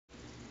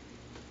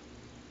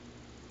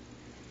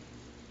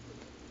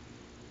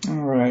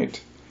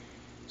Alright.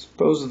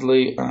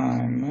 Supposedly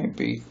I might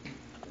be...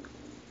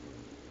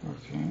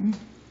 Okay.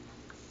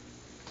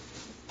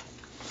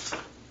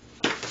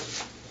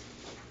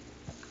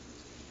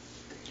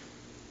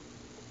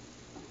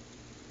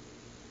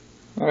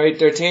 Alright,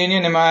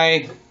 D'Artagnan, am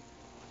I...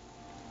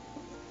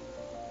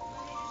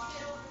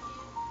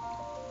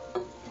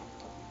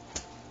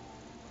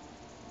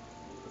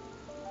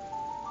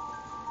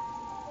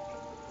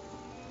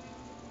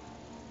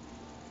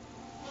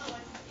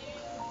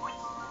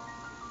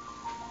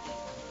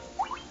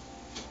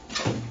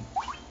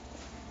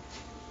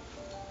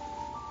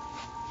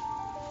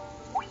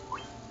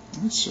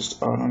 It's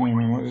just auto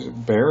name. What is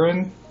it?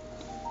 Baron?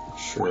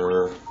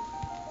 Sure.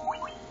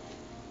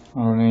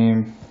 Auto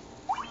name.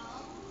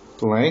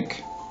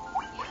 Blank.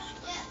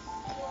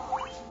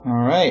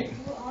 Alright.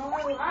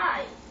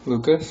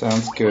 Luca,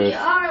 sounds good.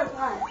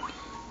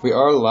 We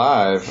are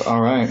live.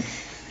 Alright.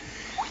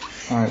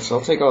 Alright, so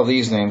I'll take all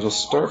these names. We'll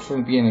start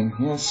from the beginning.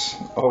 Yes.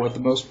 Oh, with the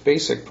most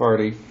basic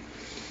party.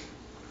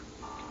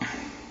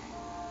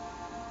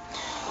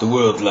 The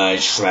world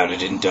lies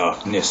shrouded in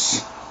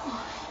darkness.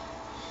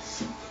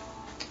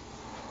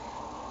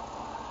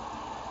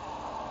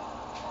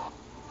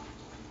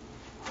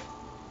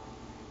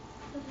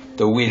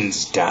 The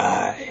winds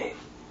die.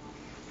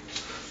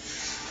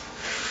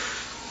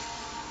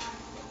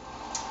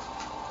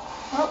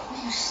 Oh,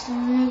 there's the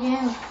new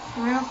game of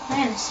Final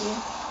Fantasy.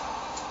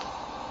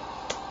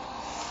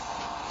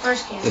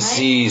 First game, The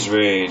seas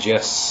rage,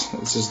 yes.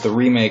 This is the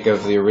remake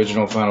of the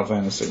original Final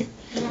Fantasy.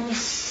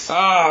 Nice.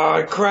 Ah,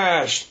 I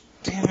crashed.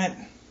 Damn it.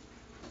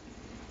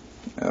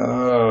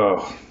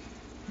 Oh.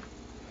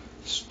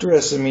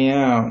 Stressing me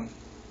out.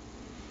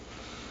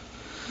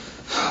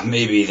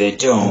 Maybe they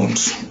don't.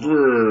 It's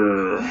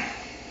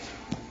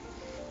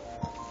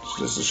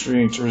just a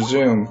screen to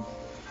resume.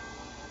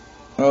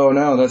 Oh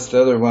no, that's the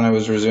other one I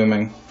was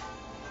resuming.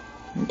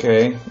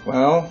 Okay,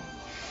 well,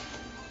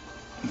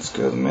 let's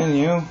go to the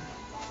menu.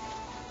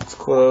 Let's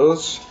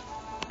close.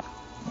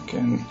 I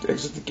can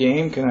exit the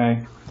game. Can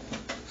I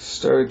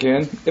start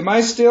again? Am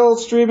I still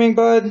streaming,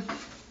 bud?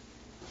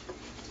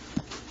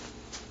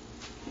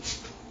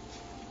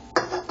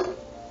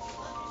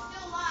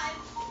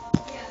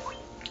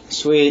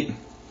 Sweet.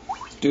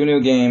 Let's do a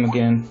new game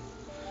again.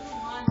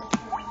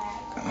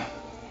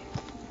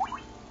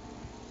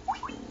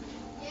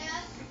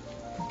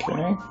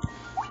 Okay.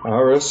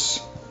 Aris.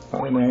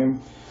 Auto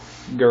name.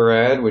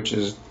 Garad, which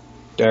is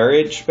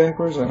Darage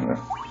backwards? I don't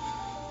know.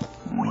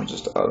 I'll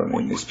just auto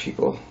name these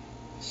people.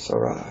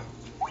 Sarah.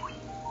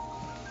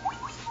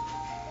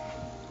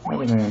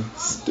 Auto name.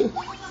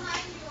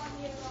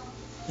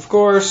 Of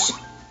course.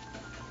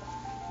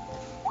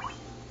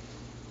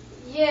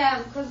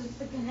 Yeah, because it's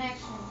the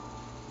connection.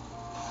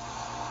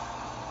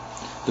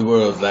 The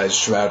world lies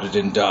shrouded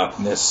in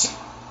darkness.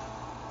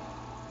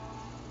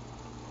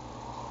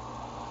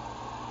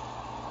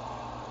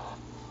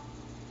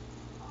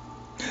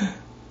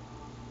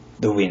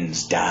 The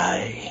winds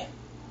die.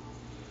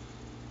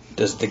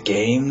 Does the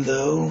game,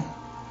 though?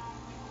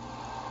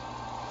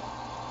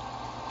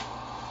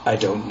 I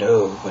don't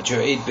know, but your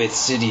 8-bit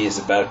city is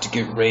about to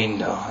get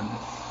rained on.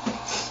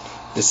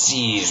 The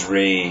seas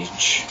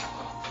rage.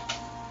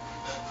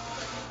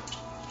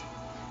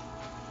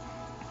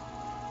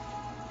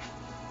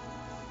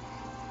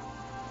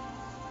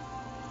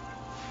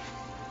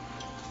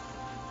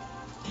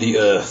 The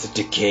earth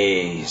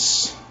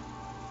decays.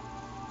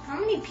 How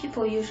many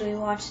people usually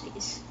watch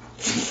these?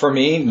 For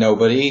me,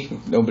 nobody.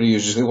 Nobody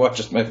usually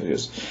watches my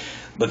videos.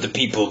 But the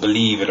people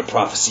believe in a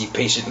prophecy,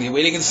 patiently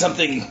waiting in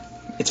something.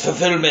 Its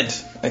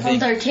fulfillment, I think. Well,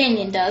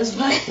 D'Artagnan does,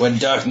 but... When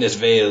darkness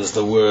veils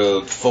the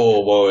world,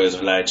 4 warriors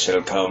of light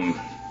shall come.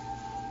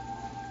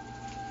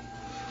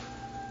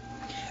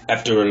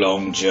 After a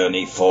long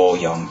journey, 4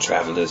 young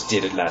travelers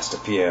did at last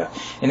appear,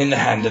 and in the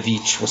hand of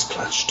each was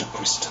clutched a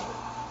crystal.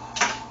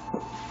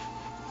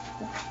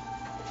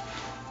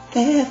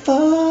 There are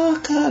 4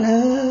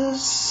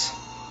 colors.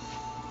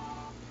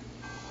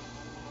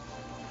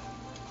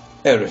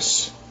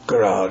 Eris,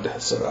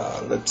 Garad,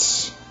 Sarah.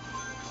 Let's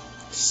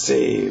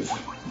save.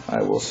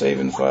 I will save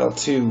in file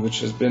 2,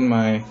 which has been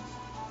my...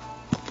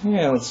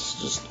 Yeah,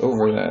 let's just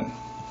over that.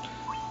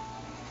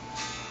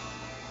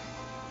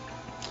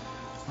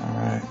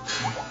 Alright.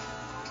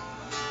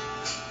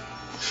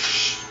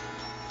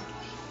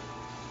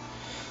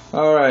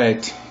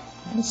 Alright.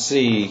 Let's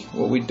see.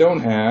 What we don't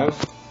have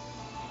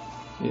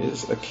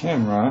is a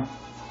camera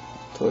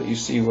to let you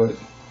see what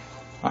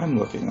I'm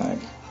looking like.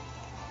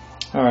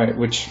 Alright,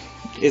 which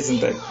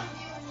isn't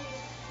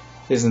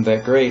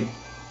that great.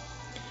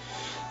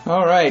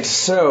 Alright,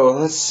 so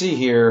let's see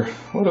here.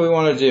 What do we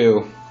want to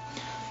do?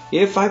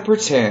 If I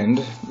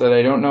pretend that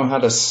I don't know how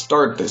to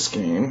start this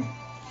game,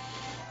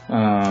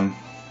 I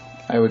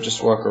would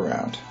just walk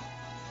around.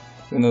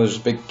 Even though there's a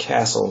big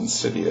castle and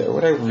city there.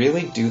 Would I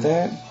really do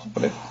that?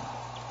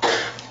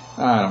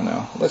 I don't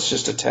know. Let's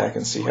just attack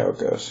and see how it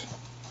goes.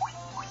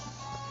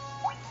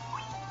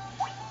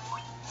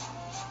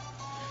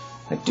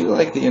 I do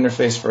like the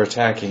interface for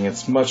attacking.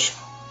 It's much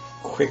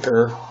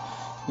quicker.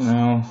 You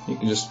know, you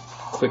can just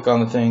click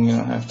on the thing. You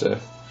don't have to.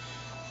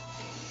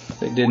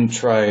 They didn't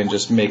try and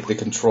just make the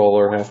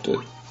controller have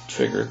to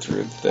trigger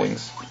through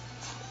things.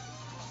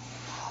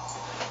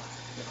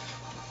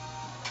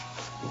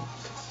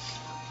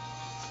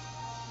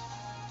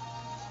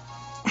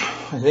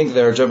 I think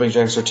their jumping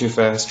jacks are too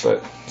fast,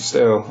 but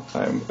still,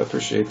 I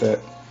appreciate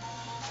that.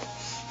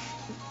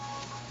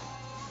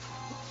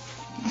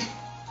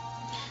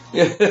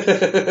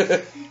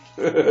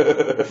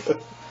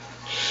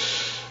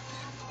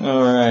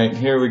 Alright,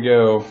 here we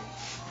go.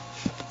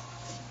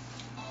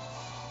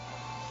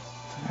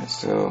 Alright,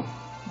 so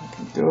I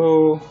can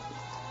go,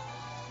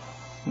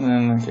 and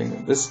then I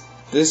can,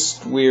 this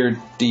weird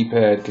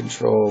D-pad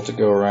control to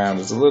go around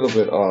is a little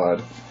bit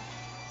odd.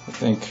 I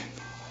think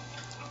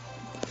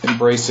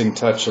embracing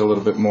touch a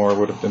little bit more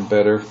would have been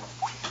better.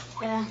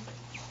 Yeah.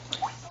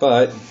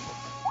 But,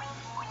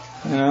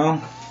 you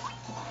know,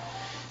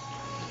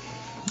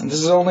 this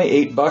is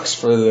only $8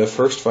 for the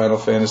first Final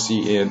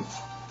Fantasy in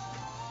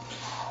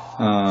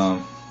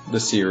the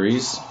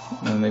series,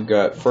 and they've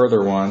got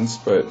further ones,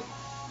 but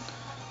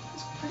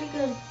It's pretty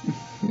good.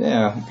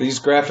 yeah, these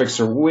graphics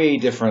are way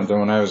different than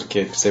when I was a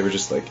kid, because they were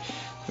just like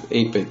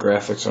 8-bit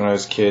graphics when I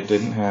was a kid,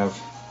 didn't have.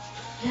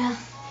 Yeah.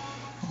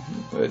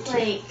 But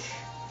Like,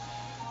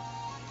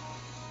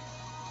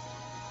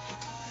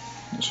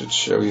 I should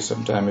show you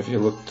sometime if you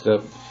looked it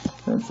up.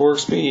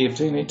 4XP,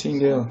 obtain 18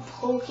 gil.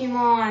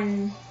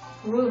 Pokemon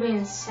Ruby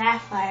and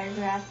Sapphire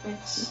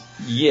graphics.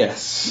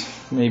 Yes,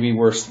 maybe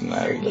worse than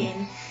that even.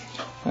 Again.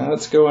 Now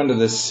let's go into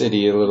this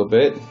city a little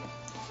bit.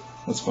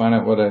 Let's find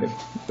out what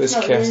this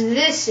No, cast.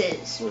 this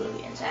is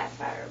Ruby and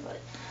Sapphire,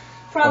 but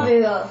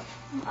probably the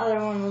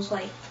other one was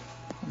like.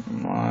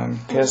 Come on,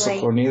 Castle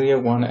Like, Cornelia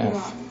 1F. I don't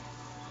know.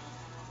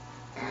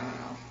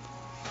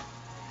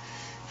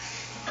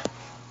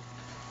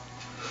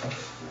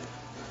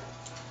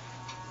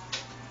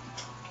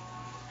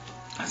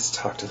 Let's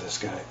talk to this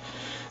guy.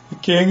 The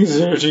king is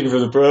searching for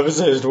the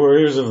prophesized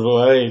warriors of the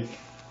light.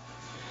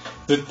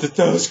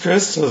 Those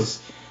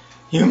crystals.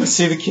 You must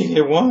see the king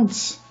at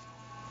once.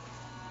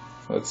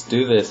 Let's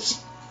do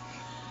this.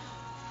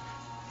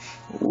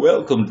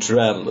 Welcome,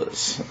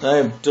 travelers. I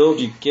am told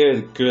you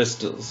carry the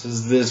crystals.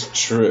 Is this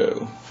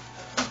true?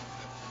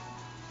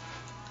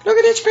 Look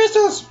at these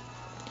crystals!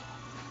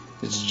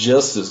 It's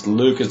just as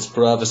Lucan's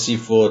prophecy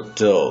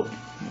foretold.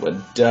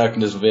 When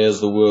darkness veils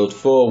the world,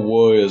 4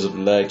 warriors of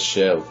light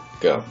shall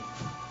come.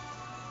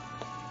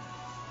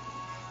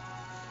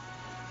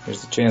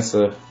 Here's the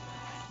Chancellor.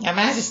 Your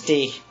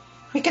Majesty,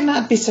 we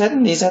cannot be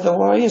certain these are the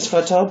warriors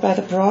foretold by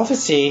the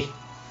prophecy.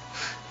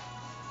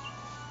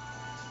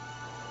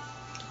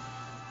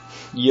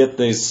 Yet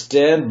they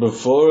stand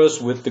before us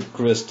with the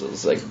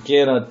crystals. I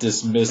cannot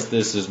dismiss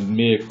this as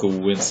mere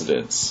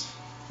coincidence.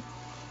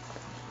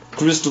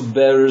 Crystal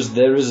bearers,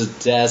 there is a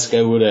task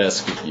I would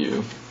ask of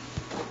you.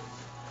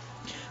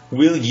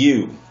 Will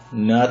you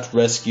not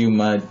rescue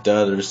my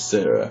daughter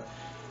Sarah?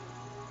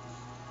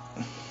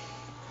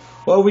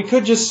 Well, we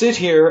could just sit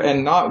here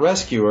and not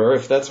rescue her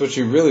if that's what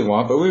you really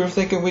want, but we were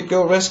thinking we'd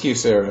go rescue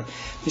Sarah.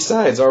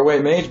 Besides, our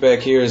white mage back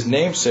here is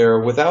named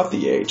Sarah without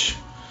the H.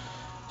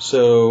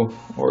 So,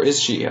 or is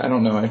she? I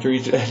don't know. I have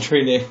to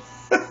rename.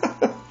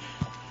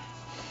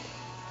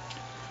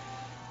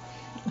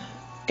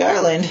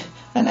 Garland,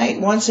 a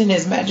knight once in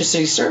His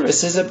Majesty's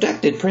service, has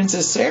abducted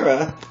Princess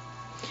Sarah.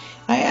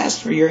 I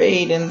asked for your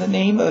aid in the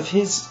name of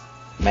His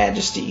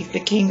Majesty, the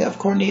King of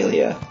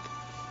Cornelia.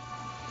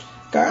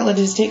 Garland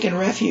has taken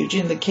refuge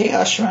in the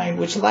Chaos Shrine,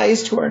 which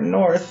lies to our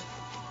north.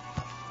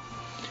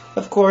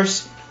 Of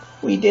course,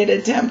 we did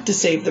attempt to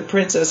save the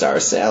princess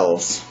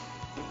ourselves.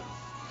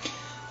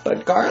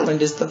 But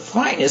Garland is the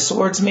finest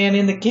swordsman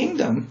in the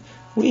kingdom.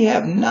 We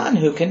have none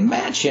who can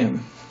match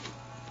him.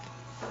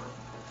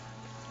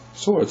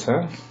 Swords,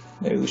 huh?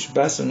 Maybe we should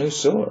buy some new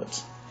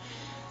swords.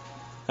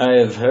 I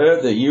have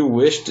heard that you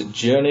wish to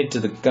journey to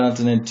the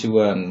continent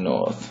to our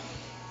north.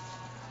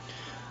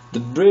 The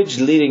bridge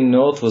leading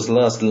north was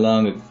lost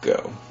long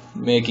ago,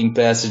 making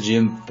passage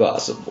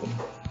impossible.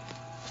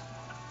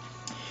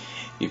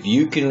 If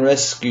you can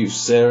rescue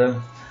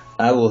Sarah,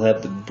 I will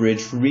have the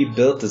bridge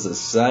rebuilt as a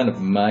sign of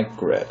my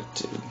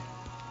gratitude.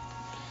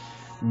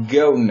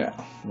 Go now,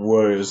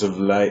 warriors of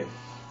light,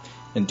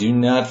 and do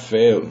not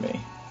fail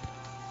me.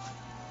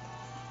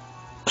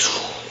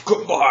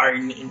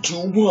 Combine into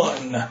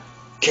one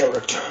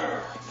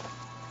character.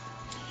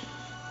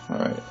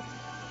 Alright.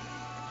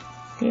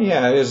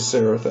 Yeah, it is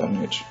Sarah without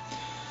an H.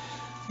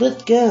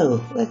 Let's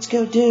go. Let's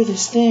go do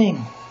this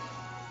thing.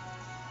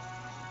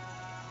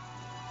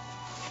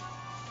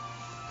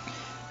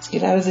 Let's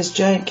get out of this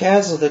giant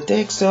castle that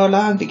takes so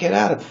long to get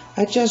out of.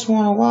 I just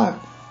want to walk.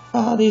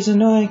 All these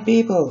annoying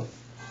people.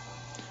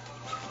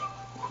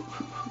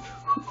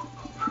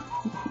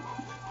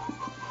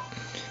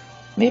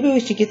 Maybe we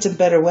should get some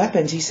better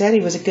weapons. He said he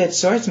was a good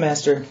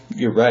swordsmaster.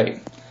 You're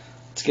right.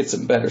 Let's get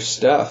some better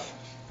stuff.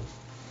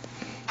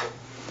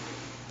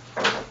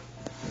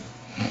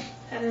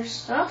 Better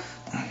stuff?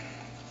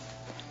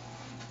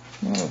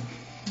 Well,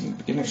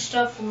 Better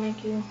stuff will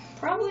make you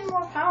probably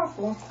more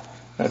powerful.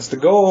 That's the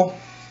goal.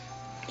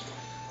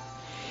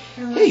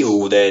 Hey,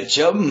 there,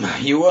 chum.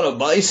 You want to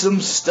buy some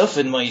stuff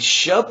in my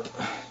shop?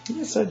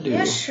 Yes, I do.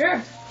 Yeah,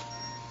 sure.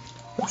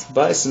 Let's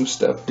buy some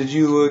stuff. Did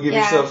you give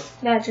yourself...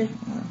 Gotcha.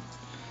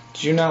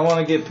 Did you not want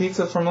to get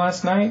pizza from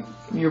last night?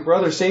 Your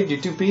brother saved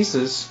you 2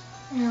 pieces.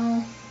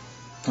 No.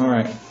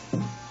 Alright.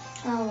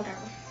 Oh, whatever.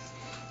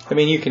 I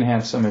mean, you can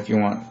have some if you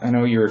want. I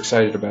know you're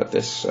excited about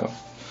this, so...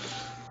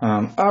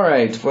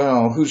 Alright,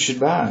 well, who should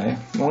buy?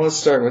 Well, let's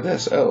start with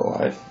this.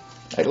 Oh,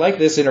 I like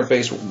this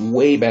interface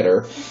way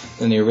better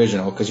than the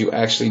original, because you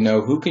actually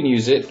know who can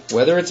use it,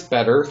 whether it's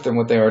better than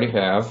what they already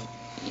have,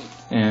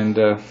 and,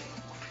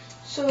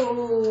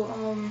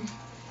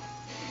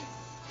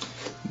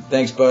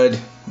 Thanks, bud.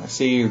 I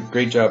see you.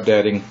 Great job,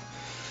 dadding.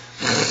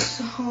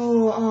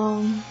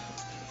 So,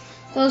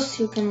 those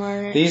 2 can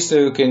learn it. These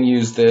 2 can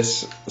use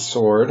this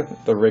sword,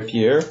 the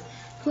rapier.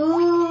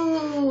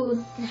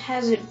 Who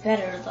has it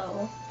better,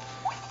 though?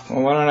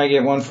 Well, why don't I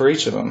get one for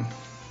each of them?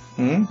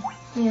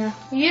 Yeah.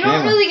 You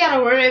don't really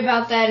gotta worry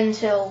about that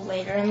until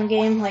later in the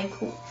game, like,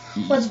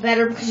 what's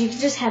better, because you can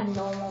just have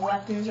normal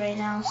weapons right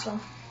now, so...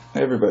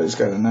 Everybody's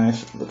got a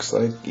knife, it looks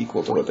like,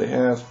 equal to what they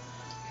have.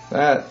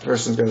 That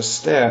person's got a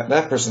staff.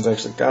 That person's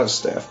actually got a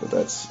staff, but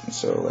that's...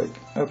 So, like,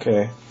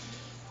 okay.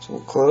 So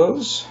we'll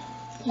close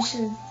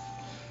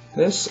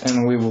this,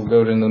 and we will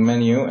go to the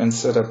menu and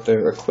set up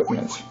their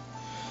equipment.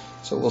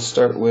 So we'll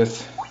start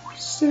with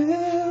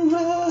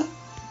Sarah.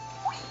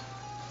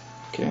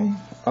 Okay,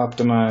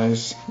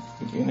 optimize.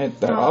 You can hit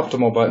that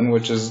optimal button,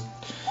 which is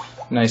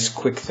a nice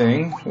quick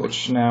thing,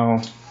 which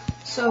now...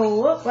 So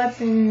what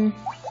weapon...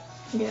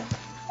 Yeah.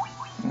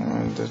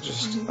 And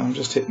I'm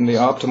just hitting the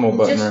optimal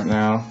button right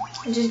now.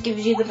 It just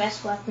gives you the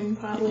best weapon,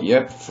 probably.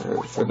 Yep,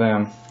 for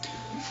them.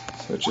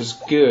 Which is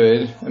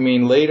good. I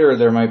mean, later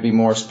there might be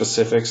more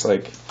specifics,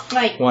 like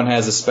one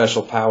has a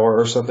special power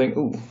or something.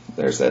 Ooh,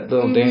 there's that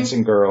little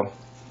dancing girl.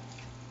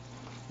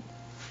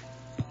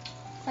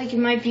 Like, it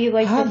might be,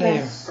 like, Hi the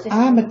there. best.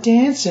 I'm a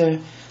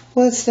dancer.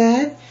 What's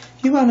that?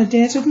 You want to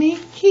dance with me?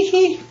 Hee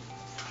hee.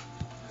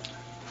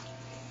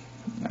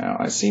 Now,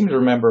 I seem to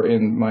remember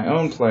in my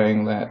own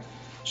playing that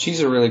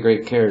she's a really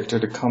great character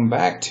to come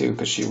back to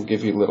because she will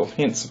give you little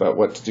hints about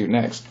what to do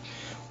next,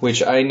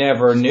 which I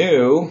never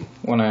knew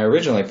when I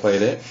originally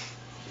played it.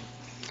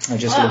 I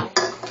just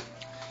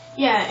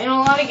Yeah, in a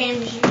lot of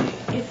games,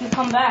 if you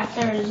come back,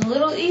 there's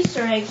little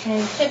Easter eggs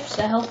and tips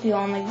to help you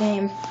on the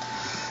game.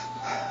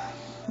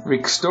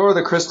 Restore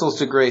the crystals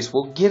to grace.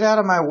 Well, get out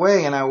of my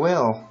way and I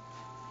will.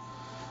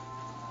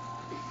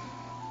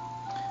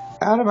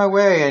 Out of my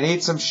way, I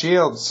need some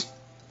shields.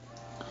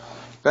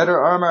 Better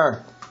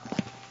armor.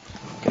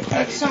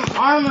 Like some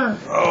armor.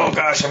 Oh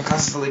gosh, I'm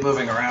constantly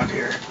moving around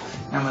here.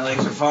 Now my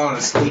legs are falling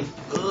asleep.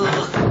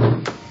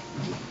 Ugh.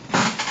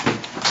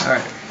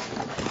 Alright.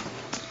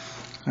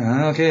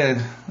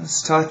 Okay,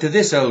 let's talk to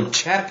this old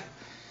chap.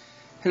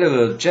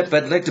 Hello, old chap.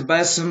 I'd like to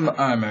buy some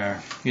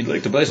armor. You'd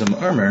like to buy some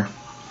armor?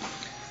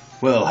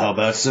 Well, how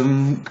about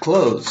some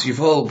clothes?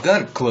 You've all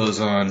got clothes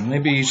on.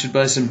 Maybe you should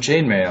buy some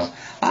chainmail.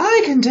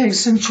 I can take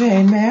some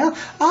chainmail.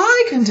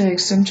 I can take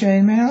some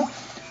chainmail.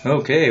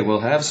 Okay, we'll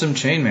have some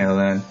chainmail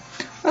then.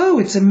 Oh,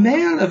 it's a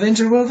mail of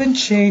interwoven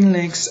chain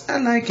links. I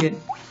like it.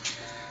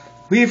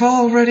 We've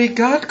already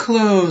got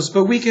clothes,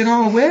 but we can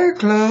all wear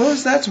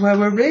clothes. That's why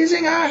we're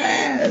raising our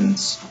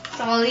hands. It's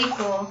all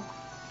equal.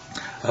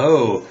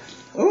 Oh,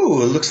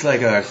 it looks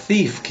like our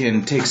thief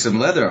can take some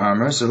leather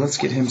armor, so let's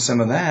get him some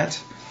of that.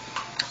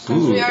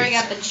 Since we already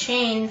got the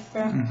chain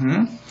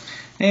for...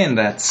 And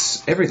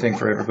that's everything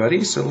for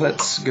everybody, so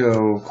let's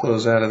go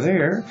close out of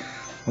there.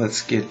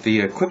 Let's get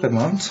the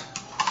equipment.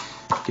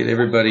 Get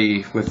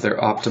everybody with their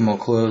optimal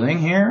clothing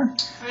here.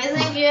 I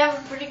think you have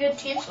a pretty good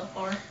team so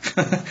far.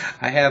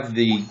 I have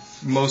the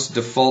most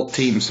default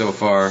team so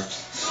far.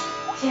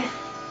 Yeah.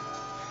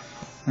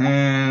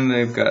 And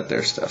they've got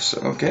their stuff,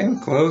 so okay,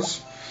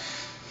 close.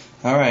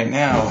 Alright,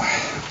 now,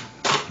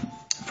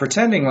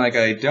 pretending like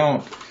I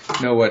don't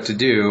know what to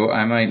do,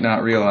 I might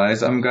not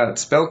realize I've got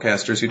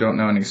spellcasters who don't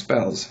know any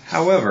spells.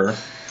 However,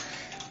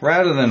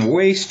 rather than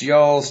waste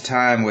y'all's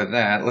time with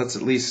that, let's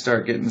at least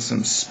start getting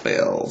some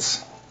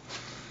spells.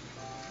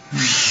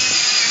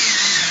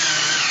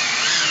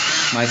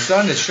 My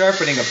son is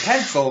sharpening a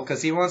pencil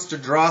because he wants to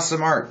draw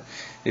some art.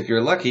 If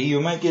you're lucky,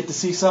 you might get to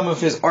see some of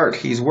his art.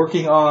 He's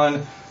working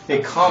on a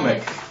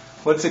comic.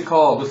 What's it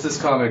called? What's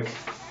this comic?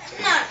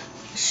 Not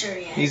sure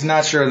yet. He's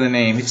not sure of the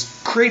name.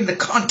 He's creating the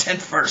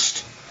content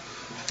first.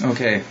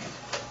 Okay.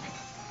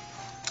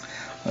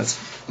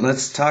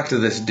 Let's talk to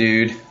this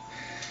dude.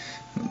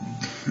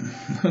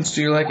 What's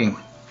to your liking?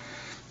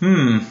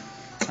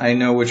 I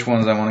know which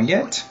ones I want to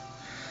get.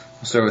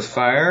 We'll start with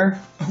fire.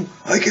 Oh,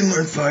 I can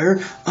learn fire.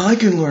 I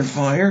can learn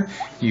fire.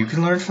 You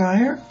can learn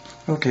fire?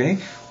 Okay.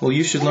 Well,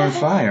 you should learn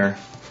fire.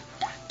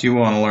 Do you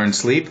want to learn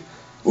sleep?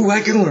 Oh,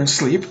 I can learn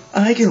sleep.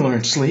 I can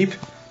learn sleep.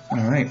 All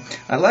right.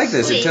 I like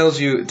this. It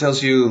tells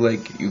you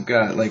like you've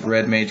got like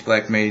red mage,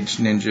 black mage,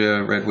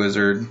 ninja, red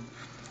wizard.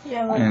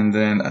 Yeah, and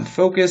then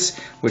unfocus,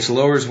 which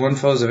lowers one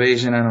foe's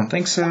evasion. I don't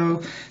think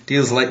so.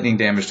 Deals lightning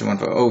damage to one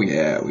foe. Oh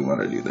yeah, we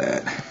want to do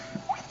that.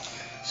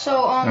 So,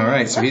 All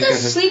right, so what he's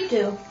does got sleep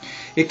do?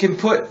 It can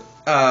put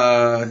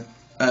an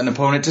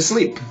opponent to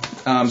sleep,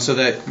 so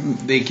that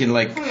they can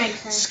like That makes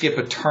sense. skip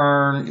a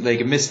turn. They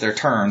can miss their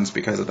turns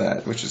because of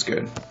that, which is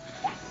good.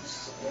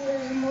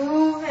 There's a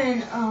move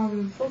in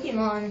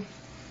Pokemon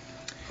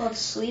called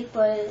Sleep,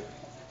 but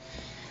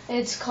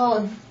it's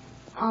called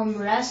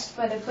Rest,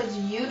 but it puts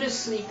you to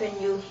sleep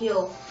and you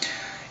heal.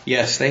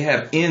 Yes, they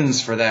have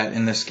inns for that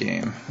in this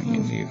game.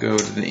 You go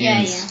to the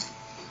inns.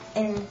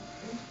 Yeah.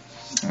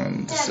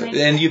 And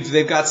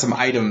they've got some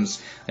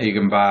items that you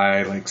can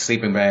buy, like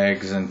sleeping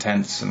bags and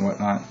tents and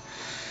whatnot.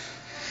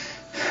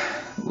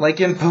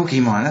 Like in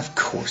Pokemon, of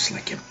course,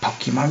 like in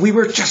Pokemon. We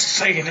were just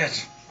saying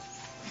it.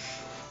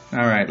 All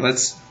right,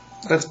 let's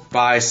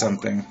buy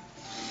something.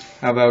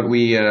 How about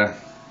we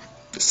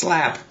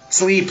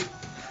sleep.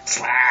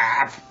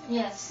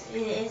 Yes,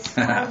 it's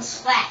called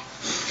Slap.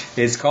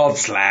 It's called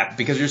slap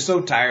because you're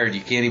so tired you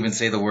can't even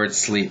say the word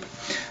sleep.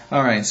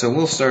 Alright, so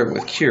we'll start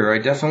with cure. I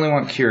definitely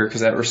want cure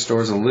because that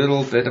restores a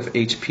little bit of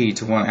HP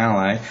to one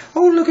ally.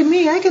 Oh, look at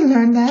me. I can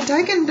learn that.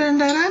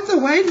 I'm the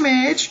white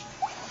mage.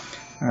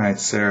 Alright,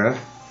 Sarah.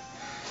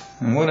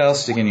 And what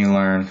else can you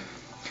learn?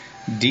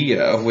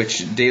 Dia,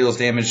 which deals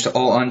damage to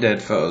all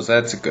undead foes.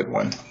 That's a good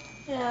one.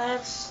 Yeah,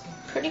 that's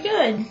pretty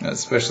good.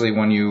 Especially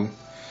when you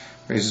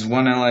raises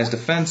one ally's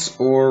defense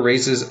or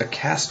raises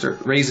just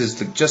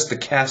the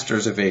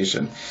caster's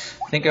evasion.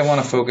 I think I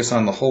want to focus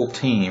on the whole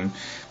team.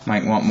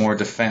 Might want more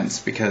defense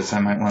because I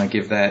might want to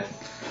give that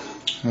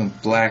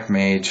black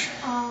mage.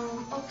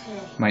 Okay.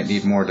 Might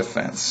need more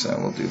defense, so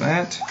we'll do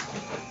that.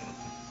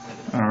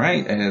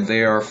 Alright,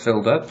 they are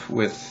filled up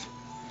with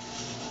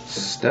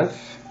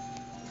stuff.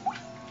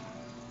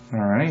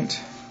 Alright.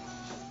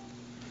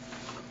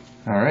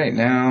 Alright,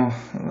 now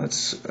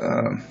let's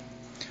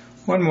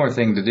one more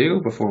thing to do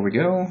before we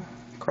go.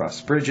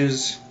 Cross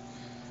bridges.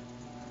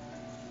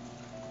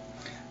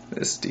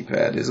 This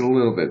D-pad is a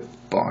little bit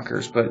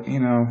bonkers, but you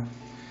know.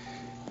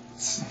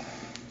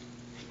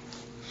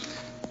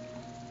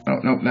 Oh,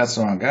 nope, that's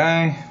the wrong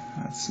guy.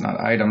 That's not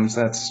items,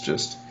 that's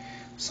just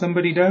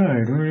somebody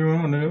died. What do you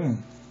want to do?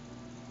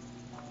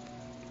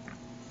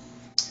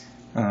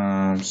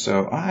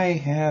 So I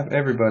have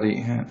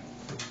everybody.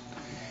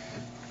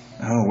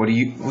 Oh, what do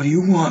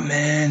you want,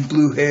 man?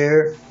 Blue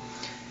hair?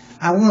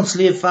 I once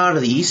lived far to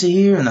the east of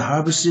here in the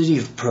harbor city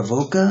of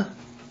Provoca.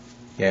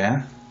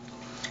 Yeah?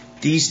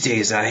 These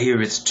days I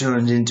hear it's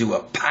turned into a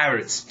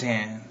pirate's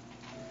den.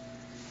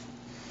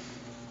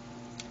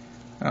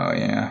 Oh,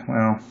 yeah,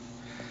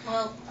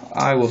 well,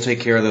 I will take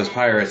care of those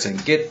pirates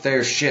and get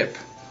their ship.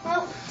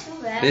 Well,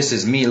 too bad. This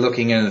is me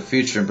looking into the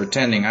future and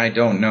pretending I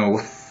don't know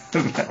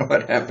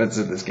what happens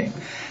in this game.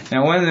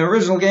 Now, in the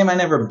original game, I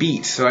never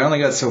beat, so I only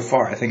got so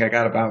far. I think I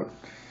got I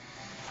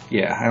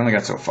only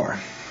got so far.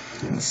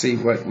 Let's see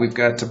what we've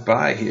got to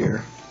buy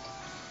here.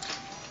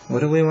 What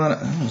do we want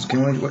to...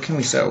 what can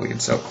we sell? We can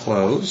sell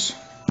clothes.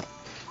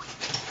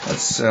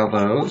 Let's sell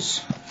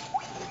those.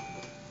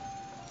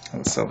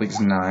 Let's sell these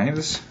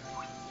knives.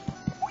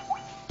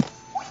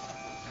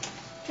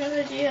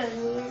 Good idea.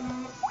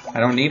 I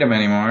don't need them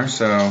anymore,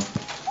 so...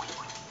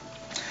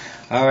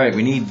 Alright,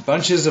 we need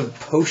bunches of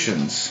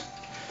potions.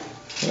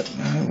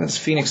 What's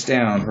Phoenix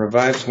down?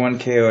 Revives one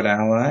KO'd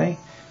ally.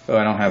 Oh,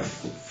 I don't have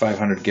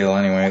 500 gil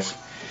anyways.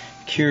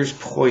 Cures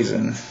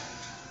poison.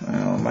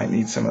 Well, I might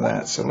need some of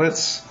that. So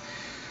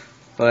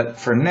but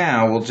for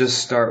now, we'll just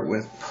start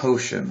with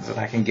potions. And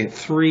I can get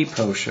 3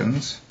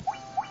 potions.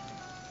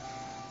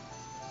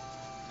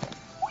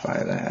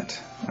 Buy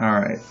that.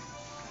 Alright.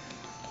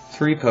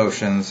 3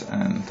 potions,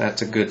 and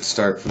that's a good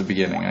start for the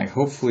beginning. I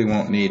hopefully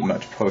won't need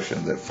much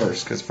potions at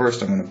first, because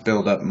first I'm going to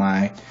build up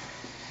my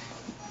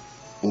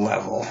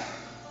level.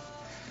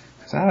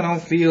 Because I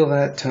don't feel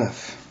that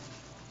tough.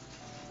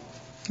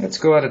 Let's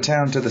go out of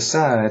town to the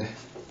side.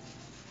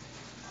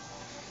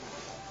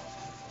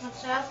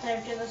 What's out there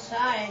to the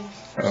side?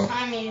 First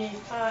time you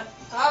fought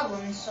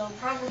goblins, so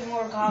probably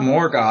more goblins.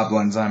 More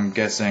goblins, I'm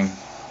guessing.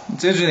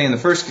 It's interesting, in the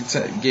first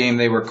game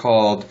they were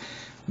called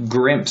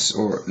Grimps,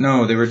 or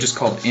no, they were just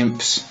called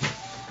Imps.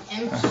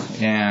 Imps?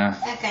 Yeah.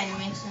 That kind of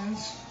makes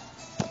sense.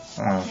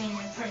 Oh. I mean,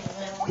 they're pretty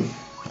little.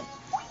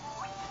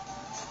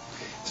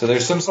 So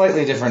there's some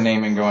slightly different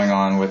naming going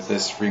on with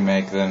this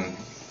remake than...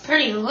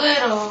 Pretty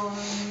little.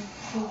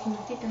 You can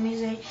repeat the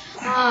music.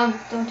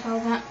 Don't tell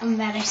them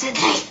that I said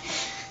that.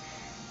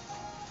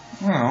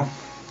 Well,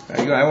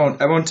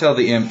 I won't tell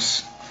the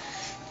imps.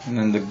 And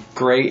then the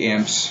gray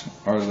imps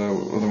are the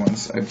other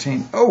ones I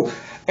obtained. Oh,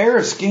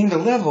 Eris gained a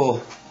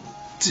level.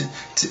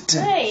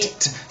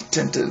 Wait.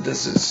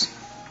 This is...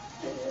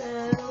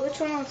 Which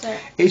one was that?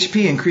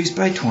 HP increased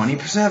by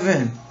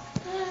 27.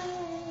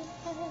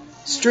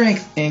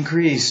 Strength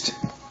increased.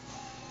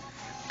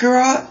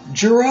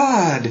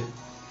 Gerard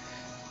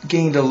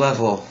gained a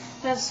level.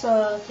 That's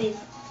the thief.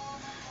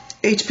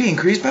 HP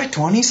increased by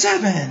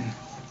 27.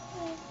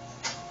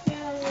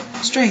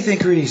 Strength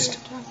increased.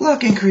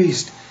 Luck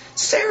increased.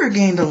 Sarah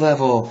gained a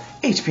level.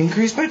 HP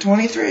increased by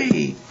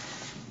 23.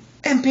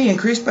 MP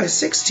increased by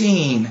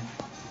 16.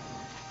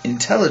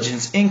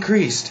 Intelligence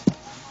increased.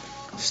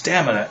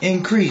 Stamina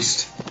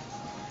increased.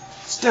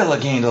 Stella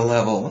gained a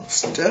level.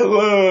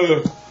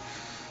 Stella!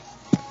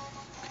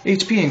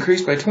 HP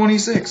increased by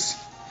 26.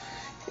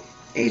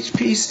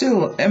 HP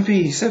still.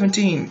 MP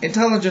 17.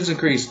 Intelligence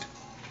increased.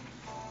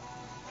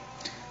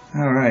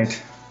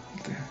 Alright.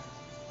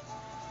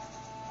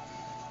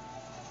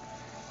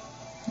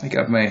 I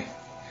got my...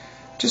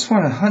 Just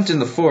want to hunt in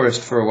the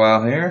forest for a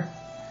while here.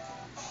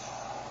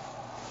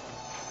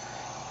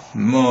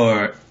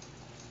 More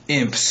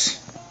imps.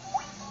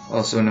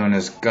 Also known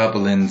as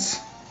goblins.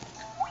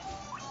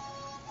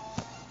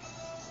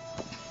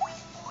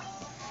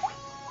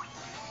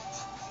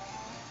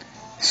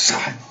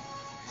 Son.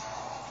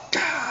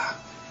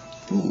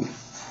 Ooh.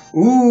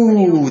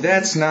 Ooh,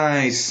 that's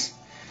nice.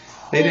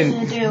 They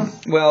didn't do.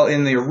 Well,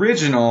 in the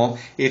original,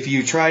 if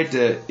you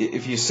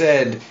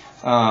said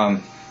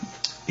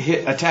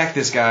attack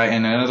this guy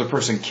and another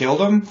person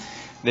killed him,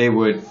 they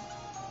would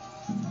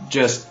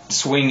just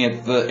swing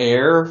at the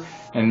air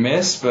and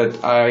miss.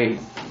 But I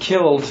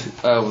killed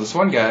this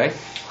one guy.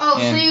 Oh,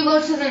 so you go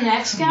to the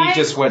next guy? He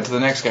just went to the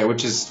next guy,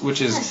 which is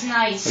that's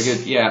nice. A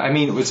good, yeah. I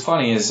mean, what's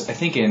funny is I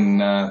think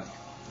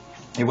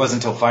it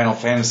wasn't until Final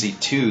Fantasy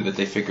 2 that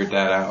they figured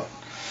that out.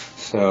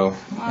 So,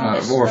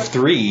 or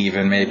 3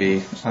 even maybe,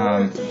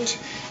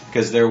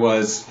 because there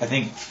was, I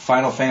think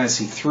Final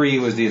Fantasy 3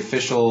 was the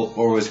official,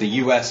 or was the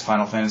U.S.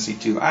 Final Fantasy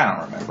 2. I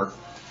don't remember.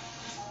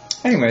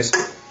 Anyways,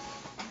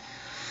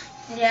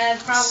 yeah,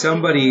 probably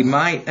somebody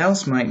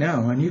else might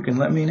know, and you can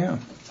let me know.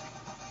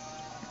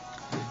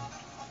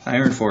 I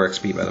earned 4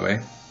 XP, by the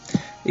way.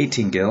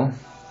 18 gil.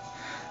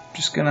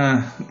 Just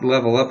gonna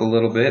level up a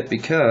little bit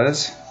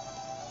because.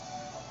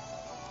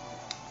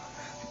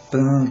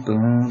 Bum,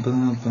 bum,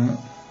 bum, bum.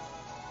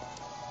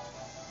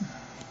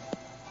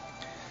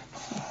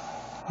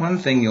 One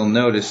thing you'll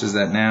notice is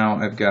that now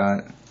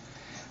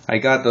I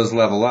got those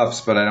level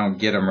ups, but I don't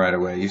get them right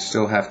away. You'd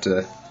have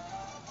to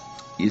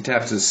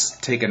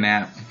take a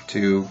nap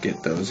to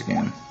get those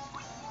again.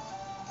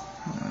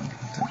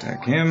 Let's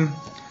attack him.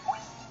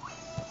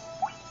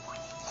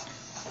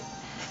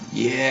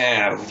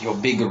 Yeah, with your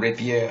big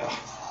rapier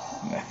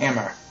and the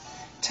hammer.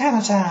 It's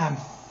hammer time.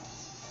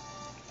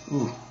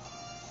 Ooh.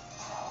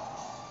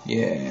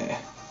 Yeah.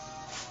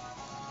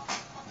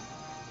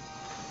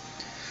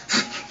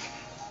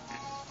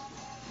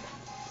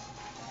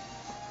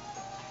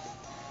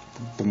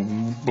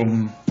 Boom,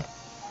 boom.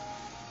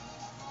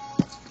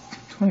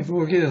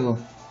 24 gil.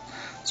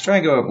 Let's try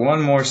and go up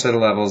one more set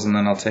of levels and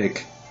then I'll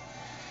take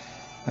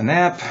a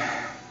nap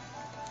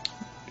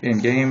in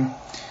game.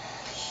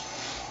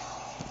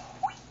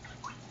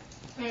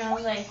 And I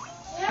was like,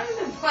 I haven't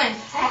been playing.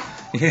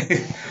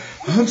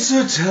 I'm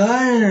so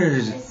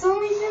tired. It's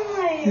only been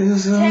like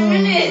 10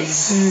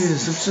 minutes.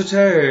 Yes, I'm so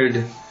tired.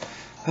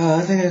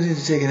 I think I need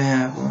to take a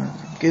nap. I'm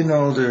getting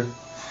older.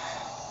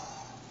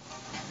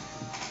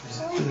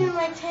 It's only been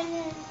like 10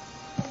 minutes.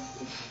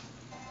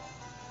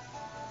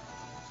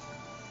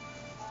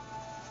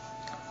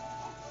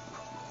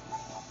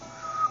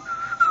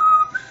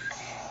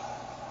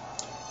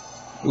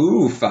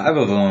 Ooh, 5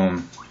 of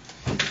them.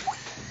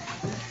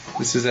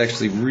 This is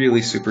actually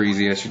really super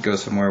easy. I should go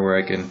somewhere where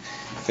I can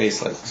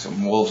face like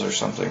some wolves or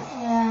something.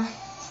 Yeah.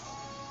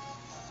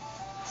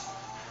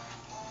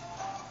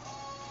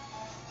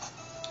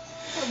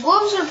 The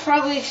wolves are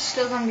probably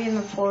still going to be in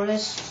the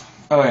forest.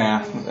 Oh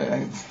yeah.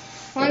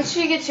 Once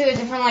you get to a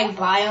different like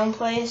biome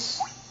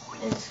place,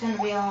 it's going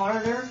to be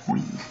harder.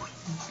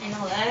 I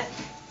know that.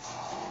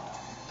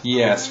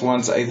 Yes,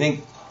 once I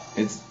think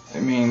it's. I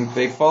mean,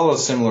 they follow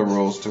similar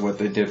rules to what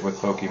they did with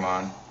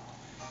Pokemon.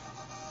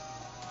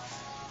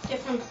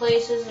 Different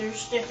places,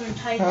 there's different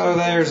types. Oh,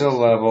 there's a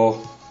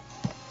level.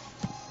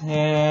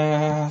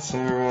 Yeah,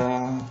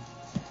 Sarah.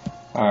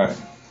 Alright.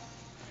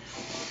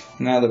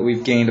 Now that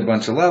we've gained a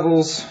bunch of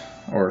levels,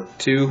 or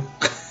 2.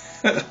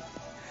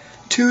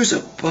 2's a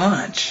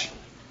bunch.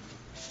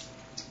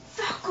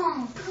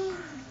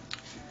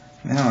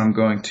 Now I'm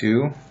going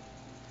to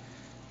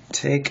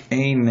take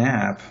a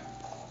nap.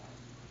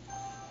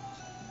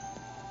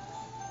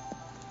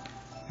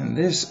 And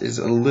this is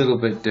a little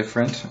bit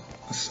different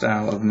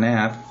style of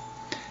nap.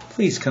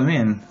 Please come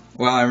in.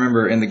 Well, I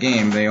remember in the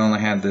game they only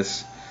had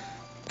this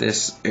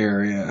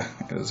area.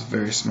 It was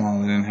very small.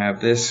 They didn't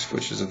have this,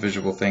 which is a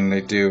visual thing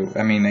they do.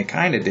 I mean, they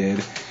kind of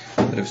did,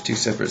 but it was 2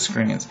 separate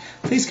screens.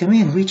 Please come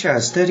in. We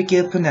charge 30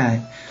 gil per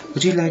night.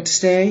 Would you like to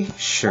stay?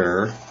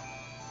 Sure.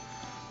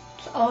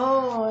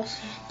 Oh, I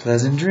see.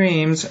 Pleasant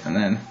dreams.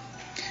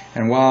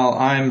 And while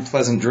I'm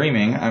pleasant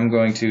dreaming, I'm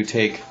going to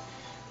take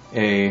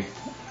a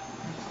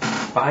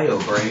bio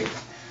break.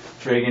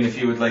 Dragon, if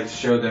you would like to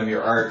show them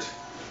your art,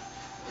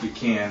 you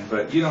can,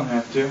 but you don't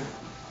have to.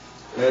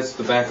 That's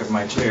the back of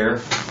my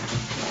chair.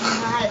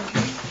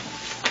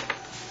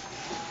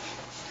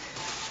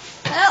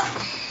 Well,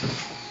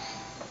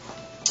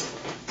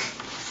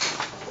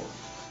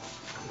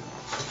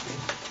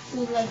 if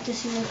you'd like to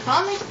see the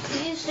comic,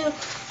 please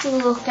do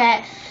look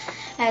at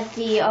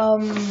the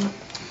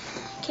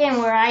cam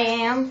where I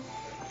am,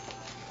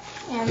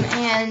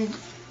 and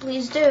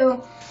please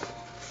do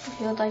if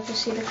you would like to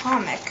see the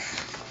comic.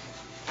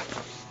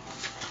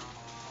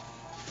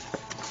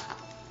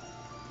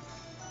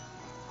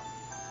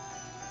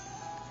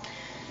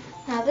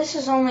 this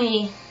is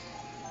only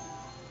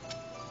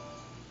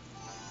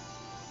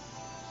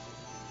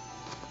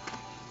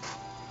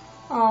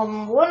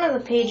one of the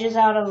pages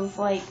out of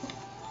like,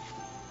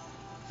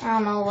 I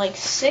don't know, like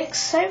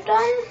 6 I've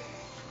done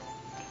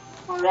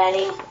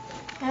already.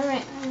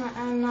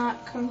 I'm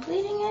not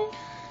completing it,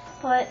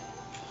 but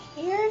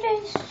here it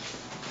is.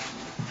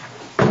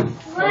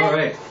 All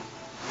right.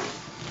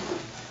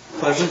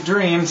 Pleasant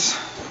dreams.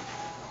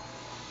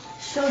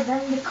 Show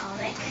them the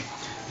comic.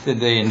 Did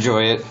they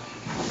enjoy it?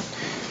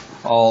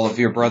 All of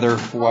your brother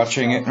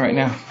watching it right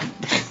now?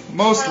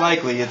 Most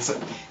likely, it's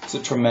a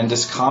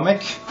tremendous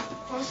comic.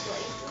 Most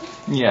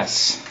likely.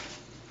 Yes.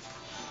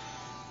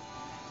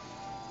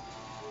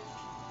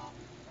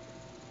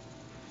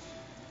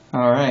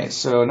 Alright,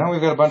 so now we've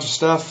got a bunch of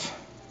stuff.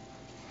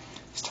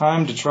 It's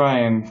time to try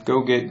and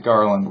go get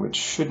Garland, which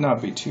should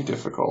not be too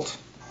difficult.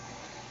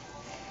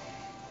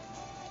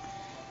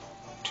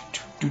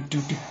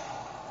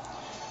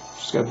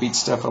 Just gotta beat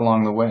stuff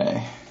along the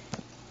way.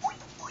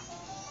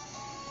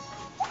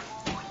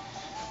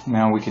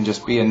 Now we can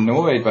just be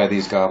annoyed by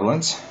these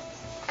goblins.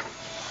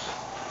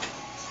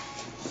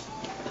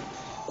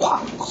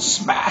 Wow,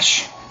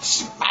 smash!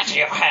 Smash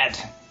your head!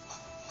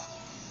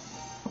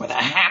 With a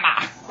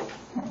hammer!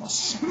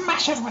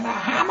 Smash it with a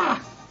hammer!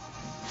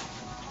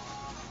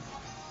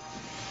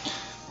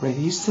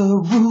 Raise the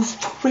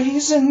roof,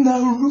 raising the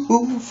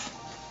roof.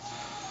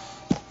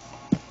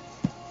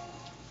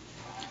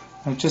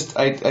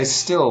 I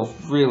still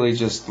really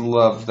just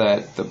love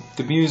that.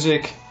 The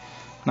music,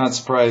 not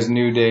surprised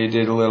New Day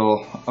did a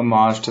little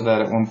homage to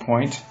that at one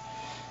point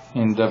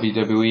in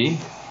WWE.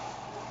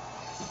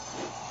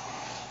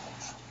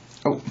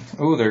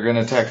 Oh, they're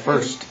gonna attack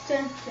first.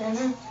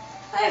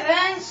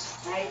 Hi Vince,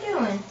 how you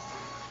doing?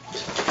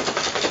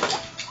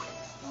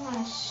 I want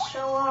to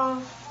show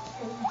off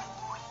the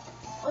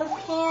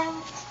webcam.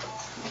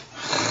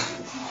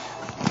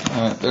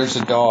 There's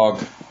a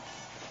dog.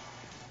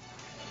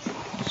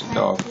 There's a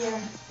dog.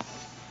 Here.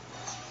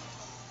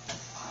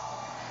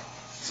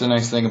 It's a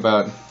nice thing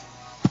about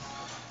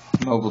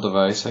mobile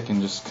device. I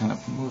can just kind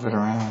of move it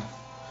around.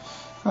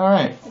 All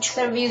right.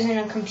 Instead of using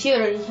a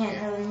computer, you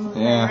can't really move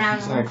it Yeah, around.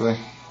 exactly.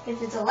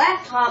 If it's a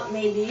laptop,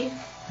 maybe.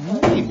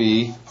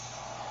 Maybe.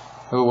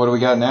 Oh, what do we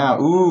got now?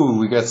 Ooh,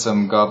 we got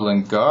some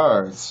goblin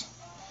guards.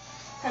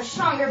 They're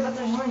stronger, but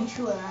there's only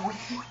 2 of them.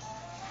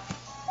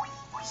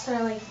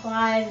 Instead of like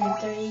 5 and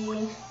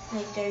 3,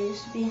 like there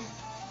used to be.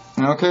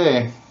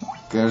 Okay,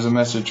 there's a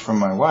message from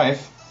my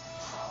wife.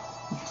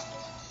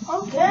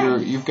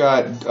 Okay. You've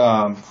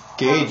got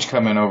Gage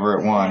coming over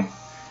at 1.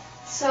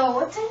 So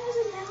what time is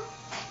it now?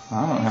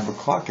 I don't have a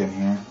clock in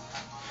here.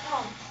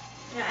 Oh,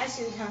 yeah, I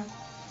see the time.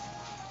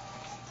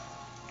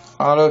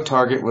 Auto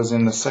target was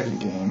in the second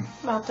game.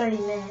 About 30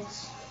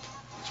 minutes.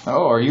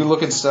 Oh, are you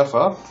looking stuff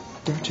up,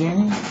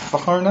 D'Artagnan?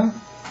 Fajarna?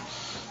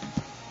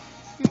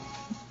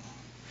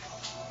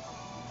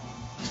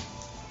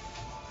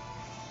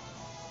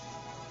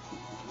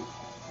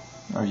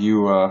 Are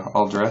you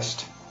all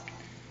dressed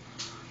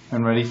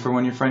and ready for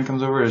when your friend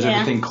comes over? Is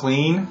everything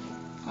clean?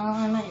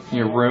 I might.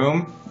 Your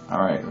room?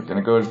 Alright, we're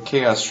gonna go to the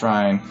Chaos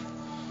Shrine.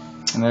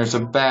 And there's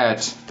a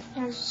bat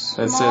that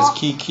says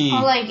Kiki.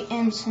 I like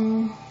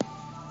Imson.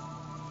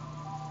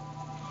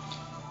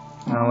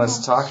 Now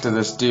let's talk to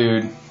this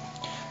dude.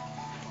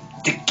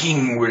 The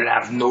king will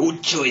have no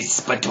choice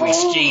but to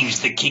exchange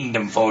the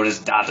kingdom for his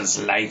daughter's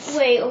life.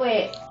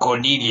 Wait.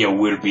 Cornelia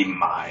will be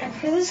mine. I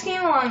played this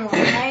game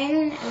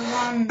online.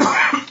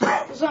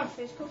 It was on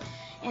Facebook.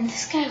 And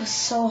this guy was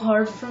so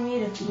hard for me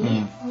to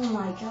beat. Oh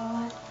my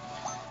god.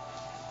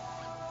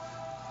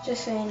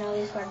 Just so you know,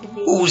 he's hard to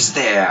beat. Who's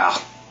there?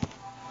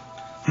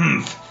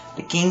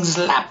 The king's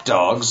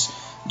lapdogs?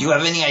 Do you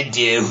have any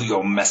idea who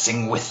you're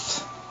messing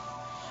with?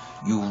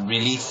 You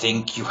really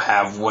think you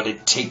have what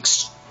it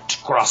takes to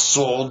cross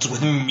swords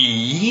with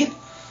me?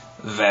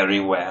 Very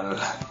well.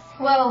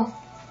 Well,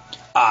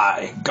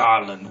 I,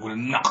 Garland, will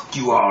knock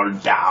you all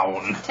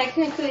down.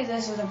 technically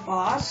this is a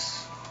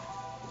boss.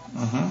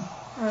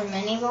 Or a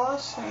mini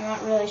boss. I'm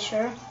not really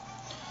sure.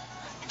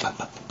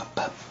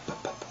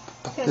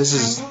 This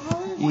is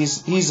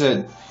he's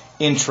an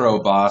intro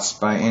boss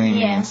by any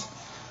means.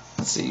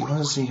 Let's see, what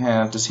does he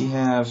have? Does he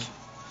have?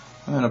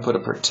 I'm gonna put a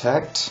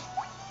protect.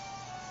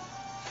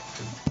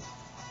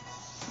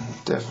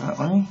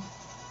 Definitely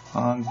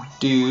on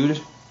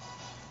dude,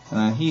 and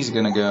then he's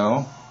gonna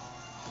go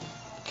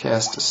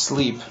cast a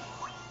sleep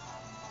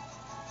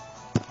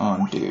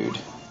on dude.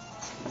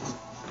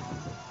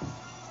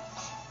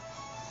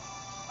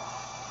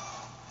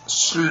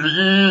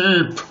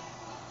 Sleep.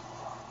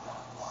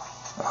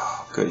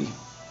 Oh, goody.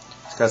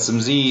 It's got some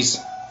Z's.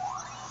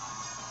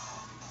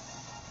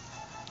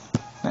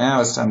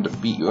 Now it's time to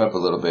beat you up a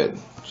little bit.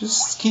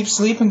 Just keep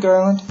sleeping,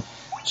 Garland.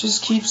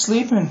 Just keep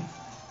sleeping.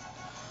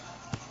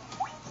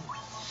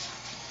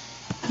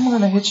 I'm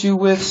gonna hit you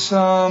with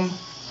some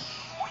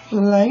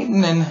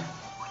lightning.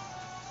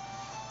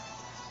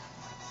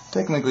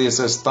 Technically it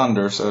says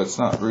thunder, so it's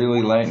not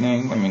really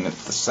lightning. I mean,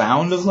 it's the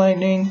sound of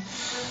lightning.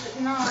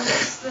 No,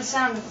 it's the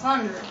sound of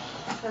thunder.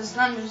 Because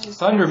thunder's just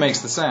Thunder makes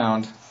the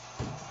sound.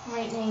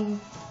 Lightning.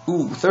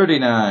 Ooh,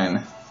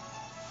 39.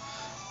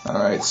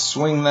 Alright,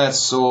 swing that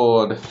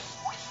sword.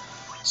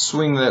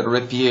 Swing that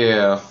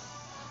rapier.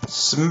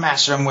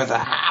 Smash him with a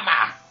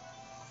hammer.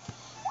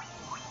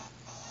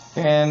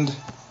 And,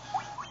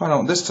 why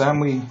don't this time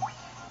we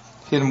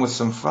hit him with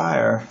some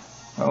fire.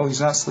 Oh,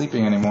 he's not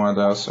sleeping anymore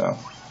though, so.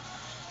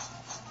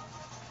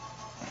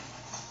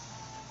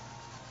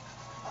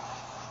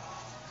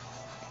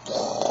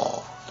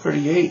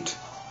 $38.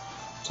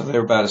 So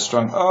they're about as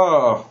strong.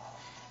 Oh,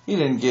 he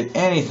didn't get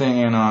anything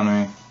in on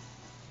me.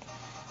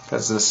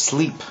 Because of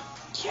sleep.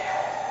 Yeah.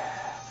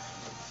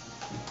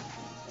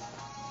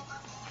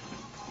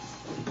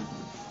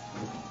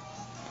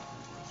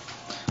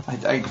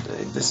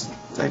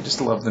 I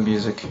just love the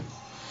music.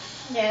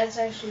 Yeah, it's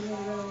actually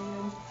really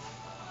good.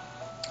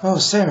 Oh,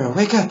 Sarah,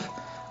 wake up.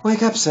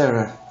 Wake up,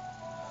 Sarah.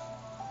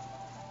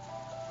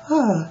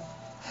 Oh,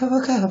 I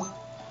woke up.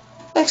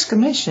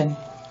 Exclamation.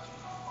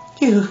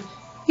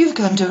 You've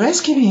come to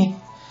rescue me.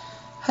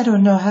 I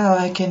don't know how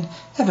I can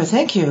ever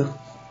thank you.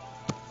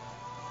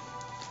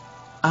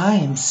 I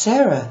am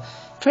Sarah,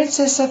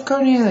 Princess of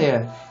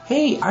Cornelia.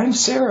 Hey, I'm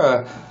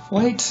Sarah,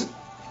 white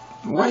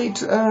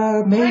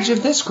mage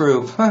of this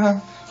group.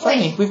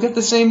 Funny, we've got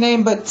the same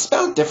name but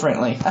spelled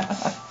differently.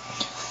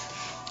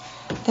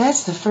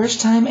 That's the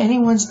first time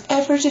anyone's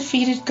ever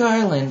defeated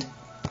Garland.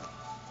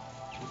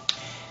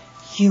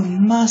 You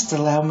must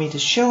allow me to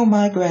show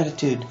my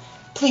gratitude.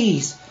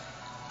 Please,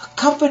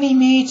 accompany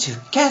me to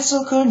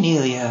Castle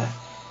Cornelia,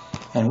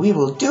 and we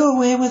will do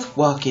away with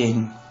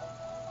walking.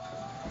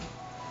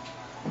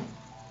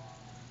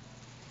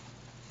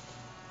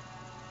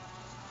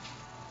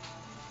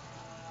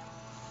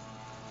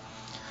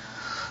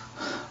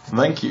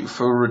 Thank you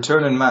for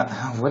returning my...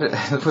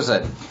 What was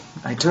that?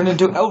 I turned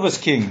into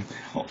Elvis King.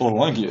 Oh,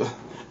 thank you.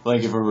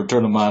 Thank you for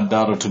returning my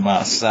daughter to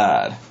my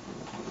side.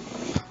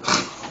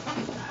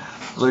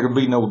 There can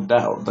be no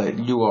doubt that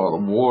you are the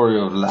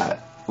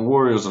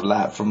warriors of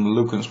light from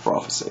Lucan's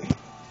prophecy.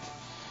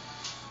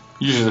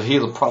 You should hear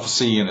the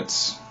prophecy in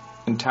its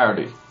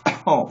entirety,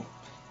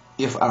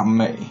 if I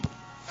may.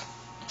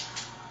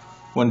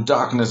 When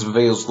darkness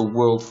veils the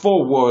world,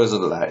 4 warriors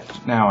of the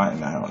light. Now I don't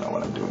know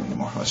what I'm doing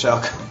anymore. I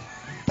shall come.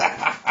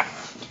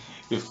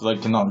 If they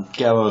cannot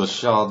gather the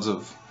shards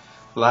of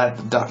light,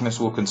 the darkness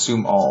will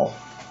consume all.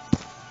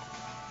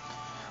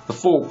 The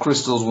 4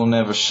 crystals will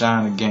never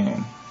shine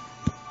again.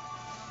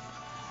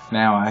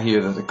 Now I hear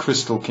that a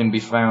crystal can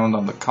be found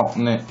on the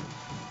continent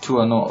to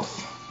our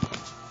north.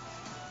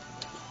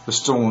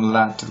 Restoring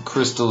light to the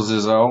crystals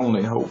is our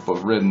only hope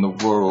of ridding the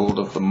world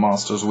of the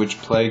monsters which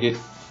plague it.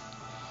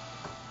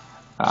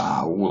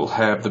 I will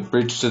have the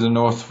bridge to the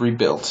north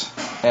rebuilt,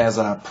 as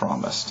I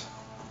promised.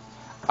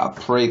 I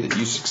pray that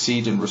you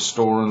succeed in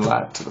restoring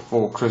light to the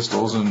 4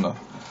 crystals and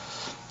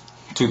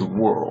to the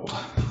world.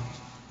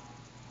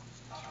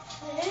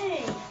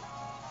 Hey.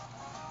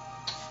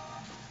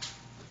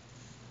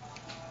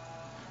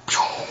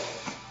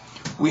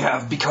 We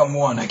have become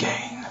one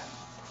again.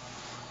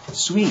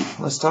 Sweet.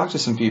 Let's talk to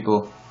some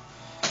people.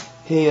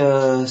 Hey,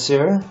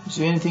 Sarah, is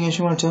there anything else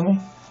you want to tell me?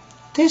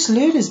 This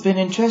lute has been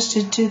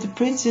entrusted to the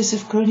Princess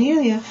of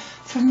Cornelia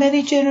for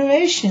many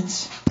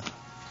generations.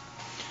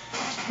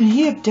 When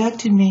he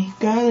abducted me,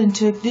 Garland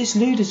took this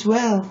lute as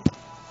well.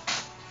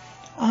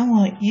 I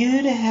want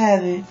you to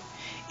have it.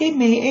 It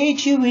may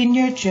aid you in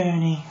your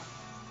journey.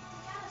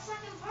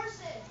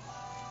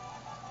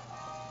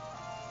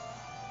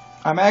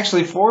 I'm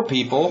actually 4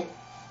 people.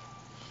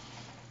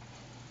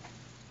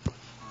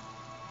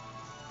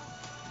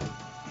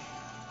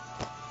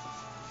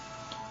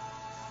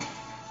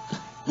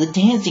 The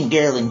dancing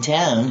girl in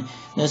town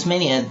knows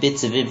many odd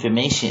bits of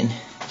information.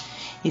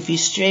 If you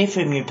stray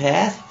from your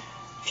path,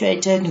 try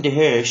talking to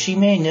her. She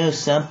may know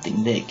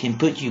something that can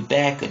put you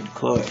back on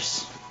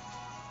course.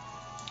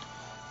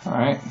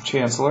 Alright,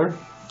 Chancellor.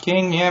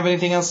 King, you have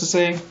anything else to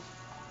say?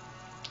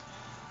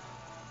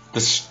 The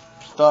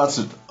thoughts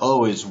are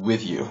always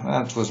with you.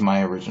 That was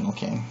my original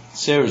king.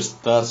 Sarah's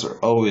thoughts are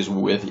always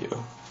with you.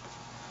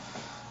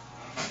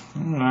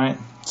 Alright,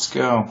 let's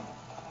go.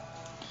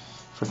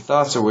 Her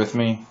thoughts are with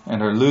me,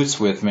 and her loot's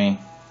with me.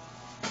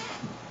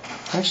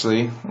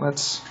 Actually,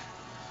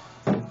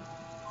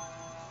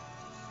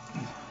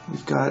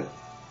 we've got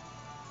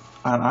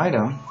an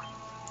item.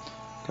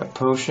 Got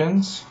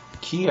potions,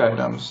 key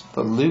items,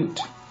 the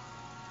loot.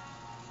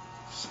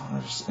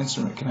 Sonorous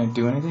instrument. Can I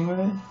do anything with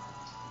it?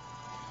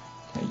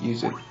 Can I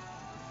use it?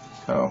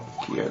 Oh,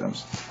 key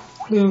items.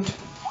 Loot.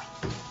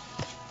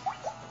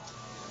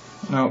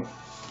 Nope.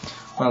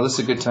 Well, this is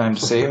a good time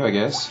to save, I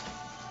guess.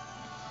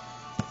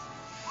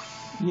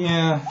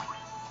 Yeah.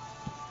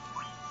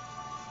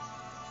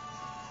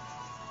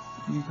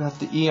 You got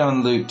the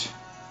Eon loot.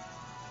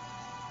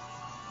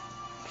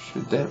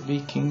 Should that be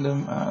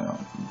Kingdom? I don't know.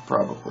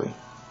 Probably.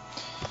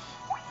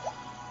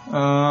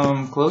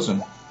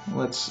 Closing.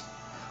 Let's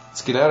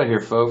get out of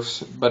here,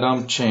 folks.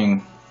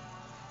 Ching.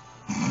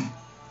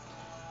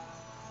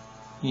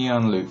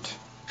 Eon loot.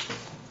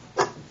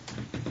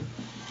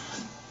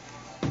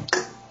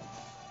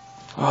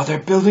 Oh, they're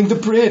building the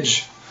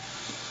bridge.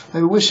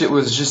 I wish it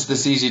was just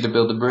this easy to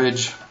build a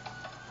bridge.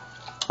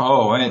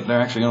 Oh, wait,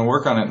 they're actually going to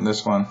work on it in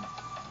this one.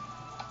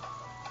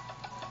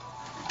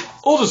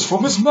 Orders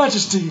from His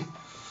Majesty!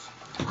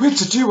 We're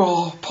to do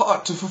our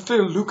part to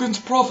fulfill Lucan's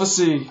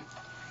prophecy.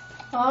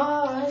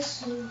 Oh, I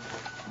see.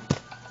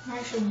 I'm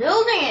actually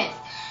building it.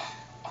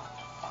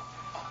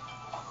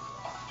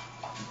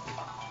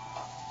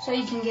 So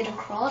you can get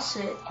across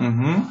it.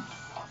 Mm-hmm.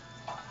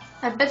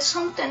 I bet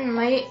something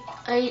might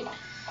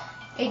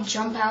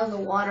jump out of the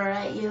water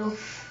at you.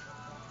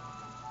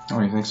 Oh,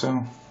 you think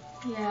so?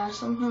 Yeah,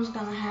 something's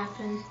gonna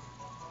happen.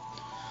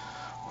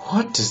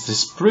 What does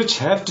this bridge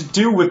have to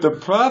do with the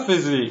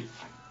prophecy?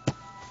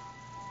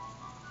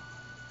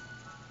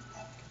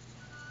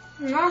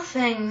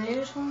 Nothing. They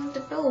just wanted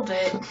to build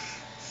it.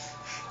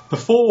 The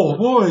 4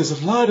 warriors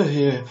of light are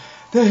here.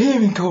 They're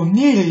here in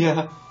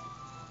Cornelia.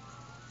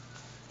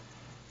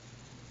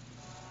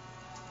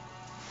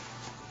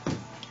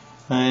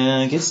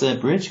 I guess that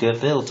bridge got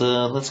built.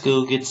 Let's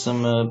go get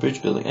some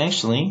bridge building.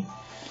 Actually,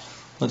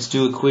 let's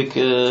do a quick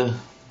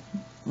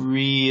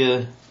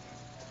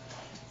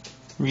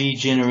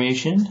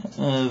regeneration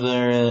of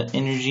our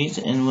energies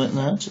and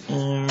whatnot.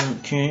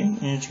 Okay,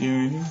 let's go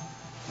right here.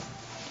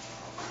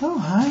 Oh,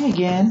 hi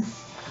again.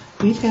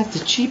 We've got the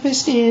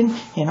cheapest inn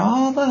in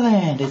all the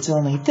land. It's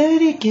only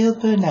 30 gil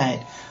per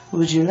night.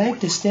 Would you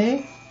like to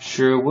stay?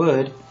 Sure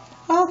would.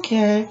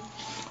 Okay.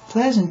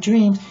 Pleasant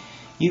dreams.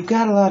 You've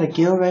got a lot of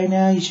gil right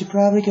now. You should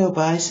probably go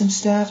buy some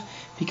stuff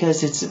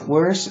because it's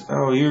worse.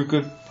 Oh, you're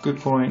good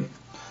point.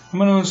 I'm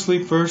gonna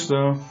sleep first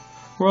though.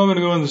 We're all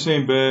gonna go in the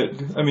same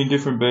bed. I mean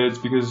different beds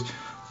because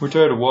we're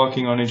tired of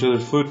walking on each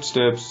other's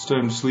footsteps. It's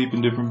time to sleep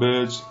in different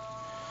beds.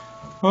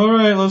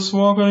 Alright, let's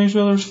walk on each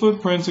other's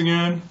footprints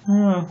again.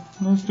 Yeah,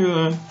 let's do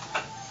that.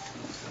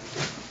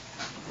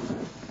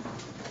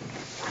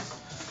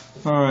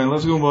 Alright,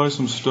 let's go buy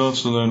some stuff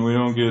so then we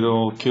don't get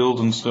all killed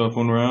and stuff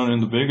when we're out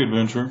in the big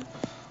adventure.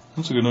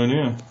 That's a good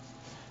idea.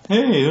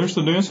 Hey, there's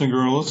the dancing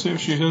girl. Let's see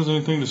if she has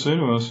anything to say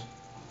to us.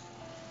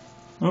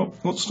 Oh,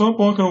 let's stop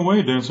walking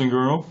away, dancing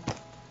girl.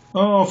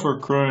 Oh, for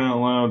crying out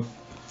loud.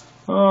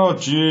 Oh,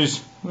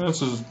 jeez.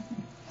 This is...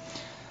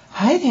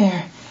 Hi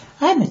there.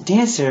 I'm a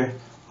dancer.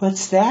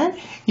 What's that?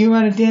 You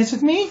want to dance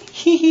with me?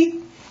 Hee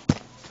hee.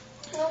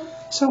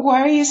 So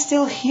why are you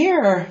still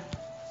here?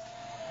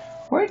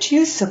 Weren't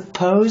you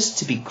supposed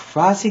to be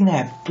crossing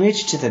that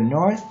bridge to the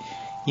north?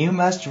 You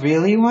must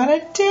really want to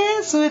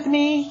dance with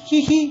me.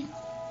 Hee hee.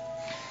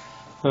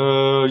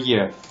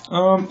 Yeah.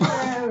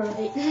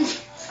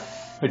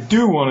 I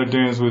do want to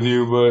dance with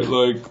you, but,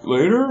 like,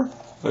 later?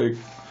 Like,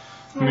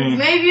 I mean...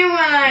 Maybe when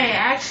I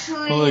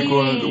actually... Like,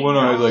 when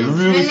I, like,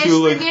 really finish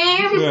feel like... the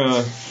game?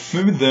 Yeah.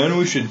 Maybe then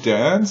we should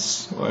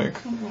dance?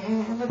 Like, But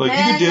you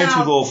then, could dance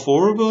with all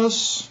 4 of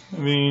us? I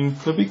mean,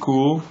 that'd be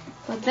cool.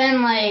 But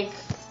then, like,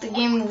 the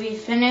game will be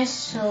finished,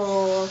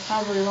 so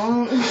probably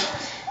won't.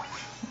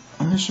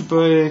 I should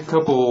buy a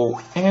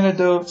couple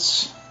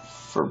antidotes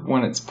for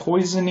when it's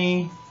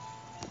poisony.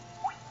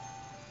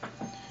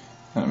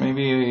 And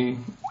maybe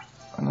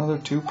another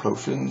 2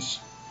 potions.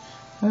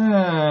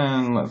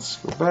 And let's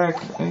go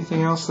back.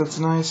 Anything else that's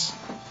nice?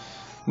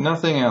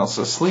 Nothing else.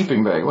 A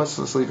sleeping bag. What's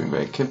the sleeping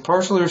bag? Can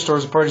partially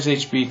restores a party's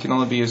HP. Can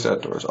only be used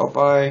outdoors. I'll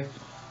buy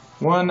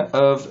 1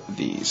 of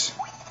these.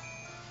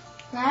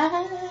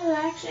 That is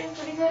actually a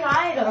pretty good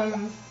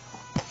item.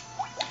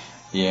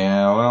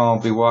 Yeah, well, I'll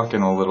be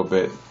walking a little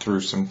bit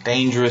through some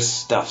dangerous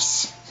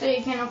stuffs. So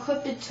you can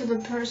equip it to the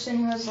person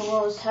who has the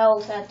lowest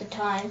health at the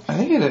time. I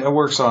think it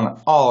works on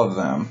all of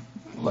them.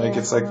 Like, Yeah,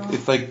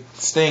 it's like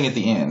staying at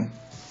the inn.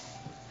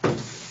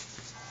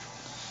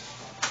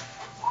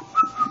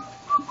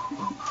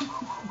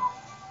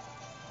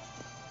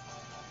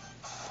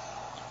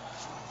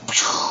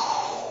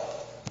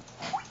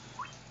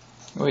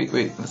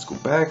 Wait, let's go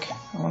back.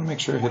 I want to make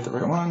sure I hit the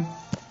right one.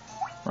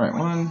 Right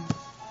one.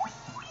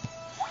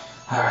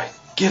 Alright,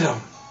 get him!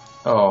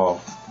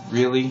 Oh,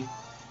 really?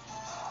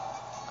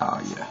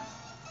 Oh, yeah.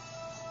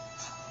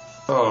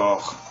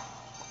 Oh.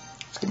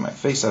 Let's get my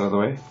face out of the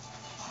way.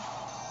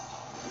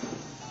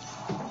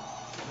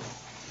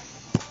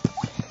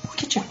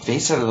 Get your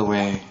face out of the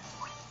way.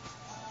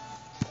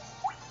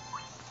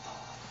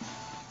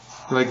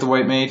 You like the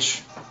white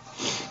mage?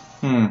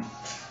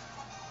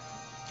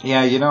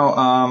 Yeah, you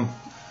know,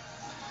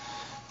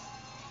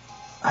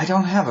 I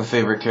don't have a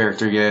favorite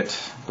character yet,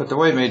 but the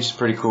white mage is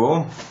pretty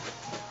cool.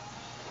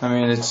 I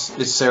mean,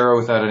 it's Sarah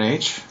without an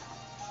H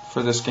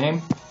for this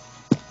game.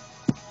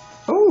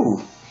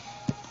 Ooh!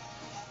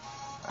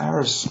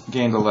 Aris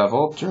gained a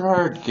level.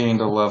 Gerard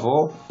gained a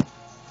level.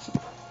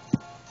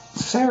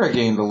 Sarah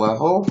gained a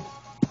level.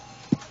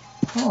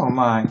 Oh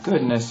my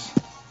goodness.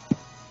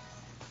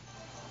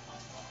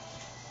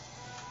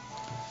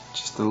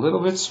 Just a little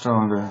bit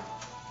stronger.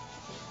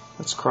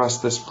 Let's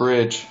cross this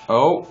bridge.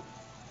 Oh!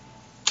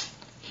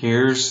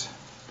 Here's...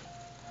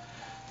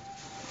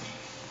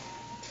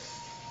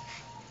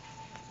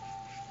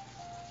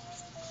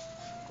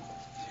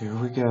 Here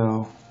we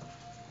go.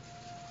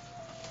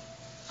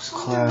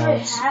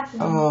 Clouds.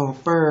 Oh,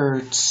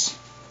 birds.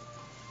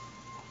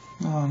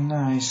 Oh,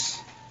 nice.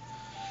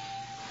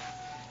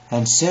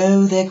 And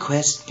so their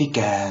quest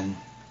began.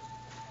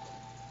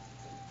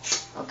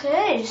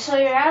 Okay, so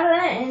you're out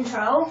of that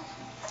intro.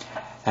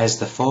 As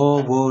the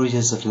 4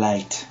 warriors of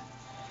light,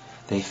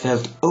 they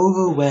felt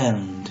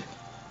overwhelmed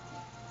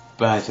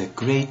by the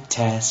great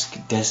task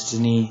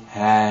destiny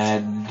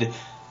had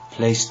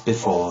placed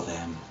before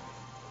them.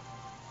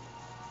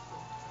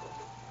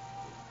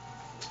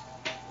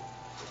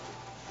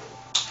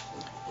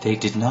 They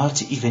did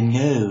not even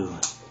know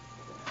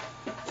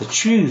the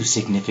true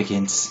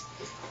significance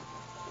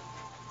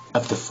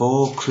of the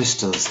 4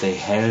 crystals they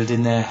held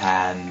in their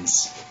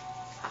hands.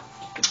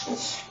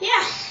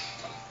 Yeah.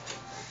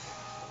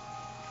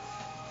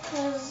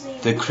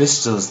 The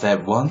crystals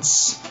that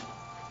once,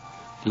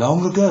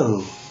 long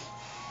ago,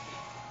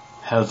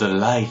 held a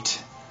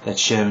light that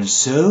shone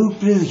so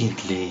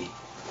brilliantly.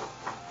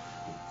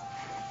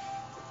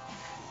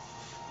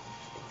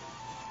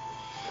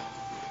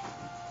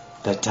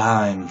 The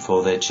time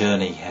for their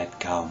journey had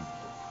come.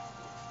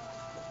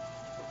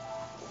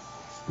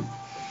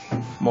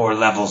 More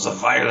levels of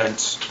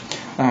violence.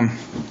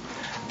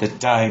 The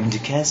time to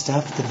cast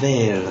off the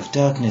veil of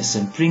darkness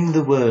and bring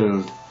the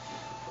world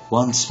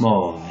once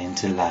more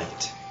into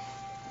light.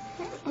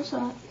 What's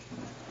that?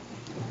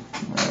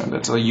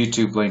 That's a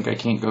YouTube link I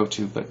can't go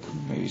to, but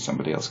maybe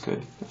somebody else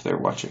could if they're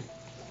watching.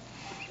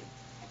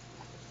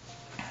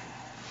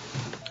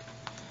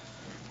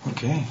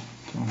 Okay.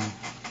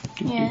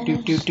 Yeah,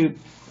 Doop, doop, doop.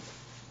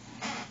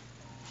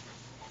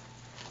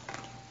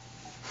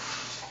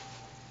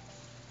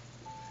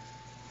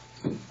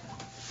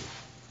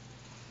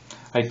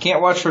 I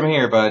can't watch from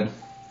here, bud.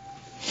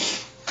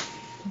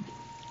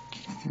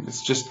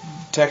 It's just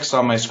text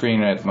on my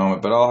screen at the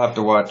moment, but I'll have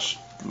to watch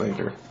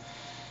later.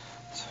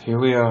 So here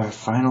we are,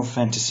 Final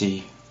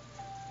Fantasy.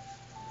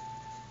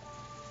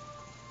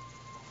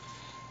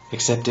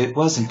 Except it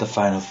wasn't the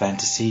Final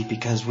Fantasy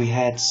because we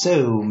had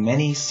so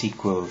many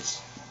sequels.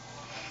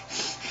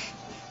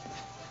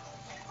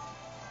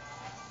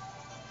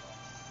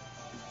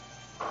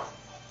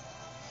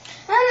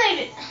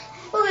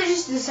 Well, they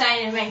just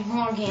decided to make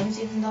more games,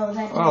 even though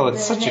that Oh, didn't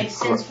it's really such make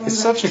sense from it's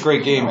the- such a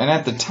great game, and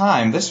at the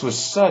time, this was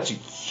such a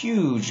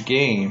huge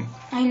game.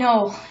 I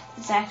know.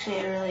 It's actually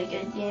a really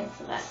good game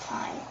for that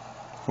time.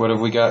 What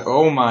have we got?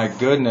 Oh my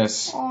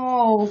goodness!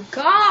 Oh,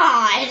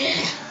 God!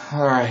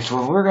 All right,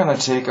 well we're gonna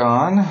take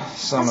on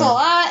some. That's a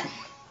lot.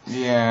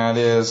 Yeah, it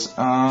is.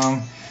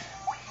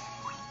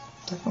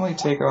 Definitely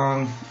take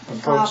on the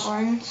folks.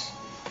 Goblins.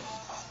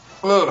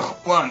 Ugh,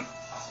 1.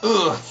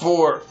 Ugh,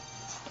 4.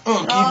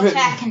 Ugh, They're all keep it.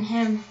 attacking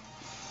him.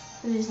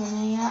 Who's the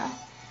main guy?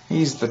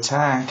 He's the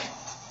tank.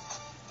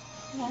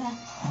 Yeah.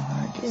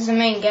 He's the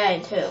main guy,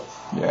 too.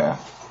 Yeah.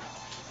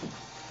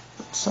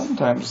 But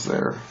sometimes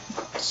they're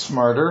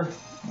smarter.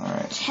 All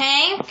right.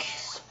 Tank,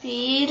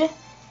 speed,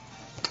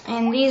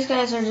 and these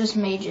guys are just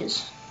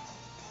mages.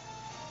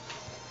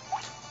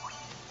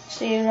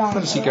 So you don't. What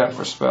has he got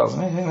for spells?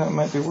 Anything that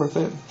might be worth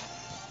it?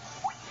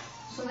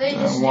 So they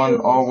just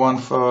All one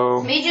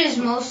foe. Mages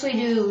mostly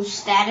do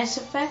status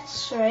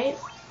effects, right?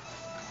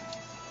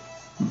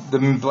 The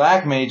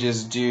black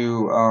mages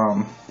do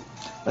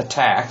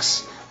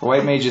attacks. The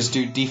white mages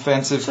do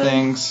defensive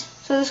things.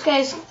 So this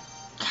guy's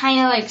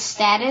kind of like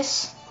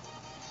status.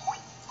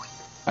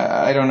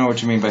 I don't know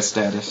what you mean by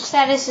status.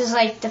 Status is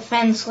like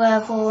defense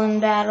level in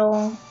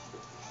battle.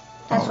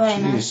 That's what I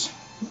meant. jeez.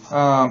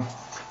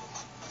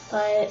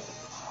 But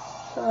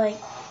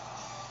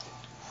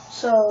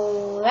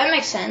so that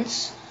makes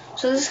sense.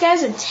 So this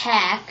guy's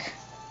attack,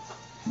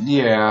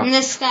 Yeah. and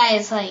this guy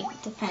is like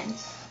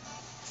defense.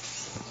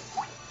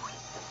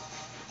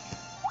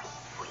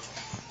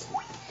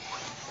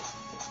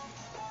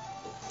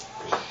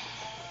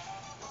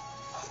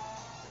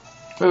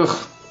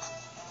 Ugh.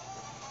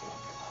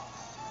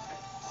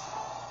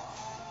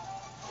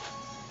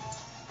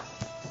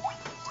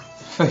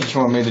 You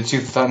want me to do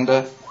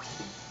thunder?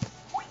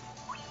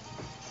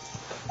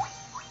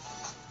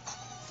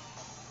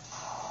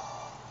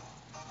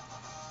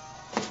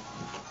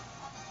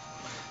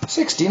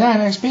 $69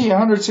 XP,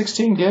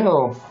 116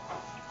 gil.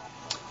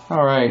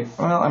 Alright,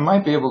 well, I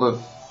might be able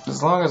to,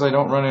 as long as I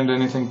don't run into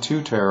anything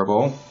too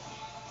terrible.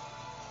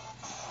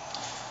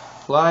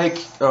 Like,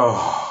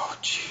 oh,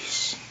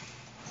 jeez.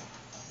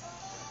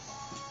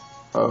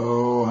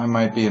 Oh, I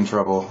might be in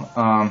trouble.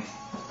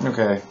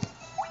 Okay.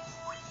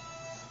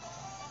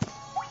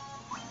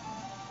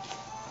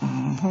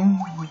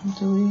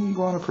 Do we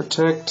want to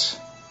protect?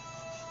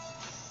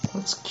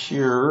 Let's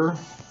cure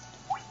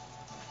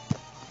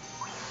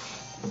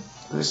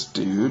this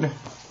dude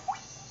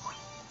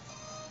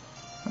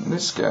and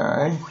this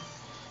guy,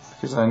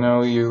 because I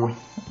know you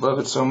love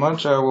it so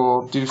much. I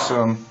will do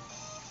some.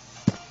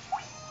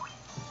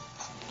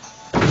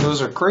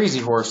 Those are crazy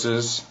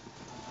horses.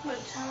 What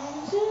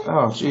time is it?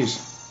 Oh,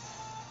 jeez.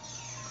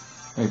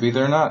 Maybe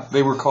they're not.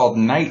 They were called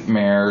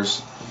nightmares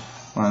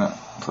when I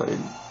played.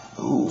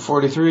 Ooh,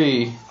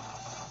 43.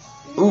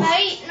 Oof.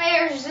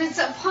 Nightmares. It's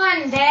a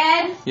pun,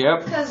 Dad.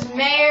 Yep. Because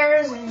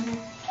mares and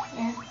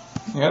yeah.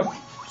 Yep.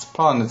 It's a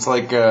pun. It's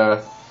like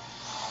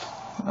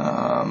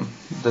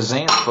The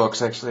Xanth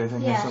books, actually, I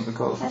think Yeah, that's something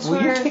called. that's Will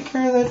where- you take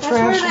care of that That's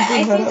trash? where and I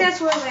clean that think up?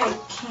 that's where they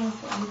came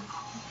from.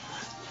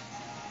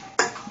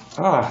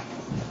 Ah.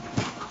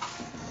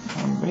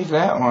 I made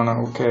that one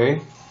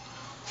okay.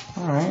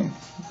 Alright.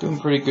 Doing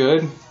pretty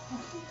good.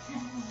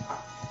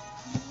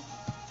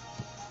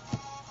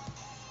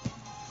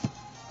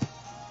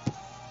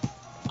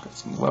 Got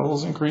some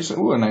levels increasing.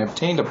 Ooh, and I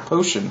obtained a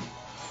potion.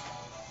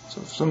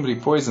 So if somebody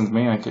poisons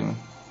me, I can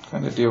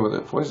kind of deal with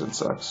it. Poison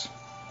sucks.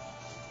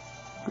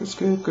 Let's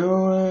keep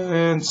going.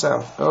 And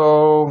south.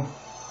 Oh.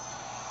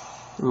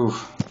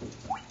 Oof.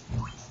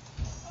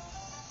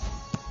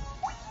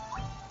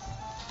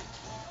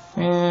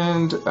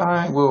 And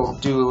I will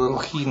do a little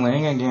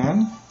healing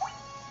again.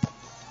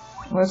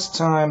 This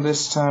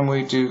time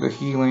we do the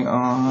healing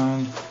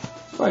on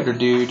Fighter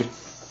Dude.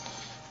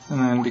 And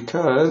then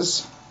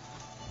because,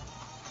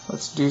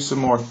 let's do some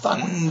more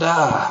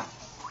thunder.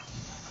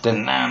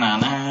 Thunder.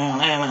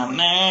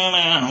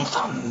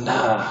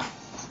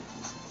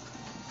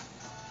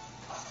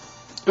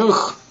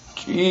 Ugh,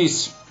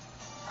 jeez.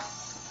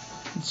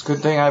 It's a good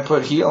thing I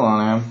put heal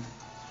on him.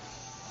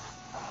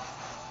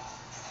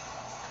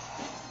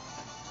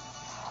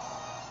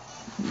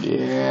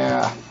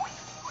 Yeah.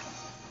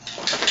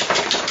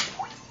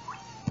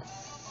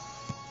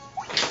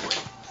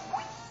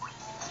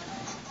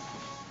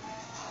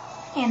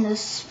 And the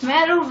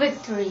smell of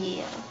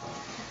victory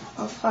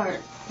of heart.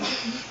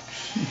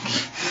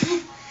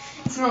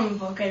 It's from the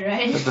book I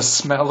read. The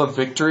smell of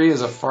victory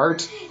is a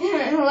fart?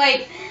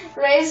 Like,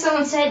 right,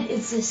 someone said,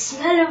 it's the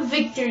smell of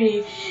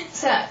victory.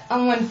 So,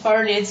 someone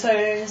farted, so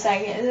I was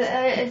like,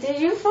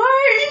 did you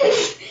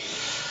fart?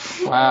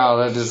 Wow,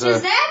 that is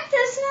Is that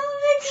the smell of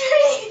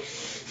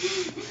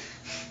victory?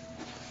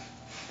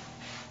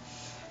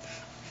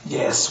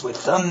 Yes, with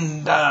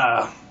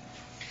thunder.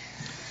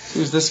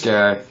 Who's this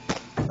guy?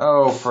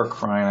 Oh, for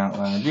crying out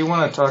loud. Do you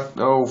want to talk?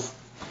 Oh,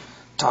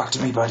 Talk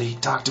to me, buddy.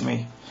 Talk to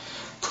me.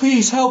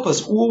 Please help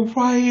us. Well,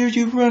 why are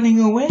you running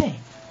away?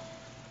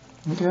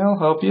 okay, I'll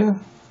help you.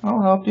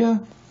 I'll help you.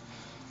 I'm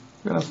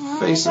gonna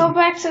face Go him.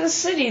 back to the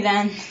city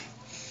then.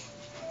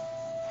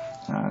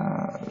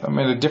 I'm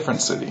in a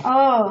different city.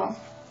 Oh.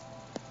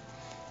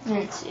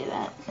 Didn't see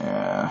that.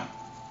 Yeah.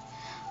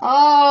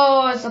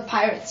 Oh, it's a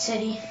pirate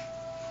city.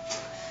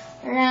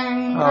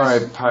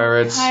 Alright,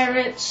 pirates.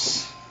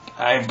 Pirates.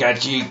 I've got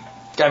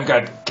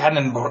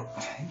cannonball.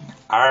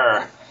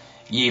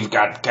 You've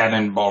got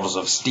cannonballs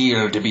of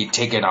steel to be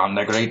taken on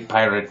the great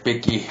pirate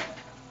Bicky.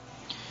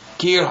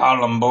 Keel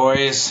haul 'em,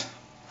 boys.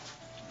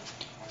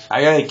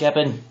 Aye, aye,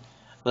 Captain.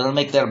 We'll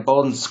make their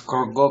bones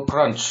go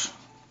crunch.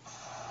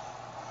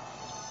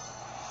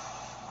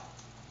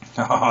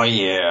 Oh,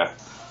 yeah.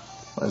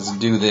 Let's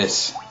do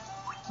this.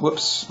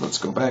 Whoops, let's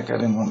go back. I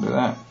didn't want to do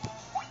that.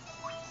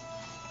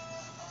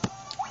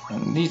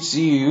 And these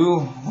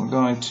you, we're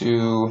going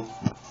to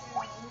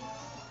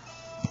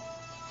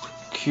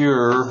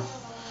cure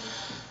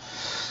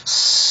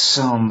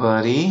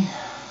somebody.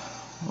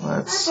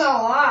 That's a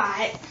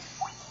lot.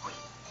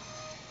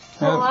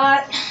 A Yep.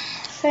 lot of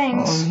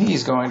things. Well,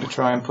 he's going to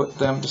try and put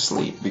them to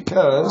sleep A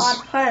because lot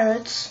of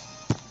pirates.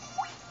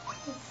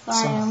 If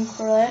I am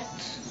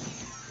correct.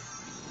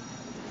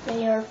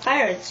 They are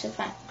pirates, if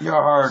I...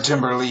 you're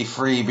Timberly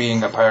free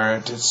being a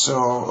pirate. It's so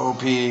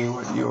OP.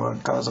 What you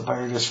would cause a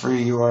pirate is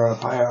free. You are a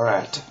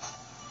pirate.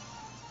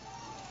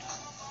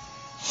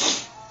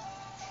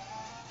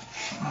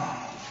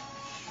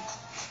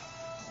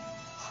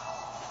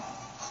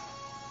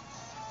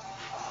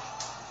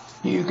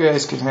 You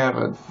guys can have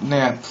a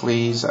nap,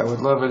 please. I would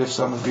love it if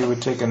some of you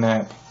would take a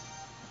nap.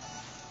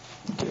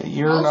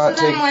 Okay, Most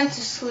of them went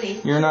to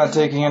sleep. You're not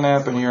taking a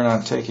nap, and you're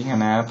not taking a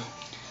nap.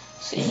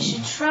 So you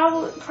should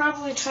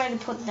probably try to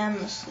put them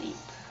to sleep.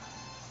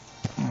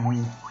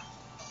 Mhm.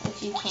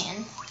 If you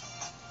can.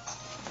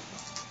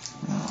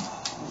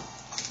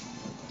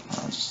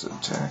 I'll just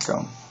attack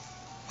them.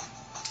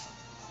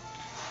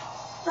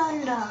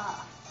 Thunder.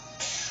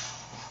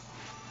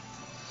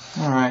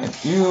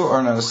 Alright, you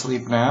are not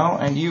asleep now,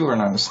 and you are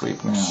not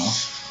asleep now.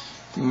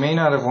 You may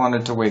not have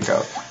wanted to wake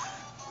up.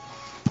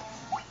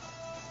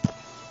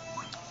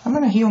 I'm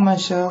gonna heal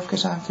myself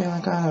because I'm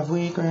feeling kind of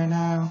weak right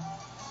now.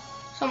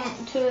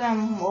 Two of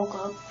them woke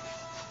up.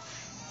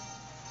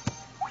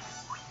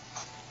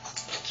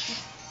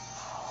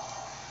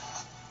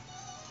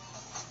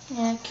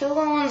 Yeah, kill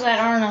the ones that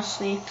aren't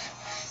asleep.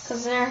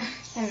 Because they're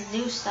going to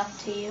do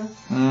stuff to you.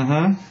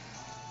 Mm-hmm.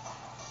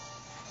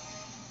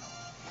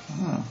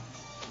 Hmm.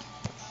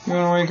 You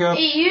wanna wake up?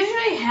 It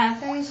usually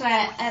happens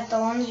that at the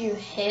ones you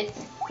hit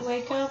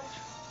wake up.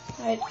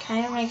 It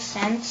kind of makes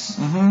sense.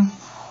 Mm-hmm.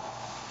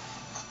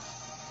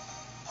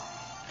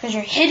 Because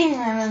you're hitting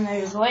them and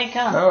they wake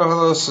up. Oh,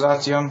 hello,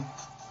 Satyam.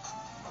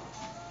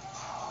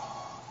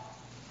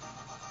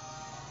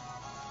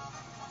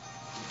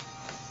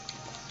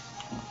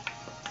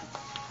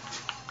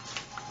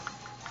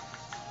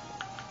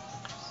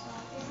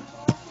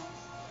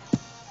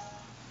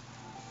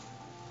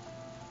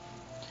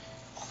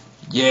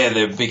 Yeah,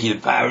 the Bicky the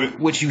pirate.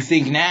 What you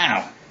think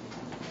now?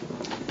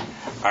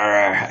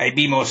 I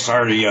be most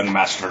sorry, young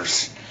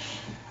masters.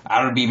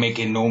 I'll be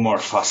making no more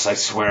fuss, I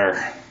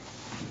swear.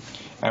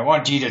 I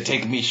want ye to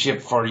take me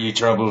ship for ye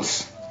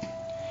troubles.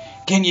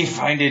 Can ye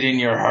find it in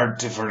your heart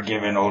to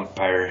forgive an old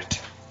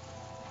pirate?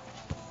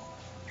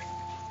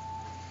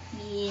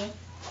 Yeah.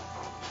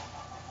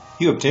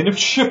 You obtained a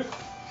ship.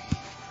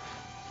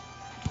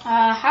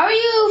 How are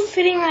you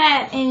fitting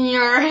that in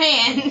your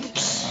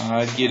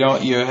hand? You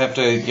don't. You have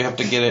to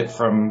get it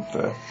from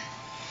the.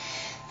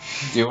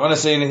 Do you want to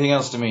say anything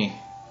else to me?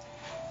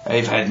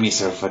 I've had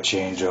myself a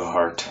change of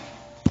heart.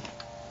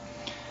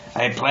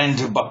 I plan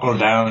to buckle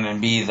down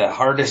and be the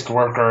hardest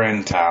worker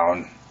in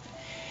town.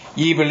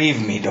 Ye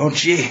believe me,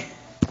 don't ye?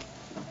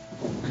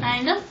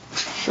 Kinda.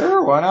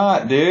 Sure, why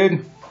not,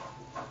 dude?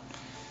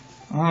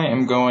 I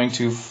am going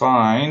to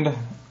find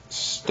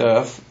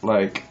stuff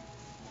like,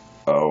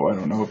 I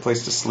don't know, a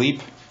place to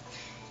sleep.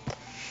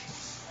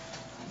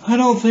 I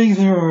don't think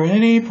there are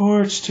any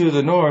ports to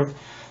the north.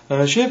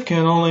 A ship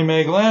can only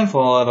make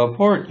landfall at a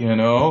port, you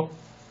know.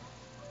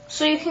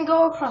 So you can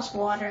go across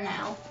water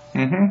now.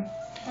 Mm-hmm.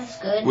 That's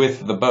good.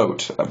 With the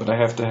boat, but I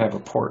have to have a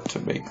port to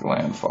make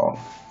landfall.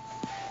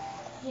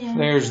 Yeah.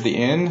 There's the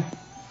inn.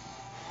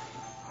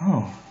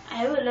 Oh.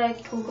 I would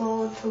like to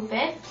go to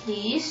bed,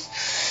 please.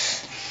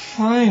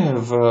 I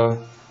have,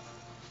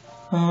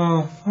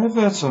 I've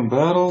had some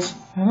battles,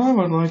 and I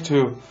would like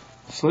to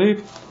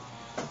sleep,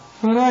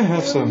 but I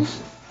have some.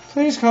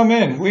 Please come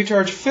in. We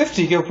charge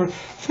 50 gil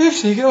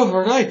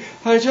per night.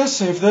 I just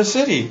saved the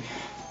city.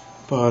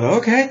 But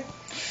okay.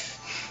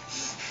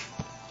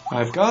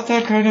 I've got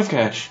that kind of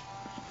cash.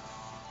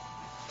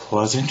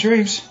 Pleasant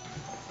dreams.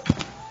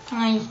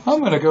 I'm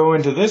gonna go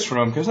into this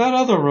room, because that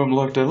other room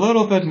looked a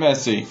little bit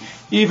messy,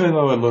 even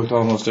though it looked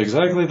almost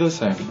exactly the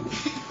same.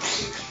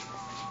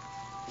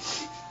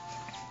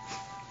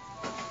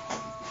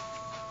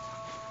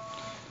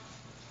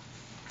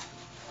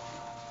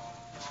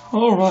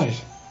 Alright,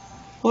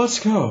 let's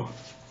go.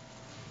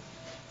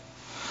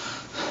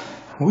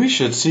 We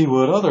should see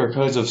what other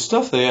kinds of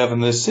stuff they have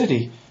in this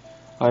city.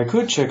 I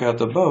could check out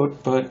the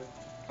boat, but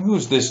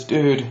who's this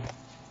dude?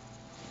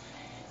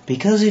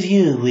 Because of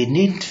you, we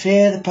needn't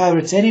fear the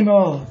pirates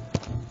anymore.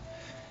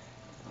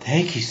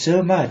 Thank you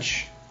so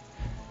much.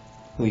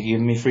 Will you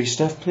give me free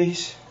stuff,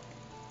 please?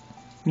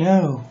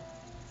 No.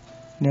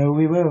 No,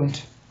 we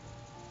won't.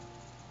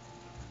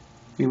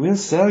 We will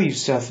sell you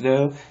stuff,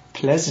 though,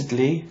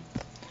 pleasantly.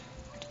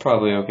 It's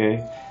probably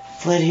okay.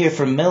 Fled here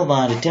from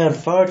Melmond, a town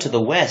far to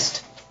the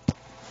west.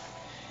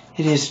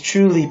 It is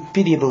truly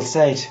pitiable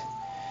sight.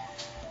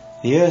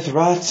 The earth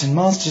rots and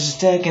monsters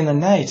attack in the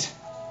night.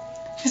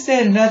 Is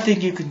there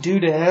nothing you can do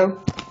to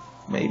help?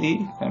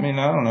 Maybe. I mean,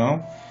 I don't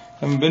know.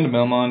 Haven't been to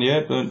Melmond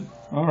yet, but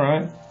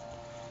alright.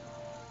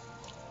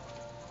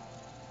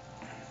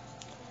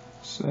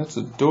 So that's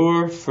a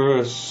door for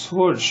a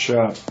sword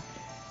shop.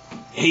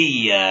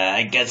 Hey,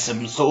 I got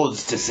some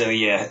swords to sell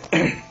you.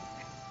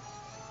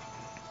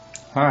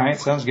 Alright,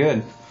 sounds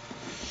good.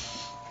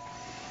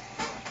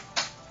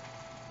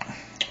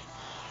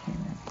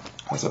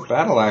 That's a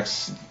battle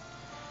axe.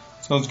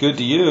 Sounds good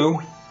to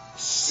you.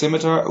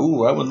 Scimitar.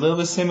 Ooh, I would love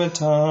a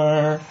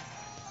scimitar.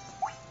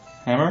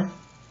 Hammer?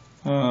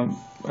 I've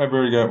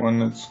already got one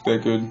that's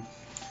that good.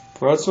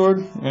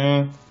 Broadsword?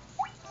 Yeah.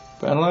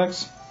 Battle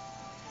axe?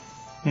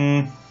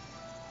 An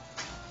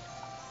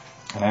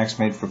axe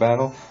made for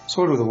battle.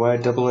 Sword with a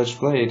wide double-edged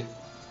blade.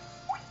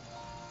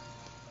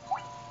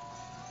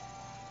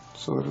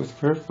 Sword with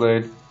curved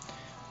blade.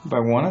 Buy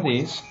one of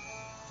these.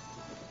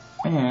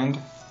 And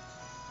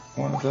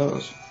one of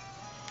those.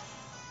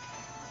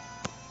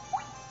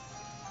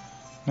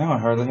 Now I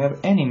hardly have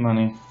any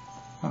money.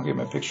 I'll get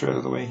my picture out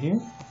of the way here.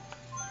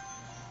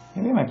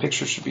 Maybe my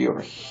picture should be over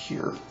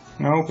here.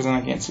 No, because then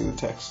I can't see the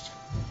text.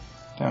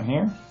 Down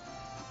here?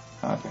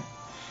 Okay.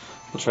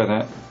 We'll try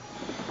that.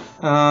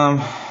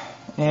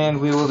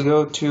 And we will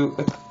go to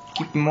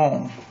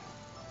Equipment.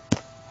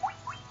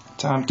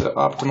 Time to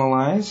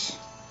optimalize.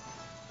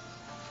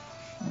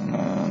 And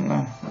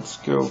then let's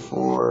go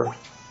for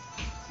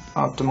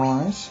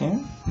optimalize here.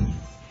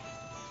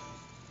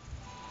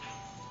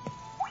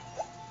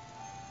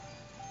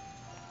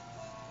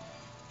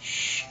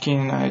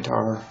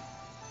 Scimitar.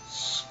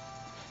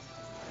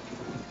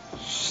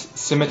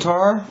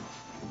 Scimitar?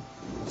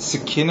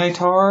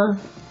 Scimitar?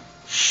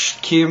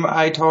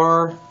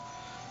 Scimitar?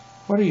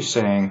 What are you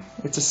saying?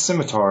 It's a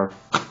scimitar.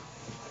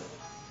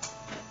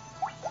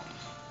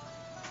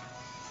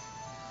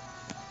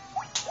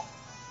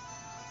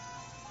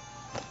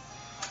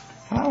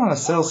 I want to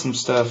sell some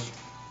stuff.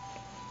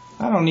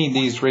 I don't need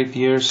these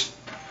rapiers.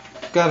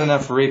 Got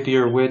enough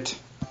rapier wit.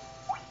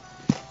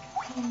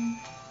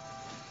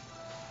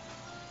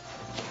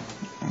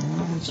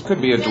 This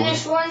could be a door.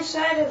 Finish one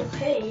side of the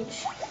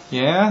page.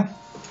 Yeah?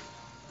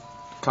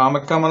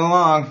 Comic coming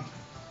along.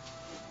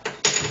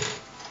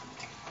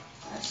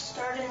 Let's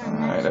start in the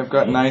Alright, next I've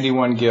got page.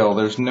 91 gil.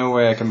 There's no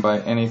way I can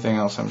buy anything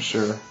else, I'm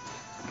sure.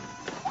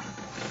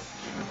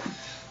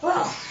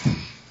 Well,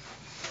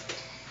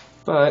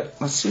 But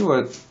let's see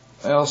what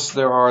else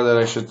there are that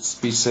I should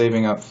be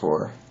saving up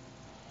for.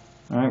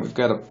 Alright, we've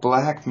got a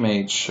black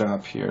mage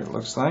shop here, it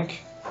looks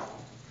like.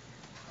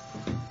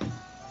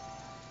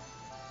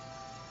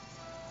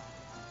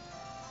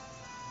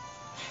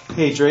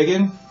 Hey,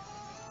 Dragon,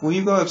 will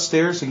you go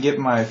upstairs and get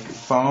my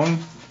phone?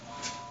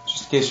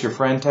 Just in case your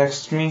friend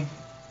texts me.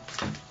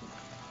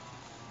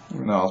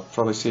 Even though I'll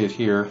probably see it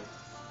here.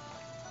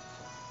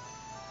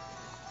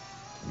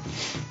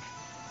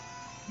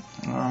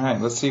 Alright,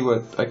 let's see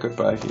what I could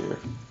buy here.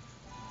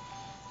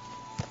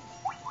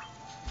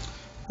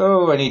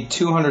 Oh, I need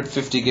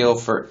 250 gil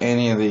for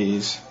any of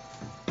these.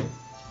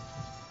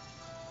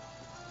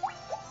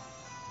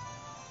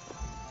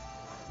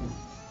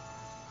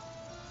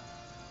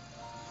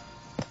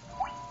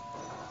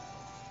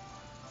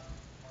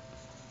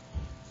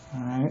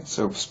 Alright,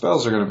 so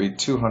spells are going to be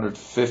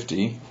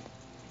 250.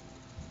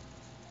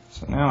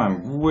 So now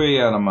I'm way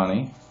out of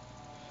money.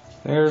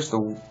 There's the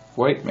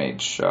White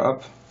Mage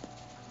shop.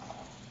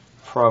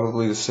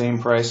 Probably the same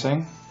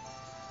pricing.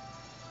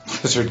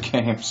 Blizzard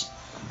games.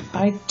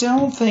 I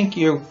don't think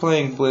you're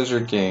playing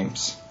Blizzard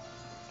games.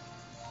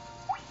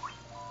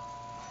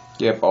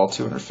 Yep, all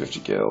 250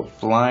 gil.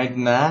 Blind,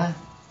 nah.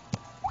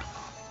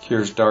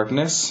 Cures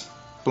darkness.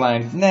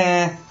 Blind,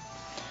 nah.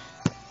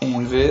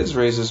 Invis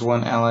raises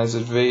one ally's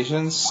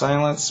evasion.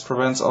 Silence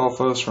prevents all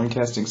foes from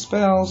casting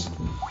spells.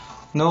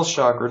 Null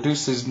shock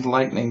reduces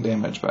lightning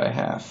damage by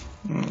half.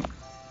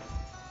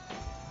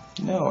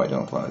 No, I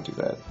don't want to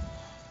do that.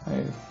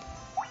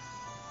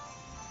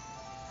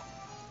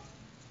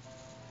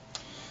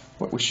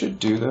 What we should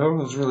do,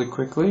 though, is really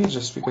quickly,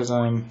 just because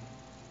I'm...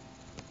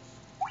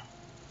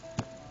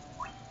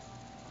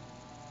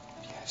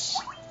 Yes,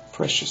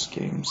 precious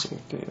game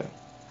save data.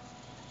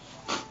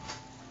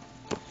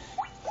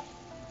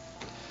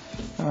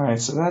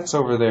 Alright, so that's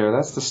over there.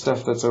 That's the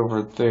stuff that's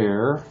over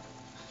there.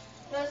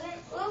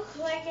 Doesn't look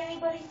like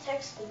anybody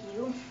texted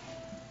you.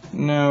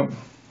 No.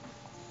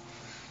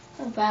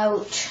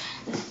 About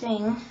the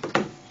thing.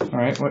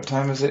 Alright, what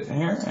time is it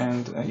here?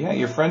 And, yeah,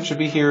 your friend should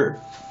be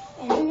here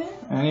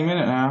any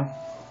minute now.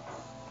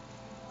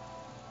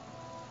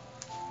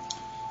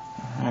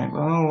 Alright,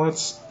 well,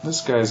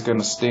 this guy's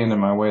gonna stand in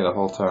my way the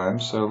whole time,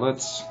 so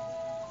let's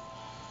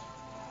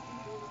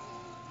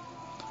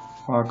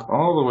walk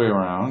all the way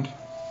around.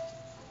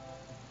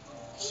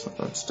 So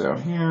that's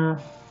down here.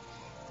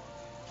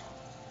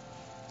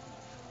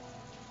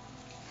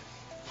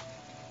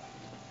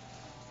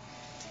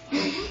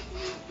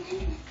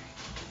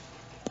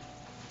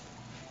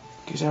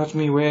 Get out of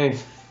me way.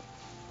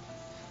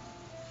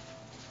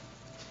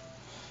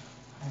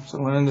 I have to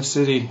learn the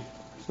city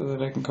so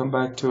that I can come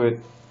back to it.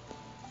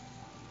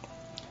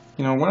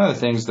 You know, one of the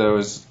things though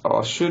is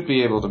I should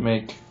be able to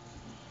make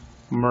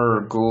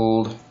myrrh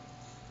gold.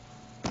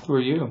 Who are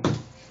you?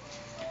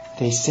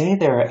 They say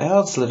there are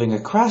elves living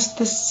across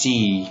the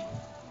sea,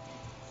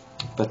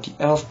 but the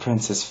elf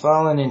prince has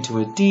fallen into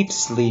a deep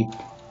sleep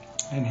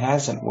and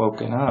hasn't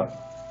woken up.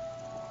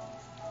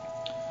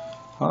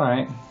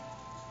 Alright.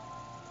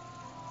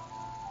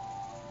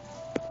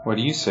 What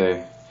do you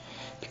say?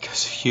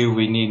 Because of you,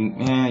 we need...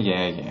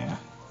 Yeah.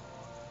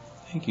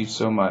 Thank you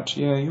so much.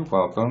 Yeah, you're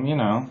welcome, you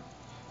know.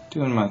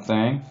 Doing my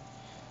thing.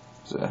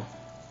 As a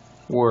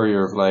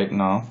warrior of light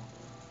and all.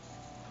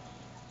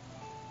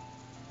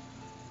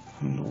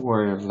 I'm the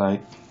warrior of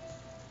light.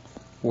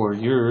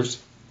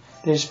 Warriors.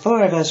 There's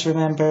 4 of us,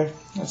 remember?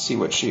 Let's see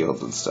what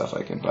shields and stuff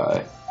I can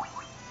buy.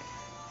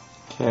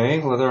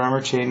 Okay, leather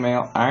armor,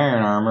 chainmail,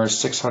 iron armor,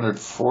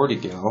 640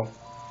 gil.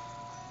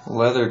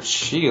 Leathered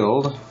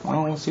shield.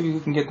 Well, let's see if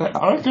we can get that.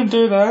 I can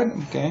do that.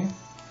 Okay.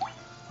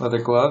 Leather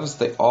gloves.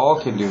 They all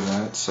can do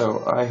that.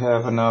 So I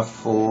have enough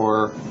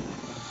for...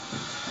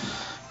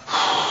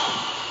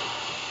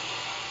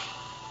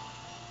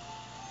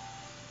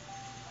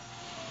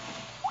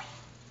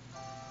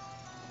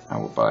 I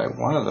will buy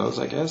one of those,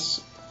 I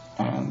guess.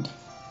 And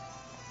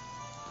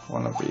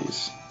one of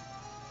these.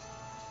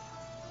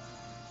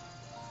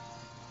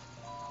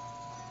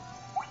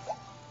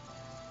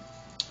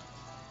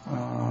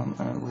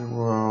 And we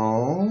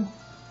will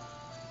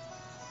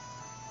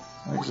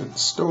exit the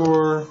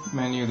store,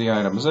 menu the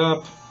items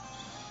up,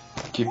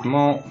 keep them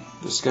all.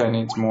 This guy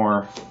needs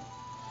more.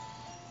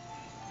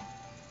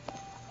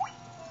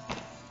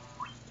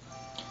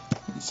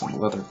 Need some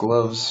leather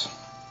gloves.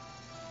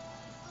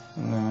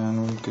 And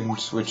then we can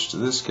switch to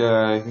this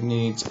guy who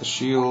needs a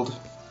shield.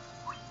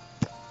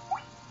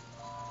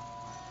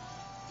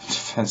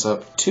 Defense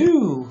up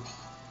 2.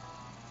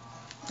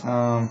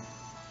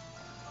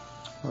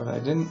 But I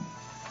didn't.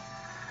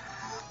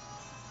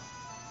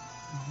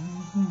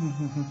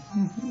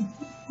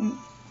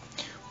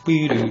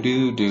 We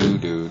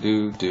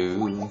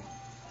do.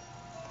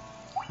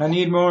 I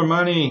need more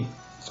money.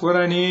 That's what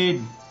I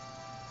need.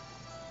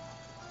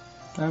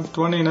 I have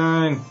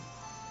 29.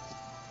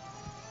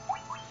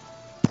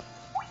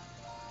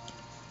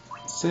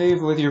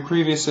 Save with your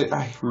previous...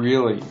 I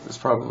really was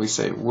probably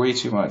saved way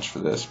too much for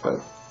this, but...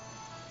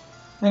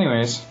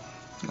 Anyways,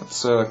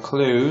 let's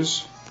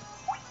close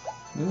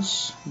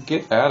this.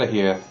 Get out of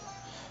here.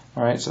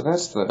 Alright, so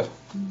that's the...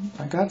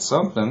 I got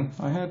something.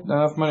 I had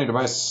enough money to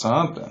buy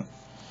something.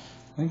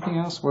 Anything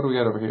else? What do we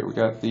got over here? We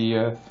got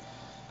the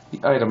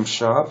item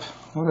shop.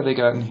 What have they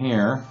got in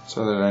here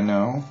so that I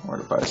know where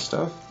to buy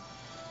stuff?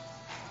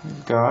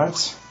 We've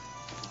got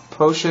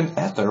potion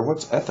ether.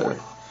 What's ether?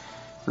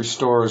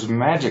 Restores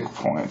magic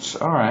points.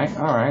 Alright,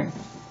 alright.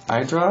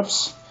 Eye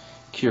drops.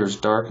 Cures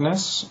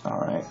darkness.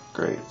 Alright,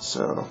 great.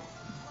 So,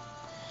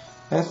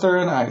 ether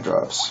and eye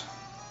drops.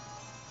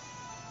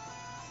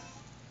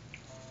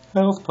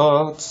 Health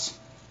pots.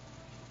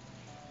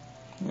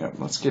 Yep,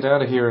 let's get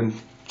out of here and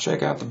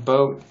check out the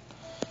boat.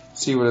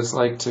 See what it's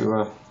like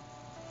to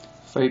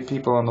fight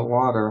people on the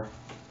water.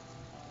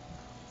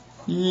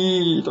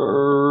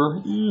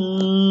 Either.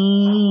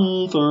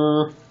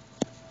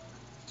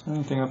 Is there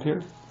anything up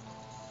here?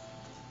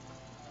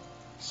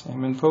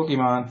 Salmon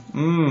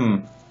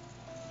Pokemon.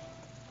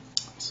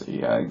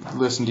 See, I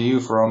listen to you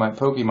for all my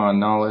Pokemon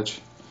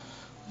knowledge.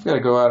 I've got to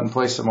go out and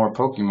play some more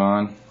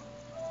Pokemon.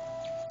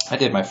 I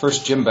did my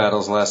first gym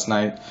battles last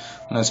night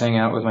when I was hanging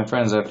out with my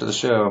friends after the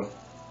show.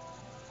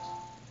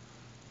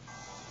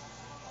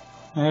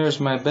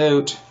 There's my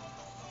boat.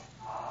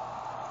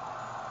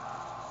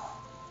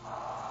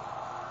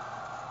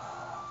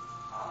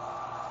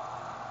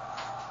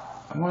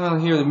 I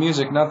want to hear the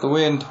music, not the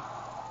wind.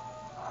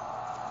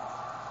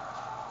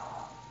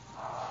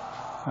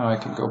 Now I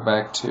can go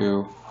back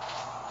to...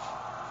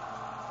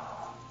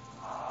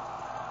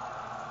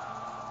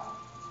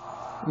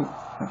 Ooh,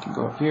 I can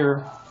go up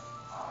here.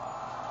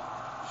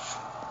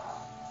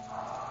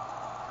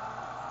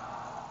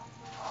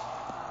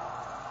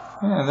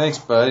 Yeah, thanks,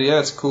 bud. Yeah,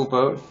 it's a cool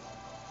boat.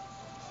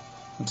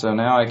 And so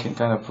now I can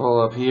kind of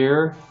pull up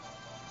here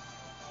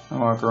and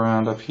walk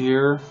around up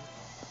here.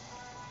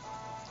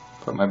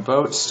 But my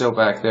boat's still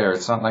back there.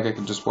 It's not like I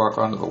can just walk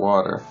onto the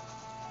water.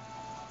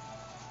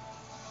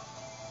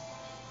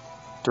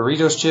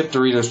 Doritos chip,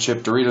 Doritos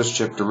chip, Doritos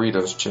chip,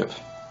 Doritos chip.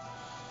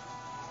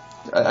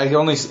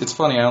 It's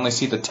funny, I only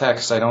see the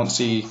text. I don't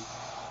see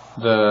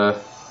the...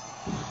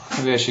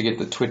 Maybe I should get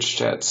the Twitch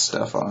chat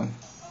stuff on.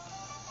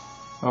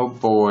 Oh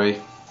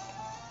boy.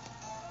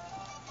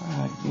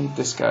 I need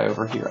this guy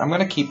over here. I'm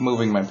going to keep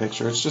moving my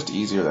picture. It's just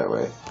easier that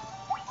way.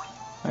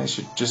 I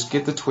should just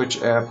get the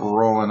Twitch app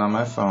rolling on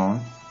my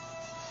phone.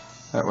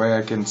 That way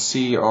I can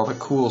see all the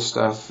cool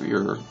stuff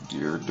you're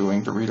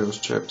doing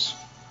Doritos chips.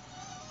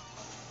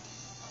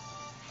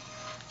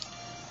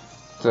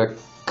 The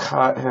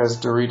cot has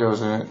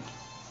Doritos in it.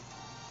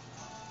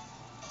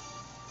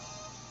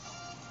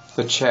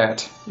 The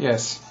chat,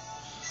 yes.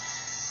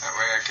 That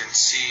way I can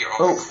see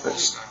all the cool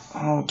stuff.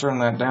 I'll turn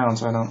that down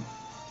so I don't...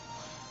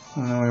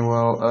 And then we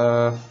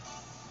will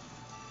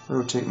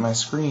rotate my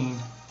screen.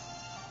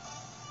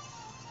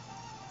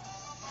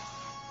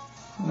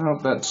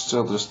 Nope, that's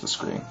still just the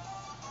screen.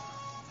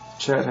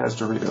 Chat has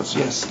Doritos.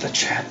 Yes, the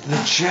chat.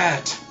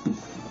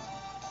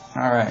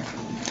 Alright.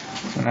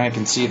 So now I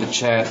can see the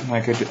chat.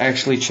 I could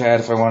actually chat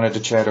if I wanted to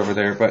chat over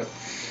there, but...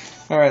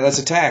 Alright, let's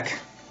attack.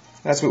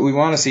 That's what we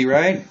want to see,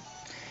 right?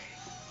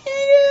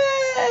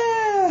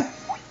 Yeah!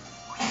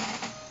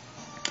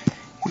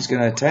 He's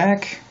gonna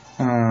attack.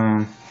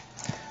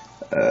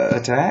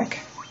 Attack.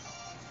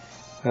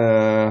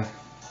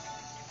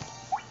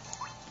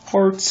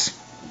 Hearts.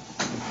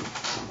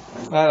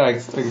 I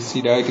can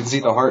see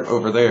the heart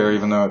over there,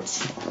 even though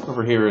it's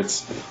over here.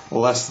 It's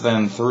less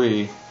than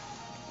 3.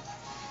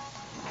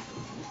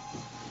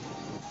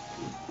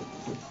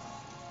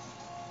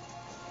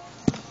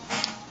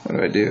 What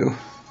do I do?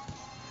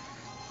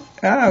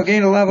 Oh,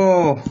 gained a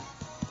level!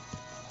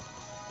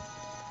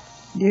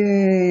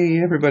 Yay!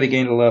 Everybody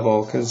gained a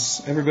level,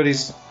 because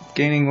everybody's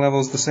gaining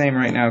levels the same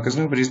right now, because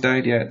nobody's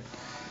died yet.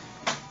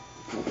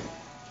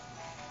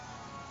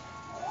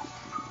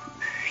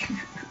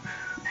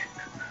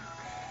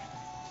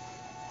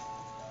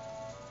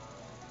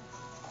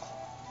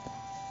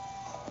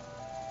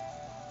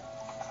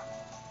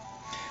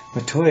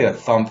 Matoya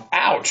thump.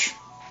 Ouch!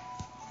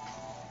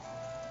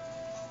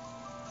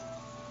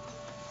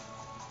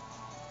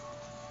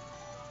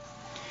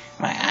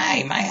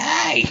 My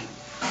eye!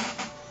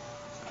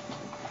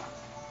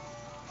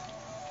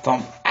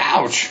 Thump.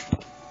 Ouch!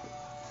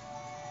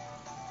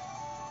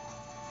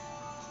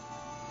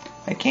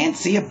 I can't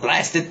see a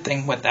blasted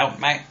thing without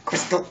my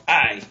crystal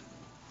eye.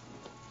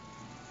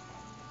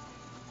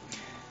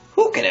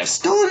 Who could have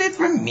stolen it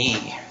from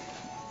me?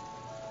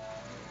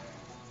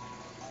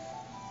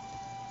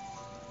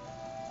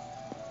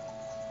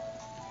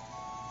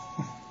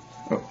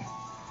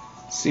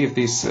 See if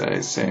these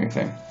say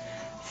anything.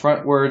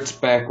 Frontwards,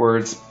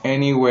 backwards,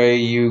 any way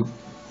you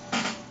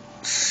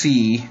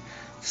see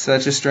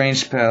such a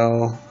strange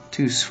spell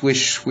to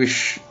swish,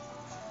 swish,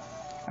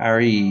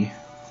 re.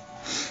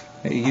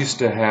 It used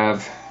to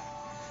have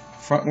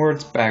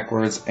frontwards,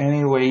 backwards,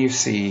 any way you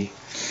see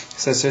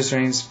such a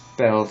strange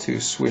spell to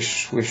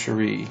swish,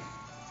 swishery.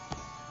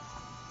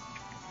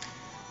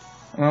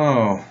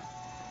 Oh.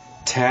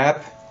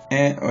 Tap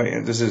and... Oh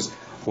yeah, this is...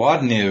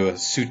 Wadnu,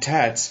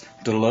 Sutats,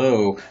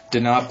 Delo,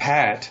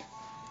 Dinapat,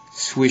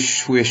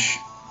 Swish Swish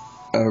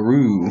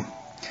Aroo,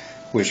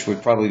 which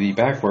would probably be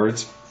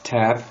backwards,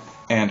 tap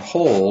and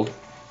hold,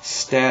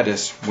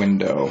 status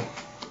window.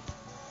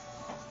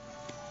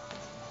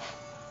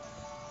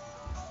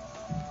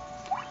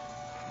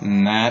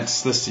 And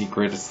that's the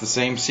secret. It's the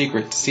same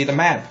secret to see the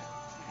map.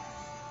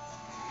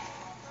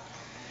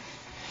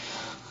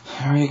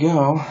 There you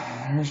go.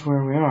 There's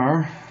where we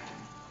are.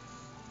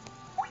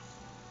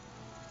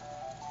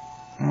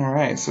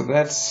 Alright, so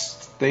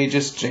they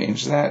just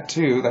changed that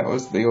too. That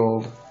was the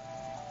old.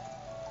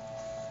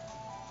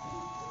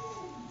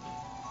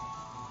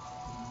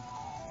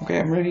 Okay,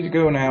 I'm ready to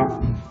go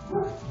now.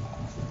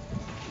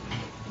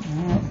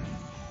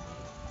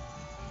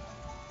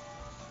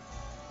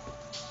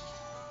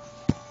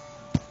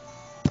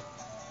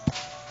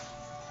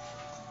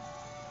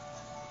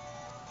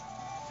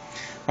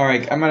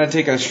 Alright, I'm going to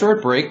take a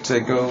short break to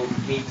go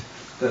meet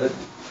the...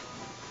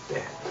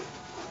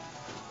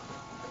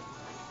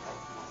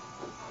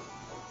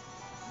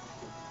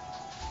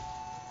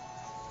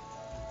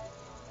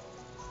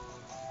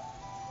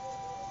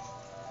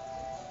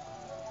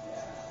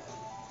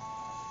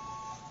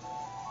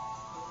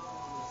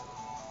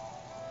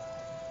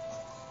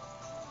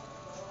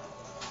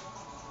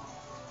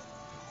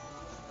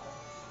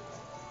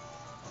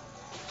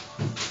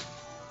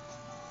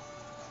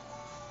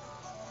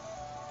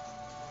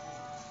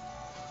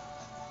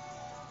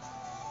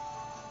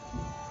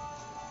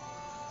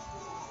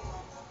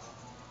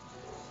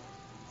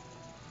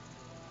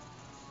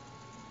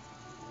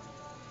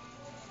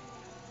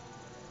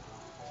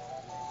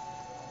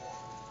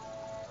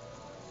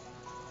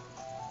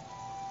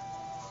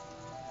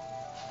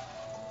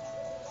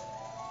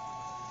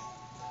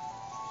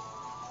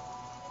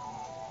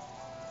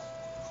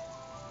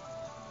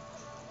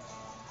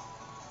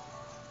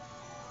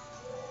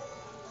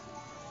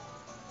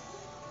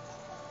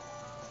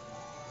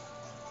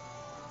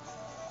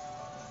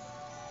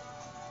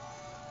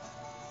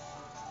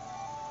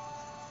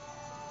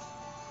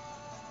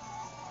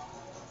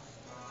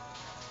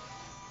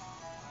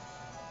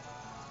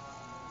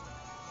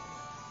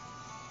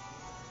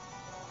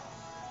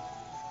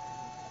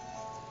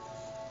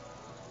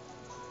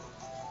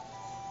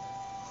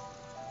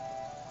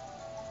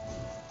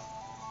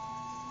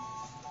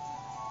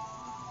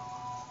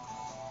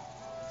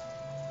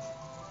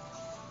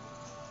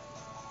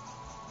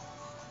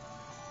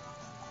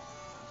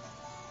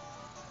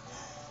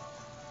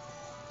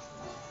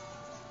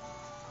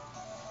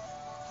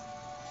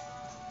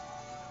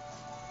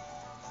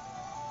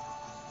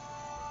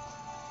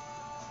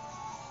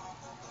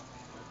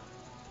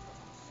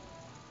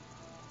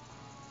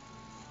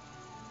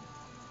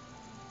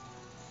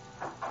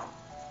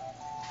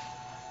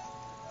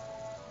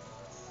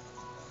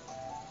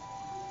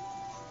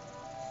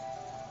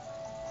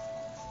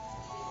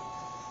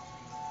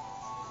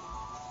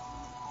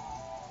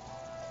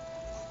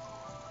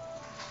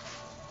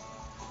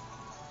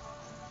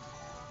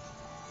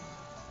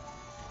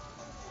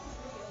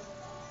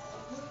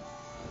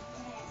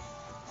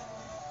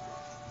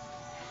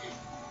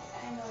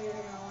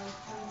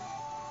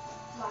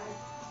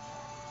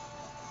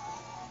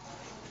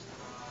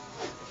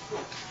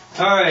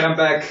 Alright, I'm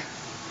back.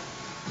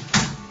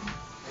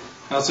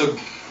 I also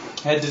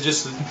had to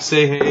just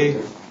say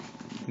hey,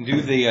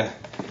 do the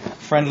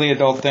friendly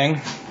adult thing.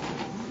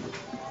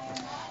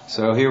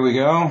 So here we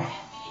go.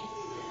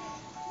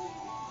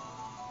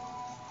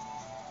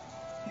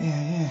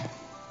 Yeah.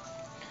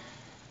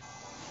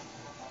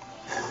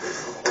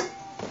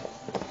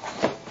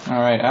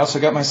 Alright, I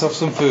also got myself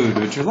some food,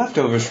 which are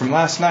leftovers from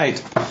last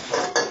night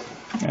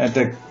at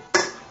the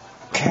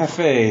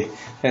cafe.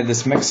 They had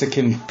this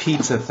Mexican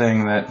pizza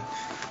thing that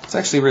it's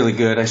actually really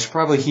good. I should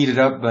probably heat it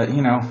up, but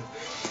you know,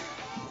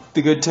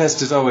 the good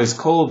test is always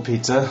cold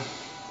pizza.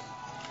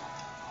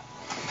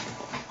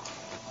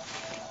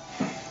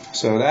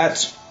 So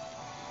that's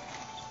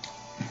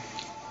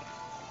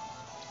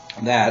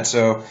that.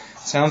 So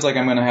sounds like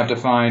I'm going to have to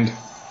find...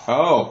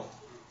 Oh!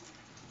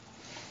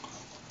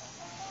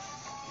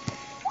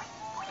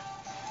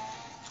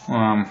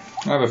 I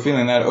have a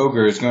feeling that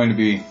ogre is going to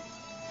be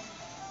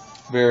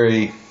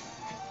very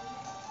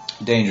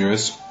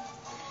dangerous.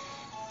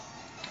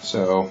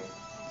 So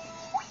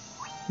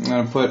I'm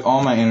going to put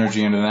all my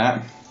energy into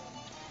that.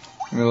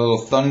 Give me a little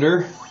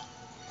thunder.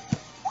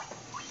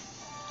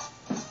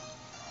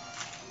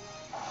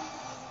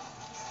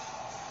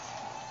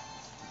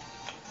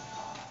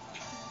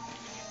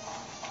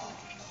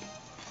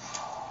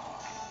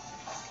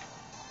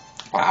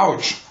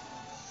 Ouch!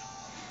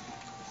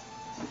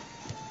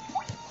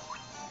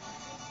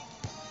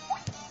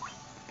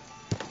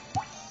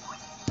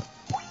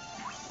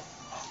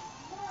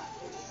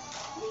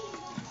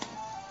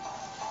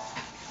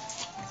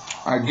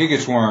 A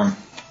Gigaswarm.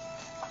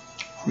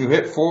 You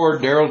hit 4,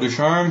 Daryl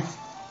Ducharme.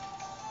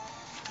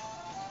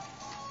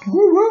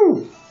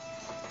 Woo-woo!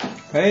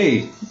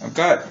 Hey, I've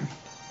got...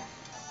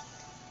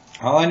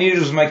 All I needed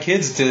was my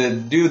kids to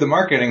do the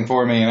marketing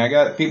for me, and I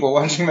got people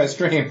watching my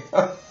stream.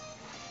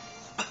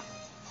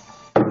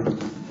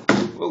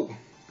 Whoa.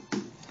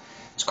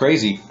 It's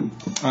crazy.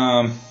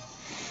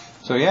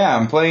 So yeah,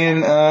 I'm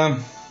playing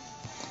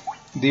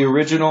the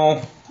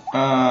original,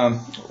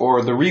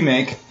 or the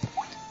remake,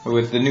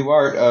 with the new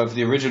art of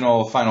the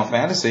original Final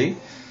Fantasy.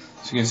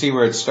 So you can see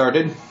where it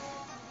started.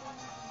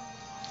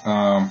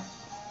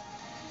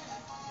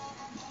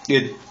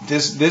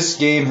 This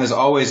game has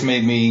always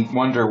made me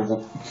wonder,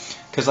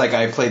 because like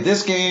I played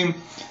this game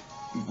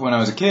when I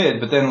was a kid,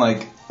 but then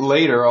like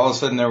later, all of a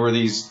sudden there were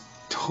these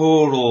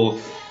total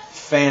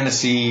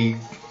fantasy,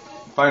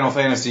 Final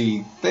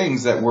Fantasy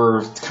things that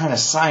were kind of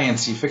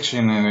science-y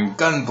fiction and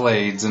gun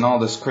blades and all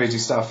this crazy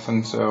stuff,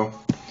 and so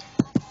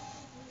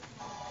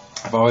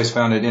I've always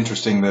found it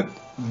interesting that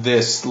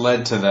this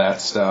led to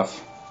that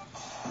stuff.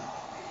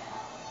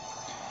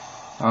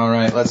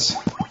 Alright, let's...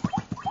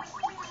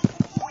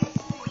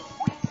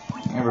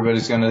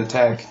 Everybody's gonna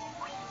attack.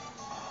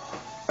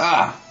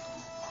 Ah!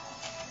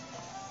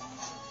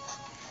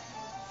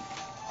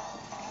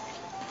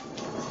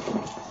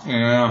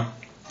 Yeah.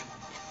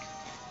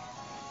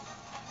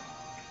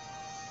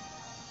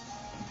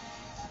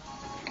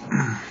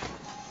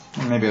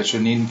 Maybe I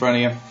shouldn't eat in front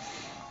of you.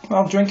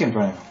 Well, drink in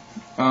front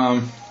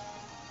of you.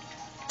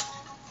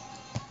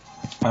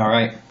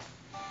 Alright.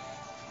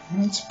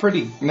 It's a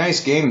pretty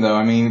nice game, though.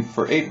 I mean,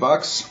 for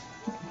 $8,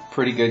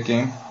 pretty good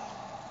game.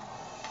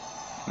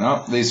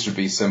 No, these should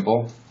be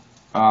simple.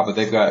 But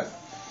they've got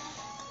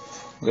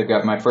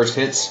my first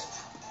hits.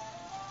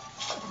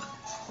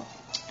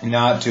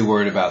 Not too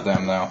worried about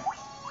them, though.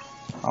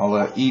 I'll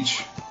let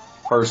each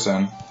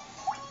person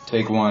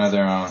take one of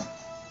their own.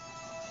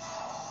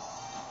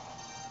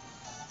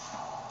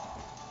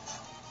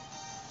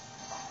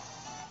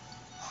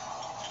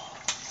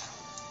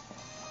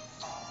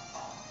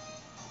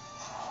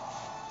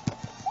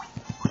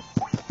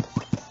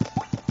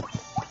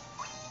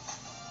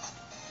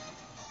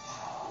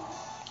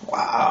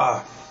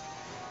 Wow.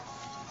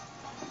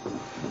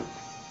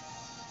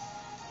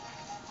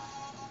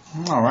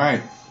 All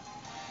right.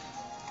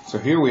 So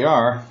here we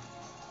are.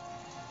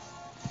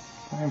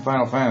 Playing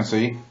Final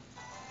Fantasy.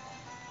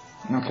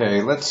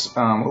 Okay, let's,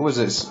 what was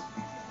this?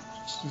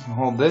 Just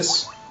hold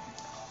this.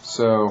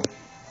 So,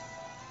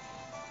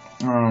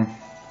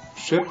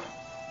 ship.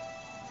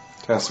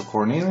 Castle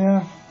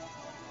Cornelia.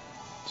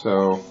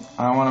 So,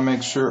 I want to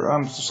make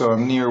sure, so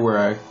I'm near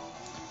where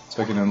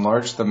so I can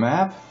enlarge the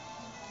map.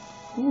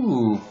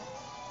 Ooh.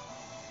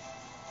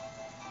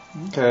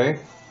 Okay.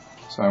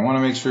 So I want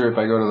to make sure if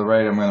I go to the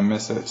right, I'm going to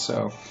miss it.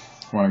 So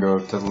I want to go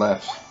to the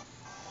left.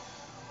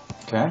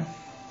 Okay.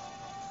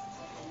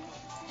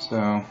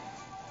 So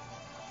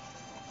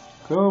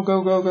go,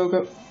 go, go, go,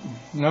 go.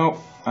 Nope,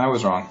 I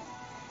was wrong.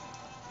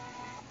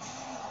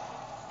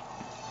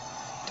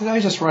 Did I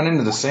just run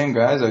into the same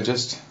guys I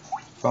just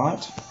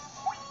fought?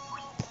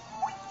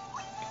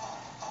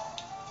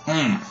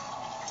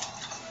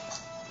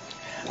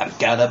 I've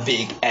got a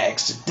big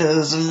axe that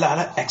does a lot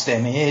of axe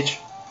damage.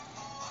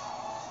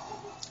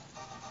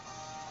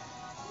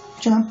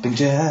 Jumping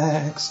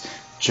jacks,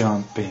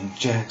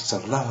 a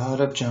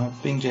lot of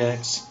jumping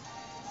jacks.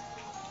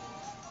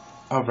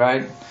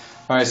 Alright,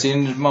 see you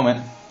in a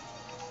moment.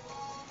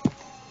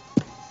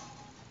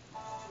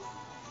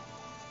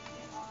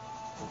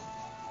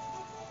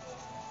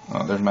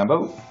 Oh, there's my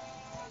boat.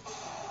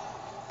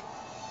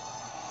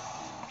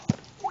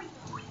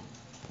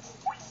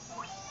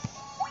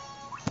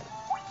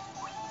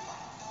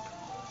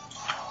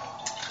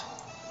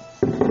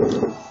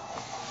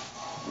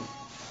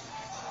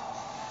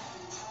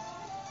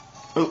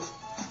 Oh.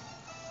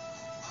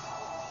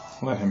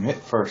 Let him hit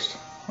first.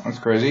 That's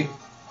crazy.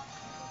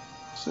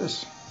 What's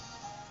this?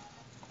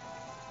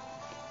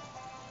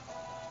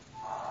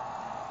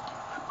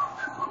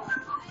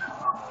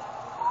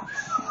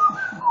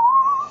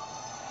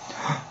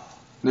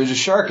 There's a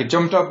shark. It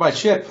jumped off my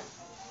ship.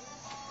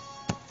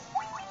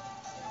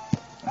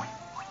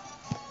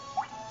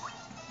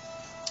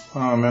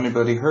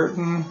 Anybody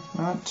hurting?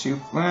 Not too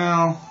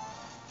well.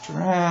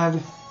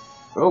 Drad.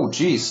 Oh,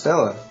 geez,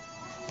 Stella.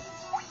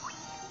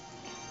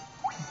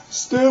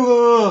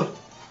 Stella!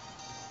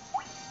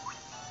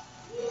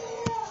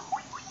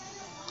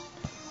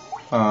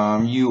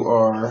 You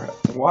are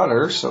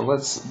water, so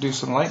let's do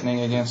some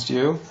lightning against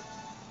you.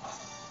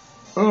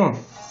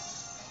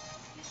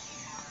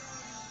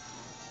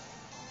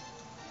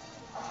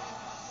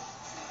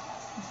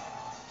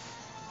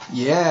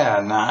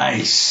 Yeah,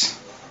 nice.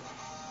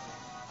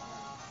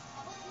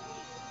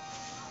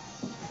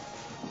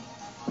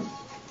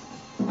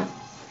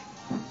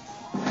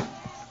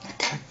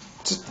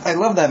 I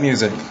love that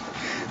music.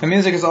 The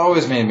music has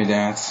always made me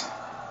dance.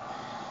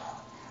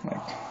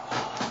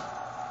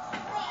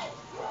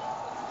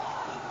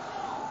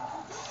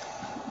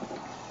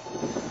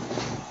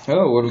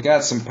 Oh, what we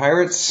got? Some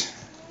pirates.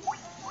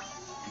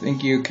 I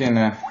think you can.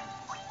 I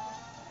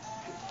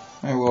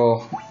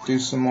will do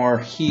some more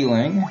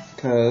healing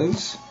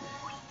because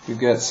we've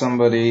got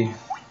somebody,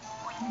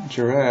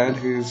 Gerard,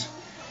 who's,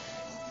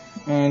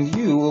 and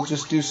you will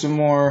just do some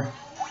more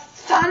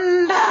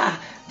thunder.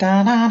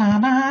 Da, da, da, da,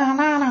 da,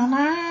 da,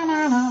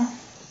 da, da.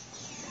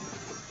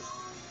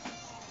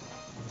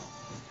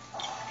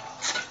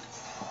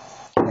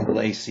 A little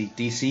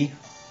AC/DC.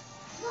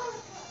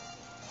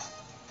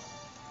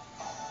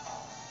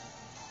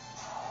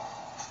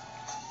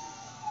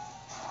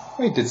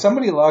 Wait, did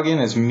somebody log in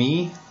as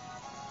me?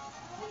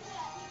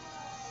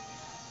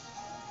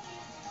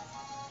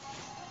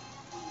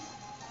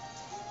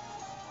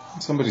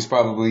 Somebody's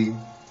probably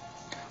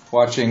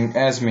watching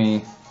as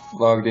me,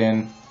 logged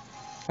in.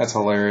 That's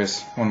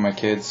hilarious. One of my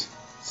kids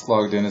is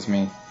logged in as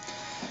me.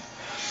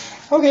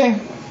 Okay.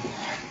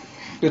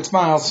 Good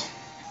smiles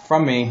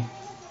from me,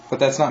 but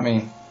that's not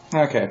me.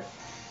 Okay.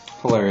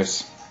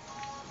 Hilarious.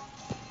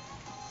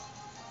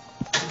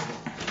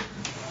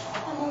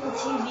 I'm on the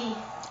TV.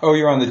 Oh,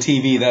 you're on the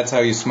TV. That's how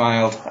you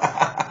smiled.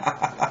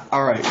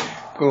 All right.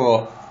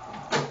 Cool.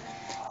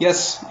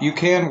 Yes, you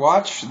can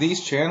watch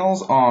these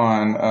channels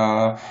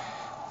on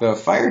the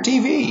Fire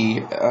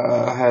TV.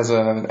 Has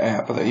an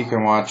app that you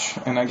can watch,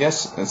 and I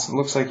guess it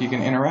looks like you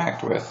can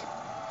interact with.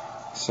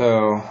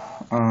 So,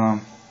 I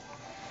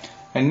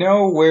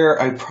know where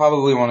I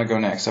probably want to go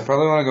next. I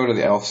probably want to go to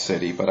the Elf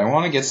City, but I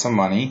want to get some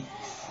money,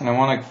 and I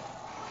want to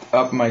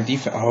up my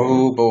defense.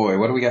 Oh boy,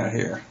 what do we got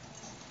here?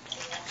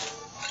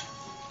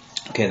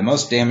 Okay, the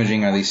most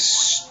damaging are these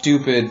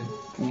stupid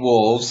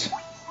wolves.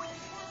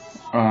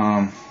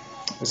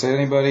 Does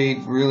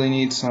anybody really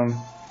need some?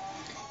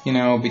 You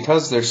know,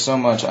 because there's so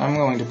much, I'm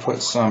going to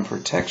put some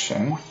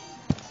protection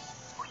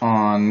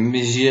on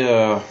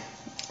Monsieur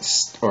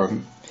or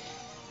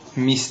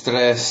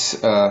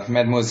Mistress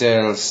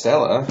Mademoiselle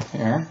Stella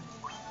here.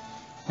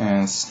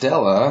 And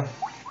Stella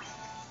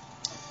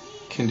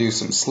can do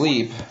some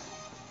sleep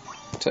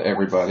to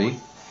everybody.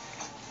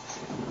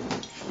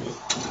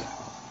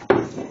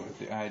 With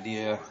the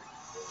idea.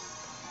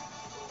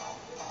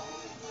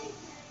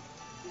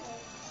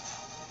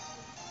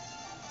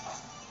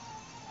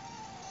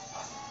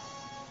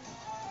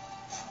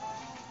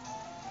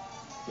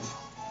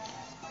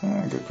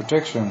 Good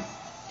protection.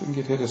 Didn't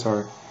get hit as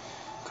hard.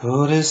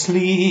 Go to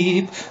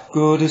sleep.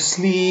 Go to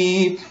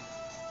sleep.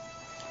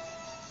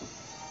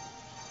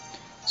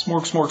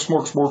 Smork, smork,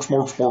 smork, smork,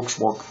 smork, smork,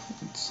 smork.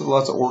 It's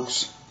lots of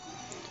orcs.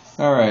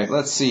 Alright,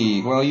 let's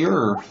see. Well,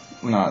 you're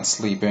not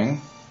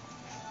sleeping.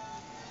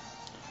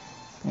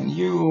 And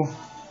you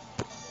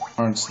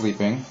aren't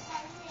sleeping.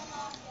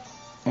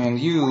 And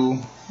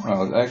you...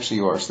 Well, actually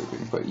you are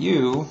sleeping. But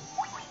you...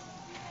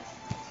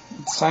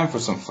 It's time for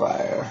some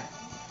fire.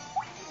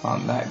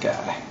 On that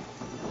guy.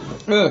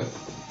 Ugh.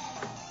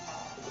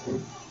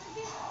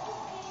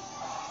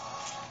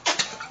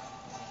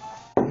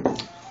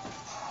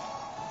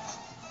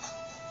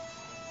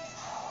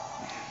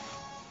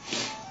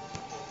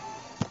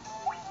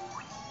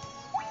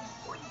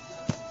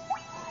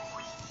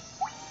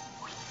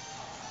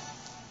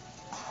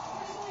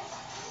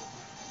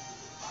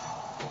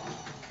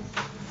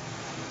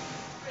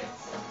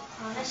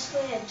 Honestly,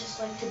 I'd just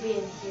like to be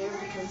in here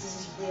because this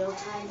is real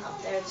time.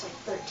 Up there, it's like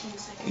 13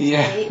 seconds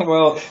Yeah, late.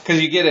 well,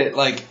 because you get it,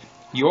 like,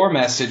 your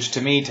message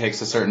to me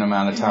takes a certain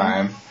amount of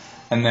time,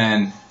 and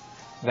then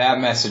that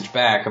message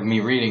back of me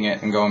reading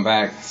it and going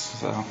back,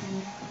 so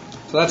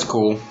that's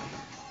cool.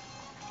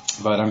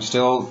 But I'm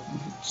still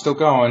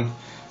going.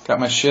 Got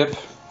my ship.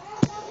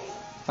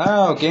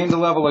 Oh, gained a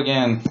level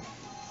again.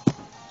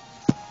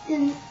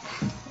 You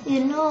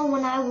know,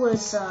 when I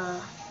was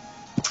on,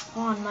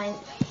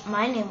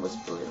 my name was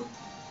Blue.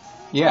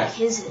 Yeah. Like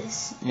his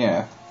is.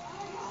 Yeah.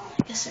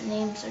 I guess their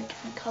names are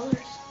different colors.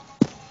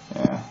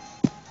 Yeah.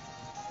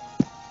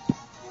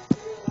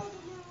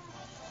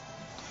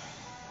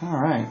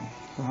 Alright.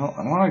 Well,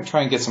 I want to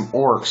try and get some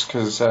orcs,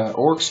 because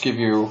orcs give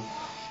you...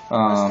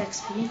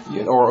 Most XP.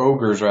 Yeah, or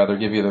ogres, rather,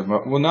 give you the...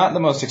 Well, not the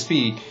most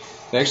XP.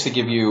 They actually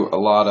give you a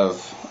lot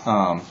of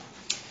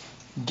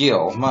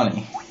gil,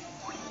 money.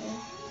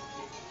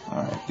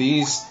 Alright,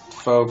 these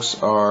folks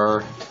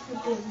are...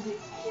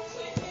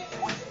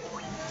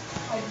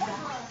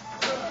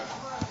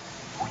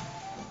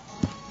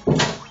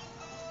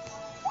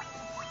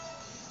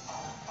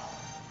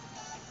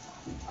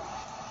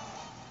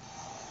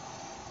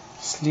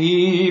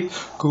 Sleep,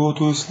 go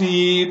to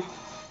sleep,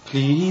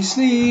 please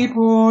sleep,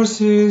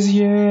 horses,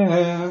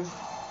 yeah.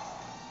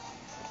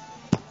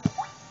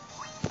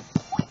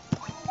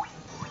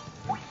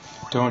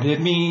 Don't hit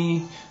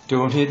me,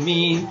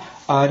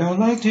 I don't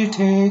like to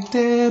take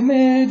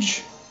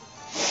damage.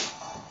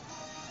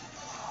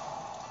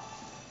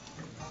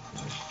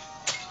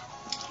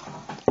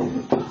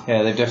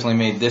 Yeah, they've definitely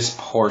made this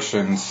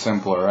portion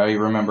simpler. I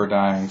remember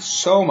dying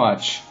so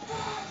much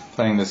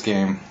playing this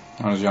game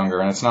when I was younger,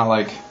 and it's not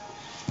like...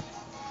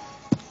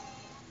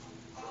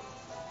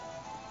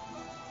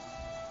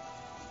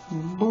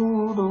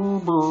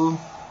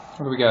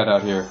 What do we got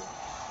out here?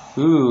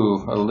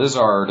 Ooh, a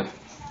lizard. I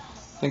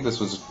think this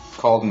was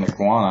called an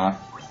iguana.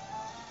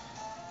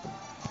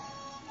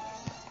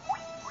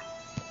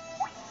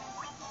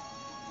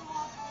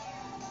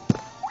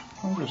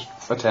 I'll just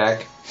attack.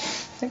 I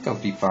think I'll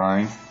be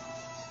fine.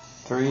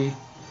 3,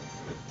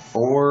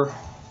 4,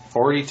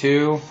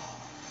 42.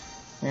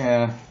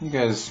 Yeah, you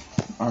guys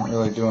aren't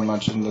really doing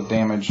much in the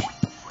damage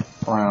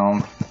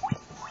realm.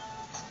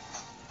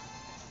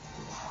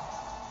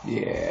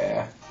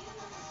 Yeah.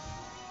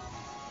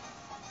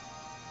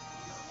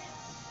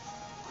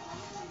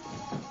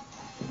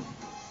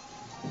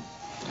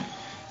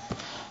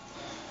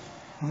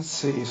 Let's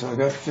see, so I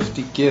got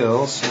 50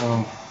 gil,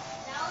 so...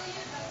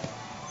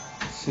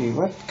 Let's see,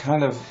 what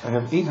kind of... I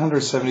have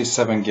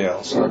 877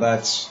 gil, so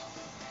that's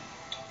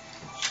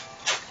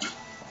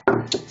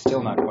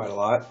Still not quite a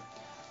lot.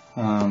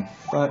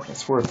 But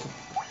it's worth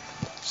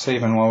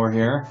saving while we're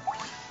here.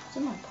 It's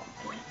in my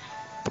pocket.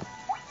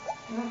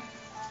 Yeah.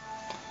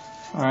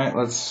 Alright,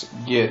 let's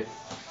get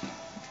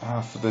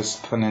off of this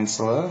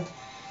peninsula.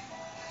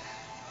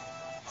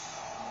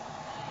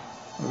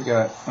 What we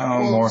got?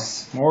 Oh,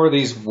 Wolves. more of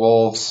these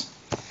wolves.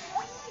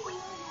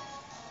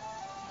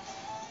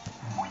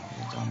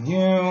 On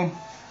you.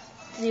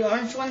 Do the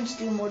orange ones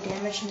do more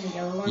damage than the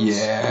yellow ones?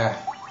 Yeah.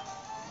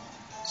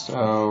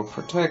 So,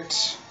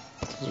 protect.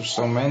 There's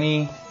so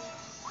many.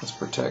 Let's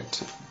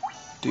protect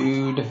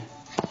dude.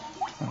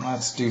 And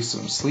let's do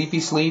some sleepy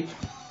sleep.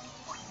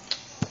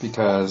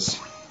 Because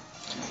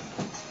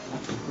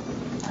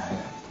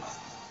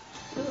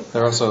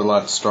they're also a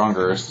lot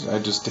stronger. I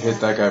just hit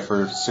that guy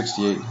for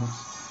 68.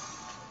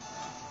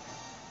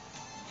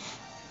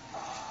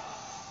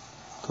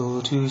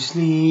 Go to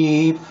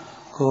sleep.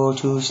 Go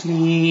to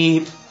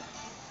sleep.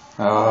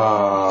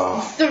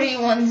 Oh. 3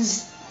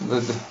 ones.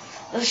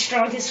 The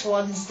strongest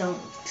ones don't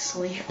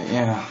sleep.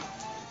 Yeah.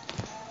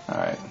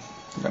 Alright.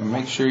 I'm gonna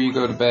make sure you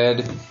go to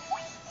bed.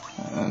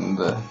 And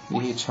the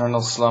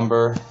eternal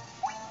slumber.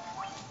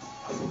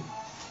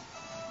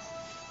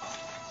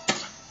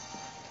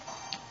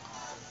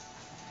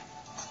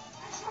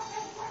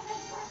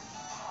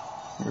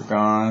 You're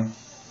gone.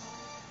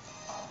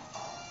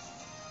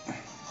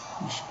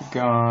 You should be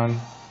gone.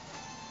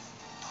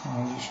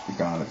 Well, you should be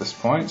gone at this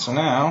point. So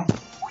now,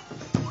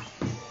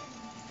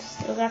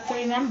 Still got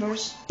 3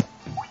 members.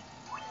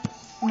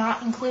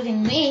 Not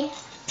including me.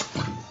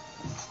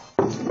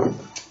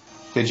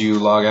 did you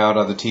log out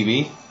of the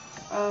TV?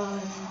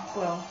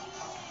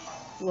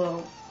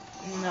 Well,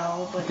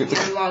 no, but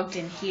you're logged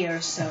in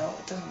here, so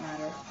it doesn't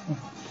matter.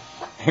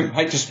 It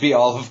might just be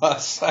all of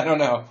us. I don't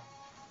know.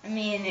 I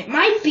mean, it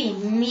might be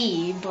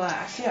me, but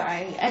I feel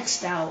I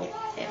X'd out.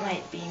 It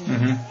might be me.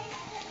 Mm-hmm.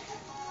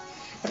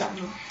 But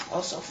I'm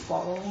also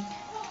following.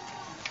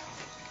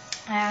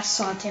 I asked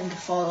Santim to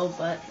follow,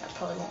 but that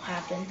probably won't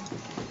happen.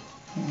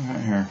 Right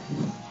here.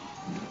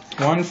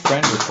 One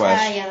friend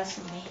request. Yeah, that's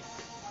for me.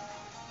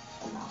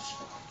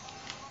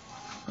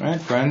 Right,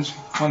 friends?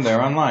 When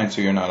they're online, so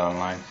you're not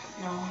online.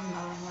 No, I'm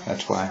not online.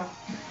 That's why.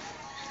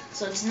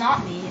 So it's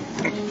not me.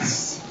 It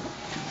means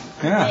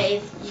Yeah. hey,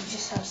 you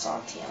just have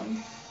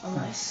Santim.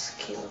 Unless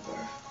Caleb or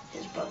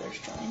his brothers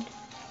joined.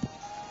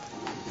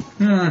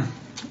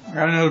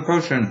 Got another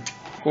potion.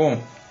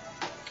 Cool.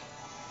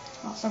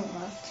 Oh,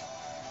 someone left.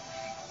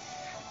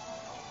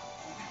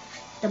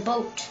 The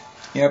boat.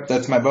 Yep,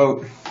 that's my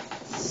boat.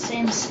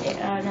 Same city.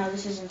 No,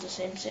 this isn't the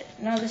same city.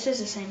 No, this is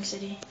the same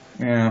city.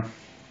 Yeah.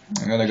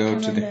 I gotta go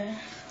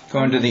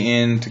into the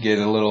inn to get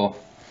all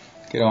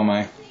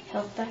my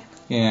health back.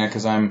 Yeah,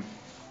 because I'm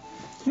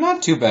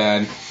not too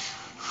bad,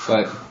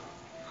 but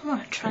I'm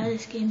gonna try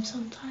this game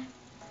sometime.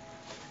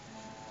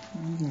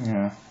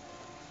 yeah,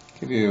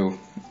 give you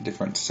a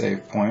different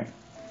save point.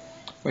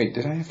 Wait,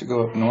 did I have to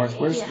go up north?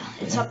 Where's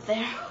it's up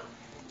there.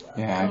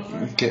 Yeah,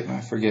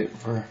 I forget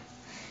where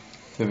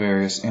the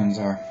various inns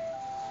are.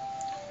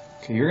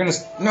 Okay, you're gonna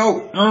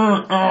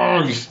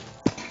no, you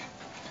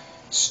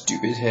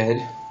stupid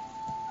head.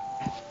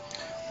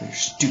 Your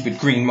stupid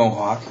green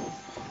mohawk.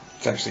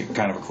 It's actually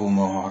kind of a cool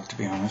mohawk, to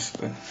be honest,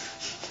 but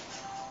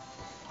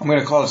I'm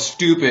gonna call it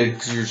stupid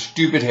because you're a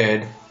stupid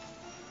head.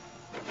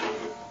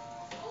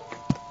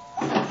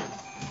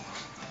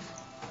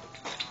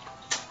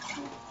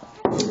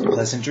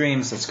 Pleasant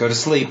dreams. Let's go to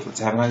sleep.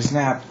 Let's have a nice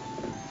nap.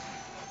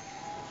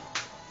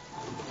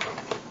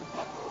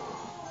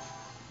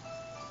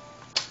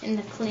 In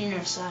the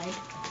cleaner side.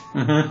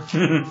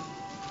 Mm-hmm.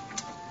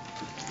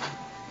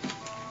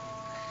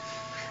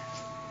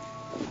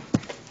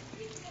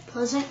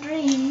 Pleasant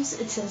dreams,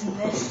 it says in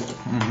this.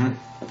 Mm-hmm.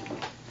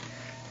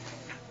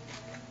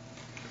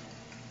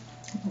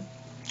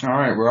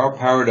 Alright, we're all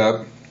powered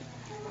up.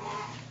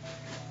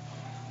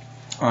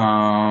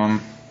 I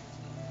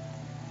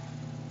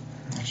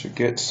should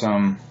get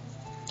some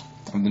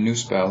of the new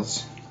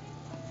spells.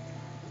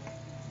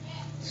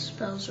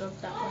 Spells are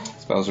up that way.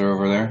 Spells are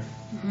over there?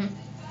 Mm-hmm.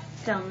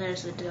 Down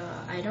there's the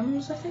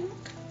items, I think.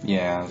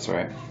 Yeah, that's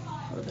right.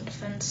 Or the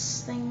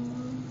defense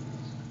thing.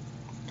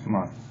 Come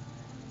on.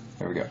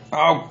 There we go.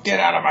 Oh, get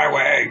out of my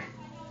way!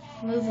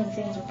 Moving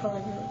things are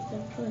probably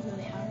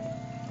really hard.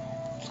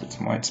 Let's get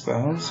some white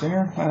spells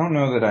here. I don't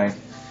know that I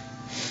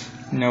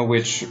know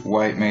which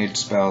white mage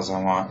spells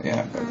I want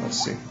yet, but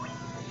let's see.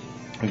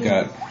 We've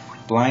got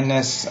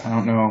blindness. I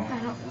don't know.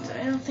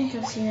 I don't think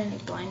I've seen any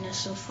blindness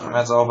so far.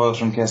 That's all those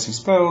from casting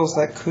spells.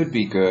 That could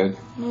be good.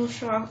 No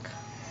shock.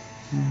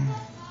 I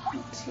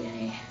don't see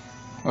any.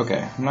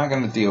 Okay, I'm not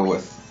going to deal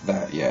with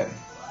that yet.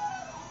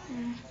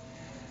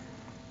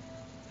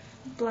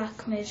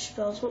 Black mage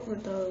spells, what were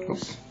those?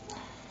 Oops.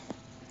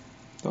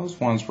 Those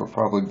ones were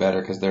probably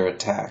better because they're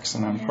attacks,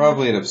 and I'm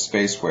probably at a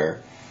space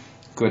where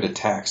good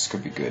attacks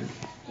could be good.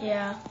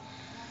 Yeah.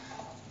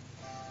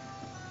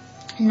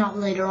 Not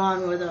later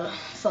on where the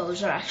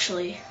foes are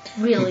actually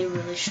really,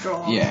 really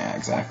strong. Yeah,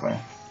 exactly.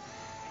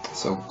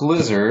 So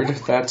Blizzard,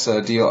 that's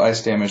deal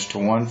ice damage to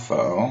one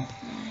foe.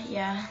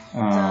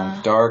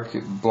 Yeah. Dark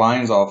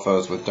blinds all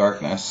foes with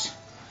darkness.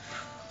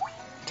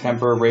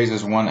 Temper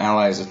raises one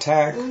ally's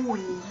attack.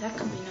 Ooh, that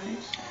could be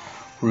nice.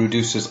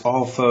 Reduces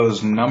all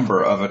foes'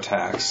 number of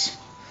attacks.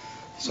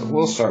 So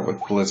we'll start with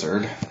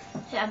Blizzard.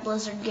 Yeah,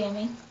 Blizzard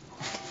Gaming.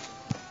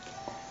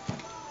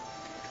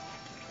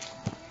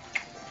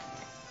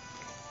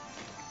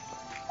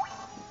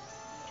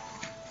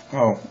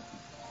 Oh.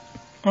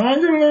 I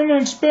can learn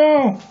that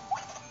spell!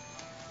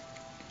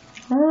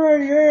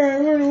 Alright, yeah,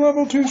 I learned a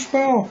level 2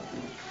 spell.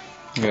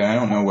 Okay, I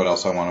don't know what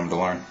else I want him to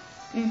learn.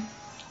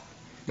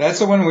 That's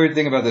the one weird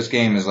thing about this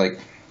game is, like,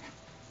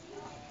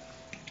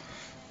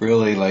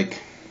 really,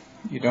 like,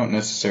 you don't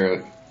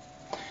necessarily...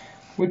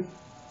 Would...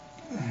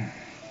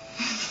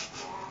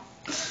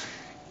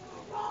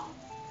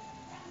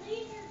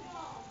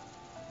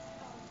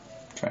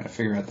 Trying to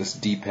figure out this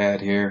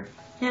D-pad here.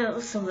 Yeah, that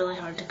was so really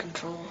hard to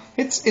control.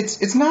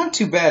 It's not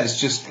too bad. It's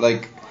just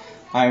like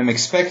I'm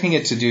expecting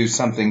it to do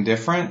something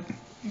different,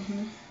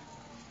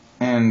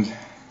 and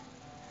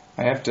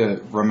I have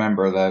to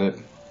remember that it.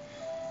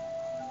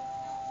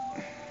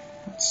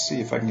 Let's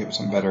see if I can give it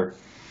some better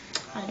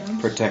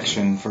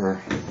protection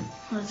for.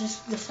 Was this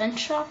defense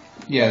shop?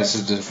 Yeah, this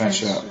is the defense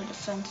shop.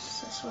 Defense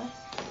this way.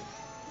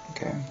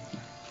 Okay.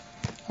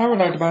 I would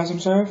like to buy some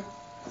stuff.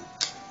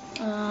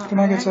 Can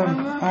I get some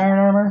iron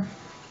armor?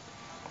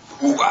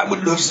 Ooh, I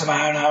would love some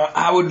iron armor.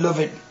 I would love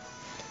it.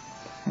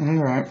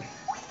 Alright.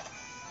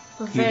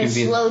 With very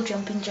slow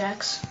jumping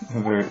jacks.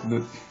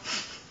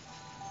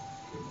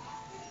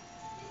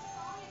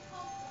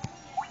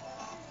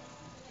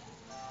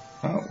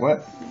 Oh,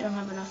 what? We don't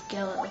have enough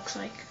gil, it looks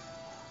like.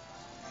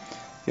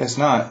 Guess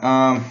not.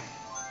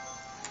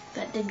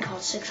 That did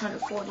cost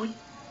 640.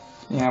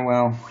 Yeah,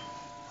 well.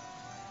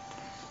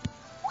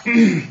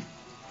 I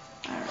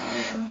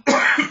don't know.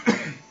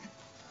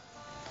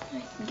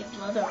 I can give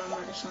leather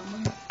armor to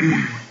someone.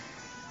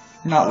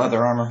 Not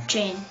leather armor.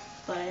 Chain,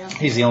 but I don't.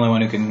 He's the only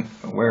one who can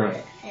wear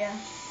it. Yeah.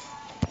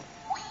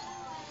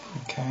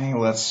 Okay,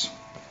 let's.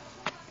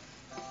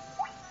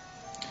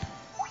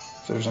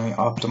 If there's any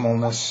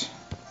optimalness.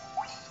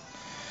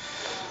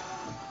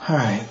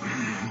 Alright.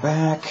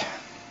 Back.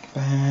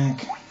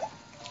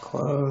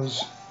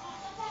 Close.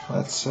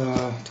 Let's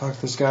talk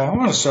to this guy. I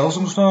want to sell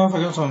some stuff.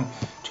 I got some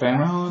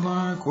chainmail I would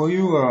like. Will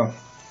you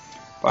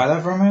buy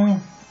that from me?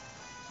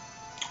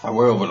 I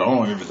will, but I'll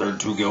only give you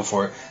 32 gil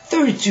for it.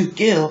 32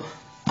 gil?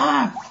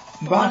 I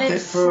bought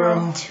it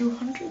for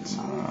 200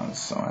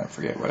 so I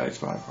forget what I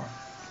bought it for.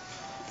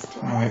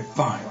 Alright,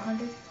 fine.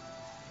 400.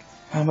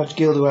 How much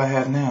gil do I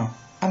have now?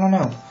 I don't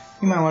know.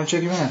 You might want to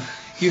check your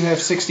math. You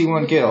have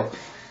 61 gil.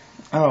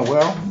 Oh,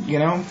 well, you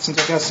know, since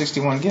I got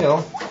 61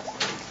 gil,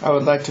 I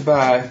would like to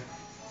buy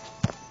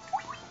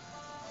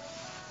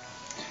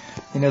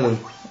another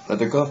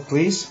leather glove,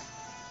 please.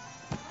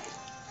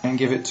 And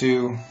give it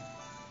to...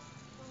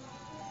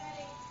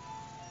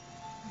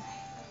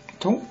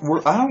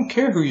 I don't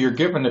care who you're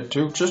giving it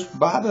to, just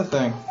buy the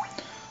thing.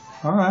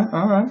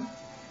 Alright.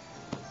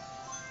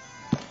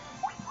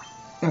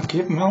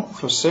 Okay, milk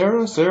for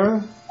Sarah.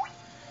 Sarah,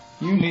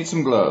 you need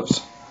some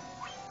gloves.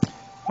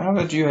 How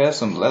about you have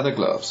some leather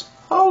gloves?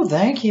 Oh,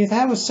 thank you.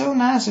 That was so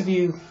nice of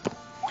you.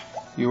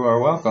 You are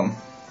welcome.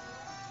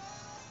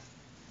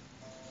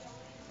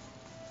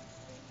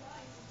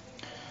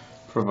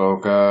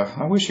 Provoke,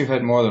 I wish you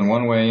had more than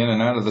one way in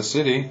and out of the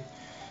city.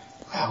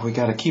 Well, we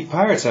gotta keep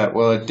pirates out.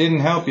 Well, it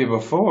didn't help you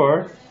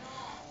before.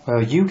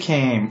 Well, you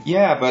came.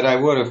 Yeah, but I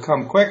would have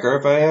come quicker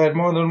if I had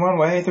more than one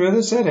way through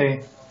the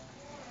city.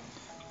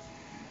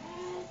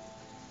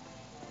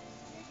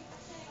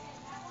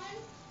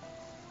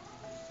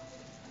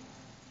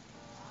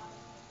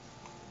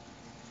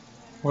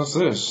 What's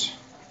this?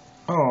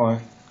 Oh,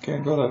 I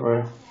can't go that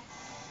way.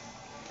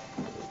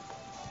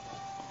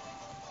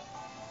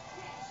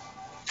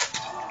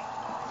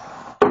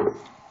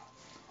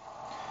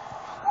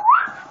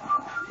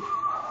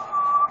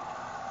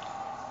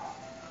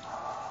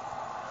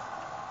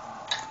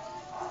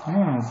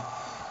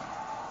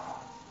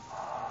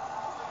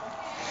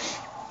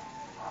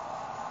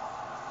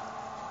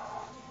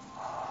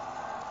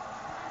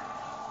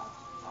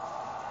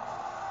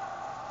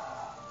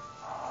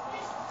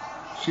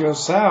 She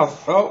goes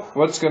south. Oh,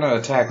 what's gonna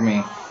attack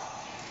me?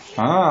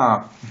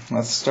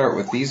 Let's start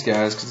with these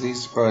guys, because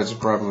these guys are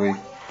probably...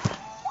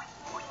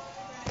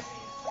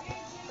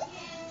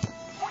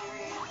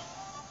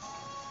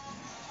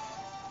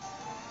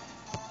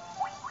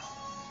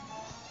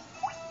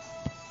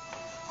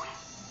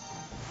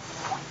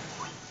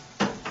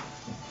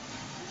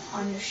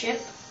 On your ship?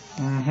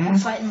 Mm-hmm.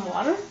 Fight in the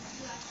water?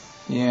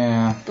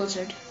 Yeah.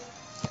 Blizzard.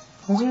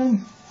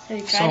 Blizzard? Have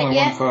you It's tried only it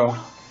yet? one foe.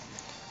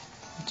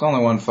 It's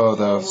only one foe,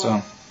 though, so...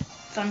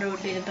 Thunder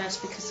would be the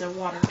best because they're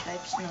water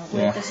types. No,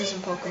 wait, Yeah. this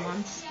isn't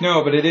Pokemon.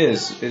 No, but it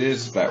is. It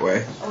is that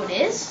way. Oh, it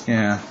is?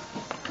 Yeah.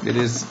 It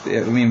is.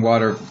 I mean,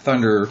 water,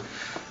 thunder,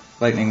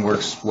 lightning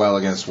works well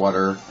against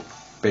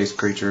water-based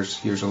creatures,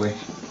 usually.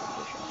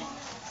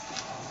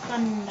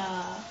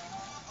 Thunder.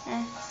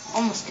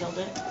 Almost killed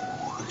it.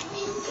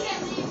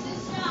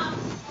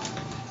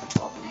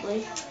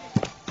 Probably.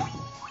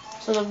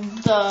 So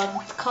the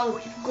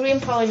color, green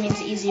probably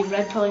means easy,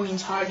 red probably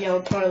means hard, yellow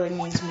probably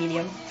means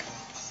medium.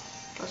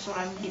 That's what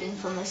I'm getting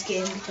from this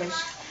game because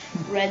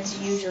red's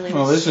usually.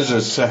 Well, this is a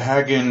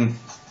Sahagin.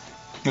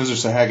 Those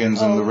are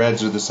Sahagins, and the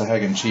reds are the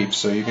Sahagin Chiefs,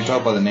 so you can tell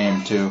by the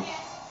name too.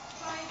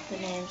 The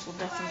names will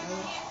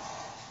definitely.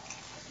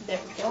 There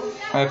we go.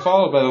 I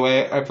followed, by the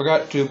way. I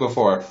forgot to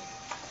before.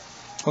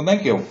 Well,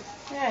 thank you.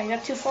 Yeah, you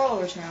got 2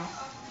 followers now.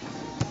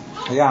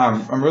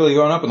 Yeah, I'm really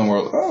going up in the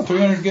world. Oh,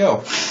 300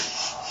 gil.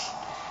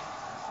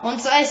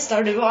 Once I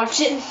started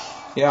watching.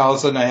 Yeah, all of a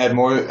sudden I had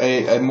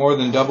more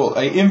than double.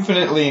 I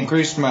infinitely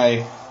increased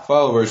my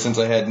followers since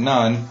I had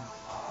none.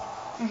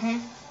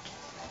 Mhm.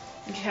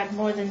 You had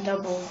more than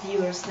double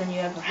viewers than you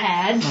ever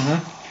had.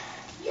 Mhm.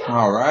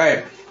 All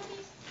right.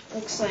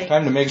 Looks like.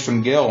 Time to make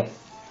some gil.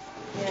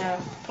 Yeah,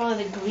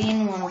 probably the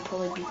green one will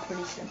probably be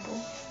pretty simple.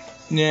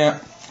 Yeah,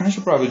 I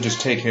should probably just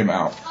take him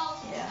out.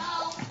 Yeah.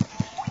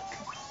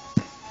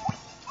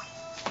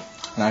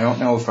 And I don't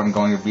know if I'm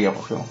going to be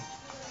able to.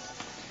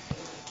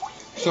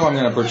 So I'm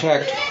going to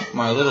protect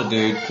my little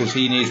dude because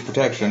he needs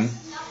protection.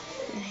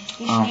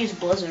 You should use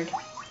Blizzard.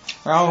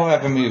 I'll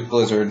have him use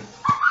Blizzard.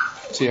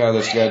 See how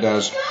this guy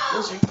does.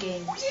 Blizzard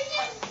games.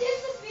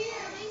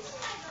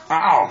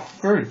 Ow!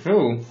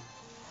 32.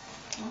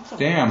 That's a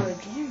Damn. lot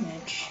of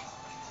damage.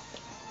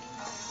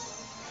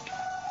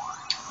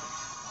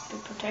 Be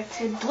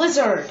protected.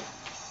 Blizzard!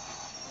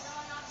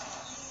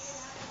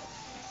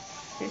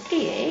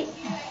 58.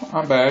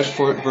 Not bad. It's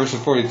versus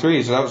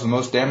 43, so that was the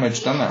most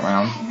damage done that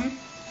round. Mhm.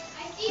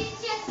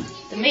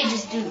 The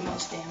mages do the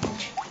most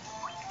damage.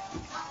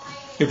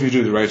 If you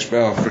do the right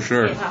spell, for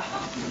sure. Yeah.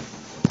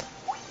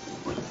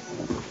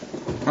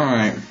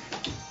 Alright.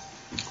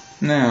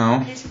 Now,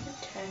 He's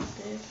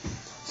protected.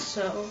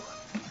 So,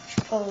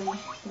 should probably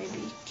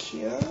maybe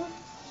cure.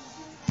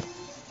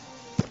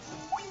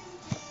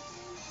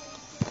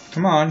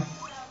 come on.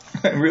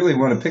 I really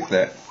want to pick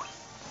that.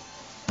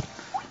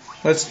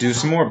 Let's do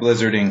some more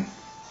blizzarding.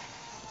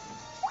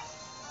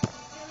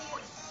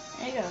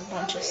 I got a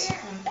bunch of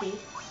MP.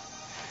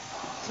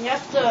 Do you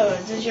have to,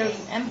 does your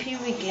MP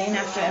regain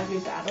after every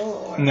battle?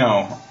 Or?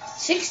 No.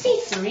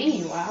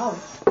 63, wow.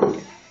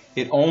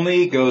 It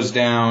only goes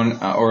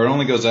down, or it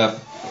only goes up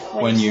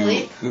when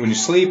you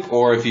sleep,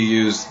 or if you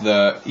use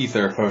the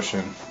ether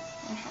potion.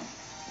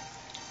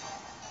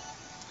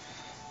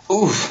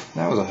 Oof,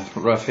 that was a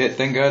rough hit.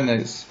 Thank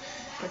goodness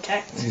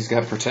Protect. he's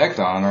got protect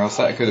on, or else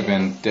that could have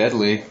been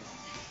deadly.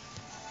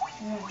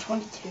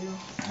 22.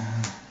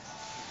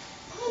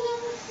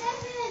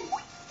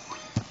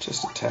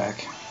 Just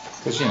attack,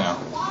 because you know.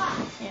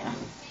 Yeah,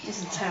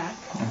 just attack.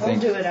 I They'll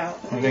do it out.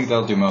 I think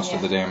they'll do most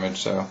of the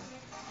damage. So.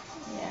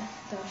 Yeah,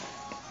 the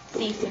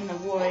thief and the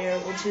warrior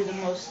will do the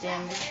most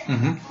damage.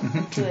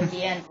 Mm-hmm. At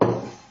the end,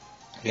 will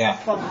Yeah.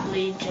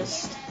 probably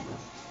just.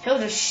 He'll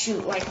just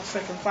shoot like a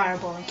freaking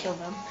fireball and kill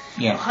them.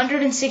 Yeah.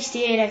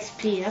 168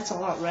 XP, that's a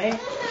lot, right?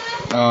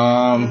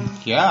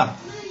 Yeah.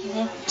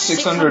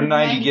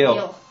 690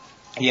 gil.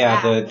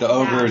 Yeah, the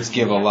ogres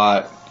give a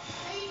lot.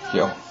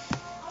 Gil.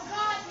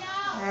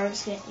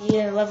 You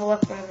gotta level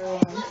up for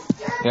everyone.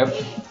 Yep.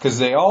 Because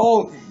they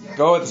all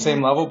go at the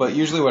same level, but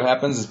usually what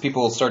happens is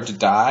people will start to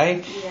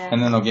die,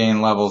 and then they'll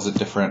gain levels at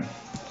different.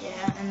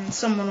 Yeah, and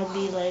someone will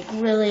be like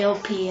really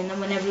OP, and then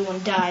when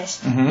everyone dies,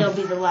 they'll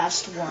be the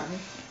last one.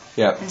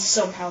 Yep. And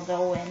somehow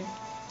they'll win.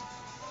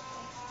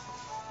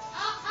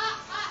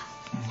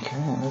 Okay,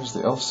 there's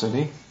the Elf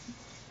City.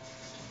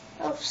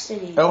 Elf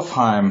City.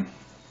 Elfheim.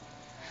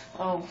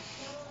 Oh.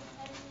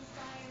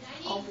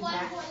 I'll be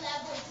back.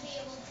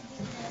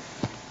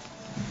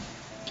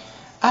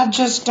 I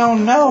just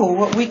don't know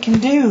what we can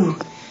do.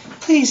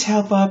 Please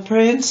help our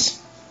prince.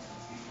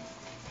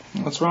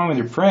 What's wrong with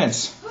your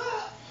prince?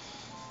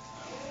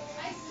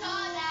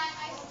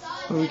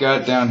 What do we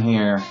got down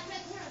here?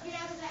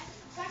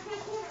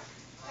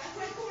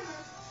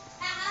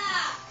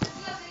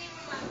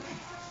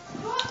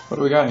 What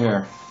do we got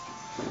here?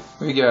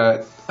 We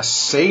got a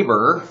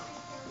saber.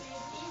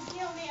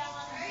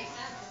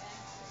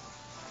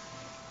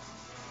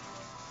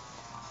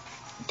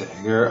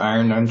 Dagger,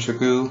 iron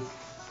nunchaku.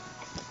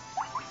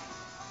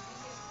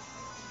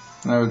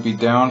 That would be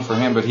down for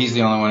him, but he's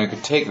the only one who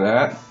could take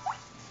that.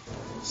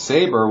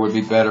 Saber would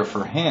be better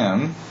for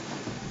him.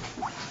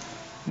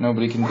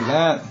 Nobody can do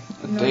that.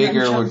 The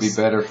dagger would be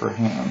better for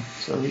him,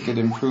 so we could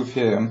improve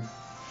him.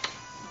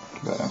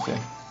 But okay.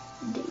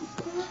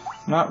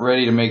 Not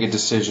ready to make a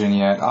decision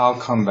yet. I'll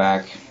come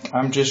back.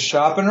 I'm just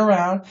shopping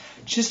around,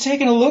 just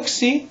taking a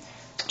look-see,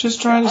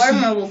 just trying to see.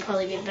 Armor will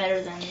probably be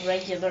better than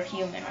regular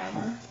human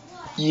armor.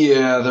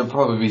 Yeah, there'll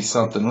probably be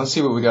something. Let's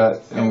see what we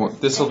got. And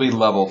this will be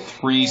level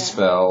 3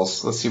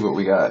 spells. Let's see what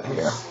we got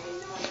here.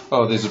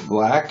 Oh, there's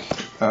black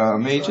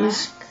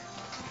mages.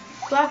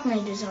 Black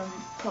mages are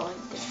probably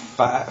good.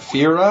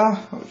 Fira,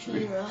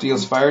 which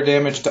deals fire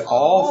damage to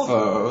all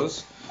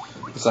foes.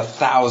 It's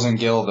 1,000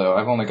 gil though.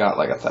 I've only got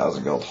like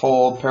 1,000 gil.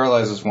 Hold,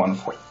 paralyzes 1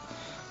 for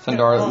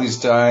Thundara at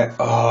least die.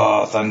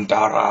 Oh,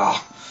 Thundara.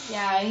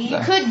 Yeah, you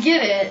could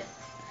get it.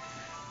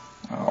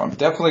 Oh, I'm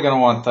definitely going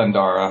to want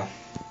Thundara.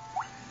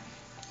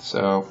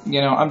 So,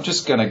 you know, I'm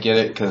just going to get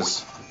it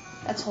because...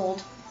 That's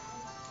hold.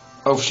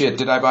 Oh, shit.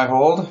 Did I buy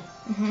hold?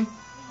 Mm-hmm.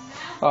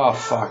 Oh,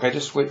 fuck. I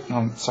just...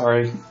 I'm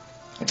sorry.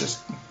 I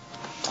just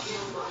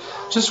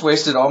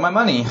wasted all my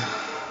money.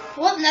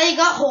 Well, now you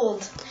got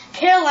hold.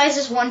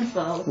 Paralyzes one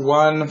foe.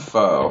 One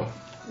foe.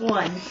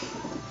 One.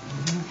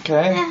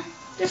 Okay.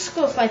 Just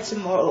go fight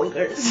some more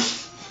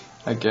ogres.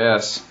 I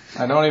guess.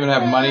 I don't even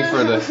have money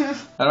for the...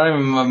 I don't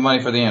even have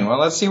money for the inn. Well,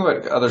 let's see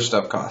what other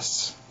stuff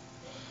costs.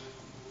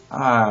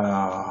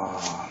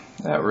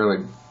 That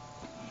really...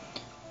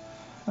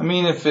 I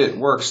mean, if it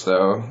works,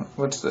 though.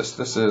 What's this?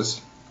 This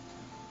is...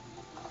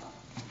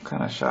 What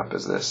kind of shop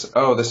is this?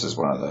 Oh, this is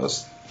one of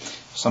those.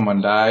 If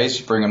someone dies,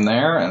 you bring them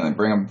there, and then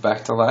bring them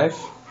back to life.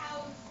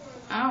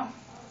 Oh.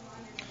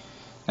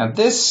 Now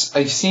this,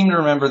 I seem to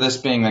remember this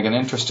being like an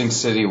interesting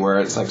city where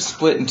it's like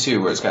split in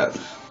two, where it's got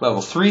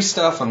level 3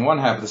 stuff on one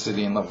half of the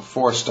city and level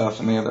 4 stuff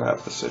on the other half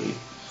of the city.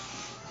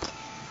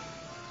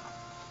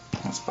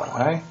 Let's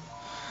buy.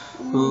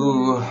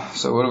 Ooh,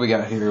 so what do we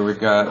got here? We've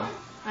got...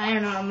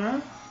 Iron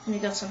armor, and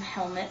you got some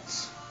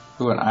helmets.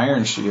 Ooh, an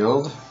iron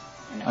shield.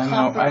 And a I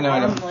copper know.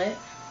 armlet.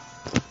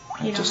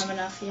 You don't just- have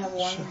enough, you have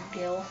one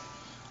gil.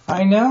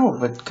 I know,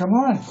 but come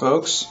on,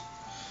 folks.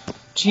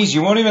 Jeez,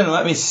 you won't even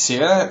let me see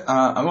it?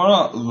 I'm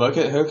gonna look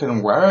at who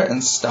can wear it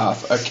and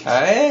stuff,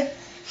 okay?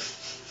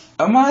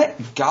 Oh my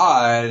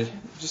god.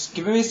 Just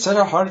giving me such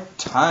a hard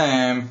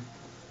time.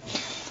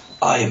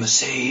 I am a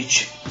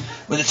sage.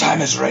 When the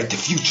time is right, the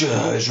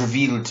future is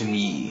revealed to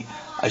me.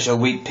 I shall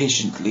wait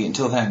patiently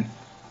until then.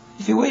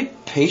 If you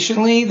wait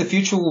patiently, the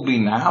future will be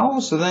now?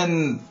 So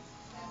then,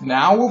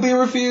 now will be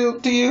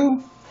revealed to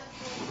you?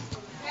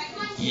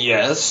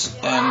 Yes,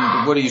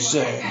 and what do you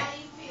say?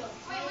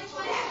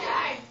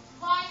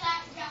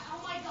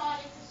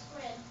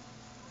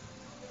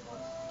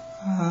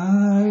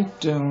 I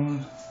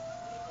don't...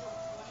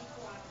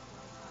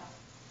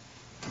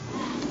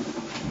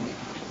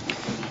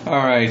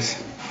 Alright.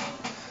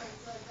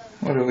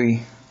 What do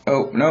we...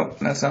 Oh, nope,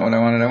 that's not what I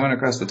wanted. I went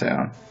across the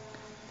town.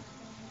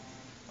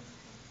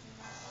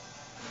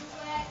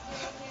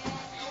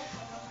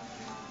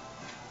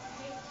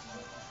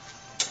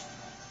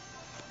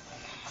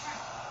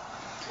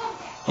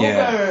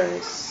 Yeah.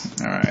 Ogres.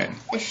 Alright.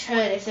 It should,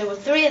 if there were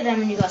 3 of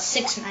them and you got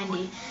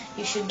 690,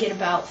 you should get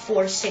about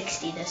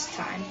 460 this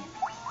time.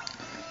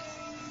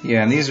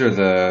 Yeah, and these are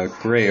the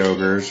gray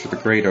ogres, or the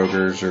great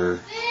ogres, or...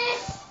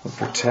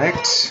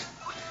 Protect?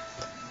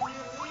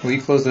 Will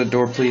you close the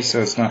door, please,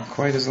 so it's not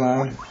quite as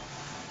loud?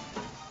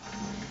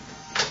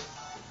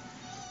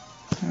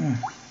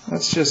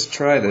 Let's just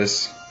try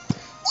this.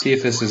 See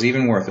if this is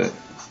even worth it.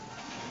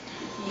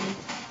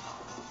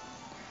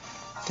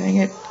 Dang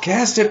it.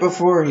 Cast it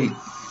before he...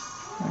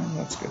 Oh,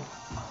 that's good.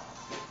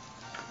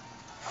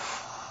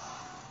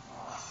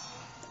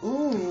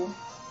 Ooh.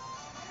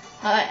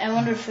 I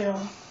wonder if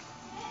it'll...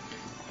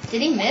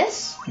 Did he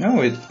miss?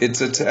 No,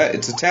 it's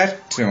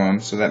attached to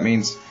him, so that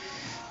means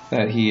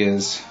that he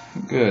is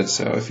good.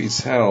 So if he's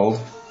held...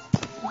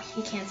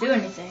 He can't do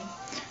anything.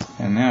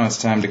 And now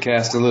it's time to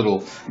cast a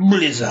little...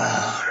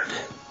 Blizzard.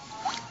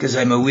 Because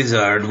I'm a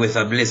wizard with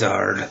a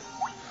blizzard.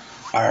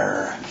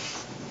 Arr.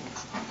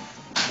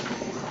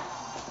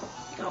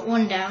 Got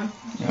 1 down.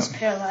 He's Yep.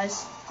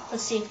 paralyzed.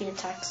 Let's see if he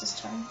attacks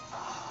this turn.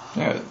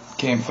 Yeah,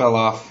 fell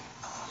off.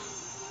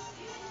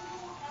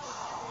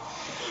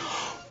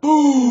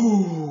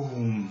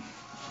 Boom!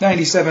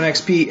 97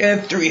 XP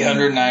and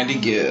 390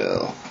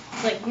 gil.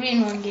 Like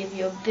green one gave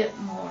you a bit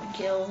more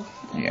gil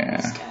than Yeah.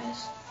 this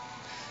guy's.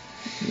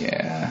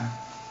 Yeah.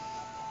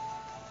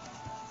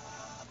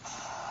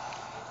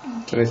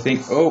 But I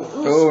think...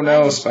 Oh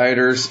no,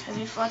 spiders. Have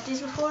you fought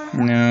these before?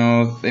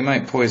 No, they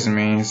might poison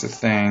me, is the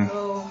thing.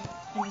 Oh.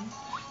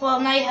 Well,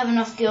 now you have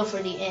enough gil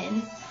for the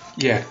inn.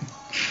 Yeah.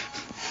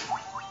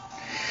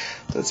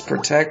 Let's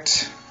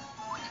protect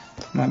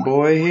my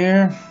boy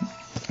here.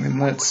 And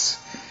let's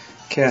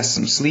cast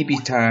some sleepy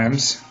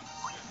times.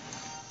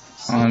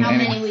 See how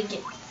many we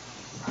get.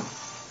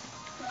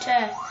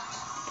 Check.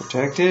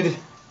 Protected.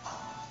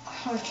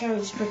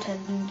 Archer's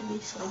pretending to be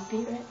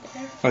sleepy right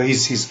there. Oh,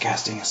 he's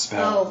casting a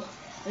spell.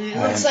 Oh. It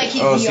looks like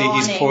he's see, yawning.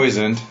 he's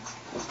poisoned.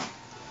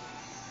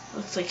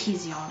 Looks like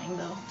he's yawning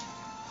though.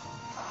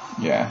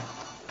 Yeah.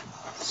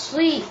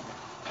 Sleep.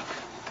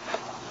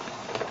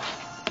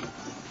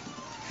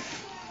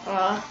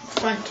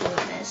 Front two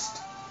missed.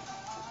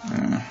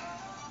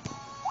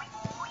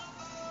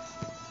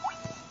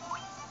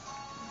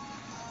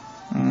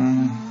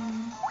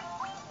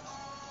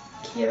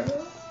 Cure?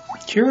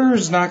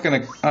 Cure's not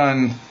going to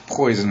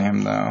unpoison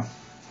him, though.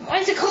 Why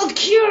is it called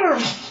cure?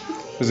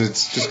 Because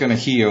it's just going to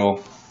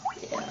heal.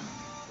 Yeah.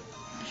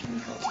 Shouldn't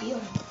be called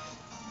heal.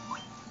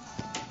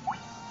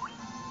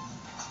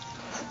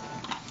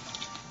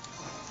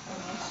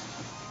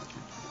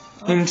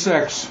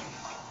 Insects.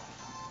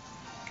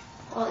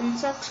 All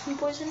insects can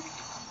poison?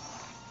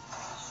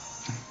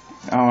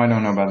 Oh, I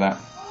don't know about that.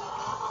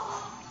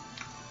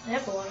 They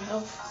have a lot of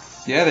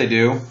health. Yeah, they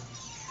do.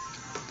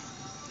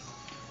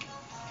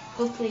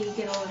 Hopefully you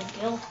get a lot of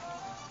gil.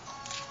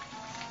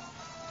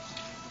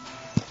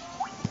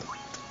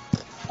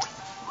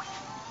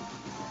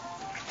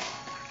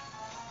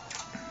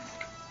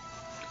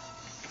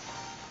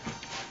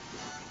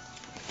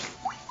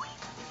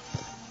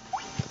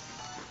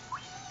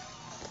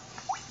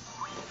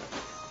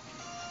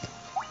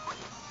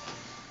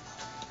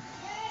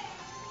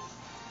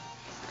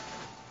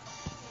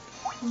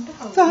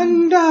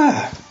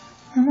 Thunder!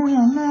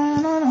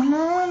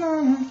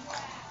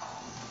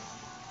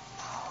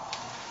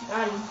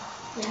 Got him.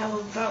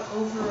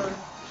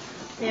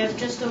 They have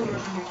just over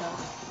 100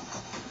 health.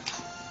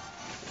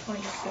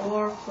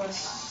 24 plus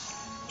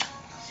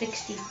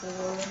 64.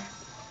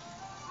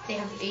 They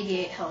have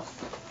 88 health.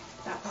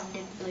 That one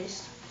did at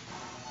least.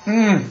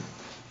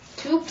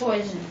 2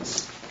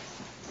 poisons.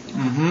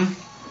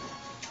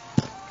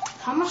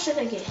 How much did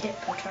I get hit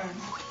per turn?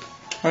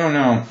 I don't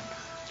know.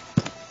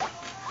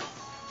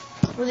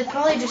 Well, they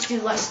probably just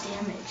do less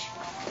damage.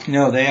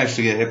 No, they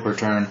actually get hit per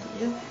turn.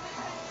 Yeah.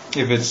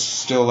 If it's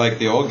still like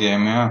the old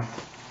game, yeah.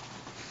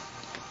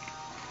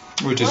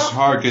 Which is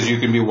hard because you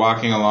can be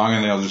walking along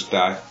and they'll just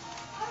die.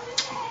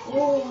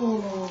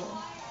 Oh.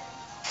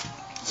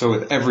 So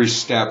with every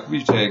step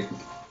you take.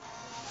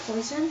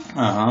 Poison?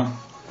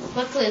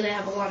 Luckily they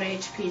have a lot of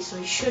HP, so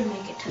we should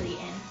make it to the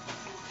end.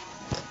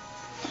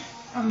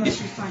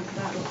 Unless we find a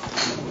battle.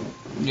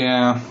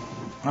 Yeah.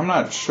 I'm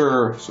not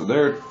sure. So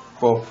they're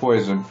both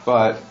poisoned,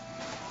 but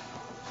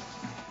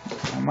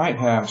I might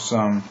have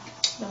some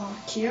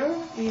Cure?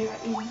 You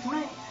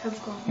might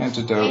have gone.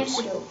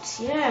 antidotes.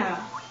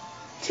 Yeah.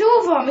 2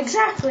 of them,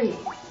 exactly.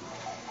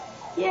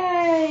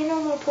 Yay,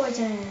 no more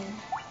poison.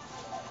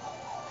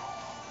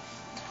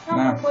 No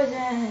more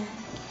poison.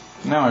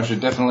 Now I should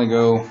definitely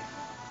go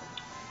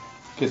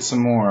get some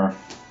more.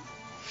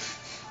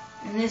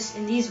 In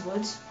these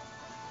woods.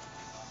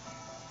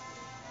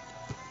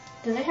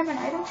 Do they have an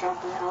item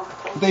shop in the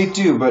elf? They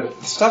do,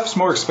 but stuff's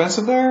more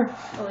expensive there.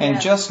 Oh, and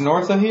yeah. just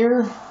north of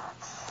here.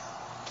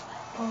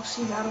 Oh,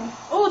 see that one?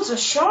 Oh, it's a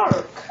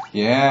shark.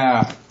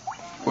 Yeah.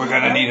 We're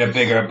gonna need a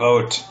bigger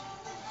boat.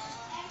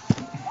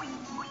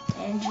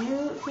 And he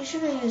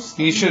should have used.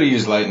 He should have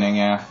used lightning,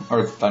 yeah,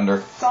 or thunder.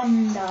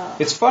 Thunder.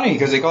 It's funny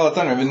because they call it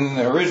thunder, but in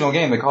the original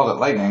game they called it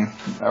lightning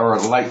or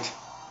light.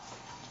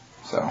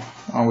 So,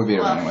 we beat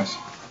it anyways.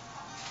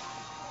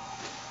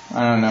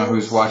 I don't know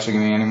who's watching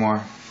me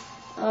anymore.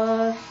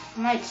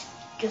 Might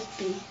just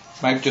be.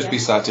 Might just be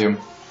Satyam.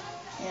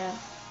 Yeah.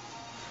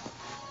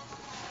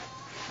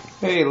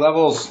 Hey,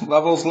 levels.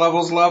 Smallest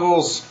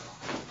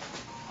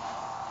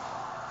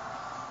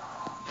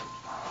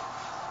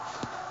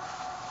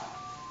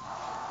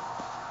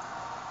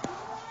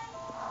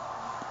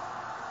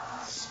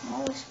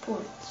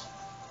ports.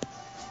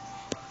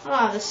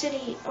 Ah, the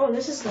city. Oh,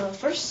 this is the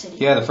first city.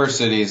 Yeah, the first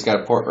city's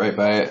got a port right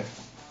by it.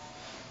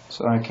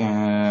 So I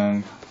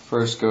can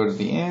first go to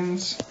the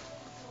inns.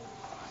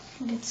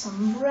 Get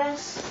some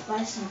rest,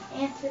 buy some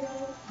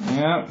antidote.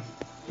 Yep.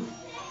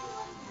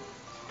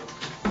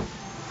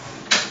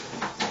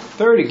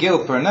 30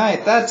 gil per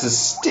night, that's a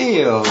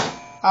steal.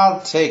 I'll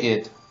take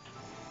it.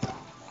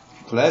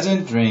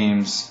 Pleasant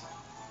dreams.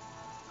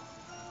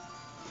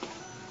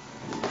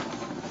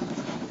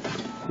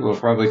 People are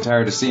probably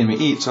tired of seeing me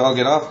eat, so I'll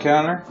get off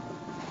counter.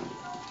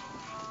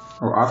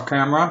 Or off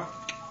camera.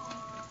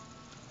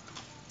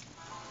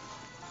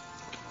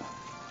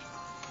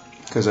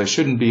 Because I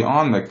shouldn't be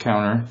on the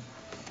counter.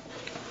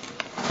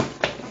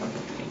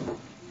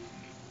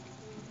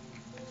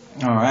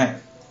 Alright.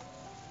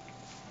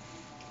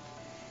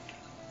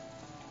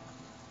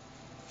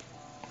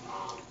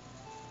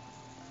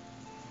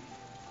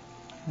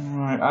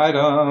 Alright,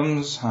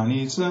 items. I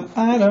need some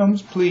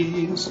items,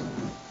 please.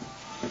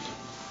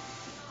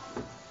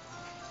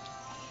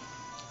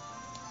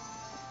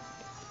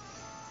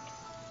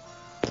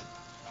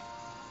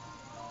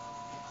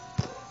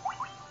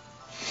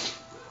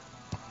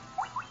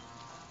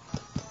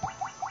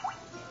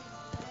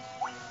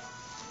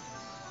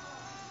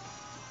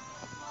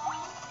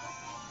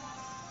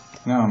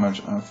 Now how much?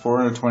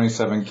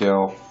 427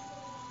 gil.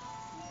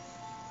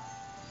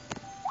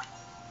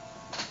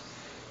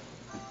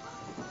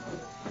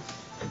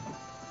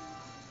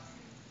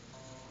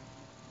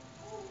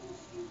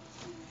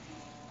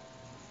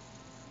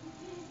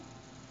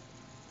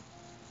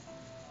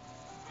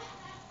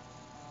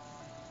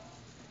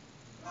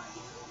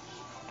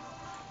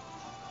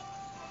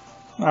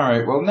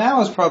 Alright, well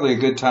now is probably a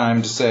good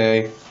time to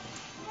say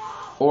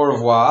au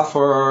revoir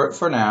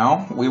for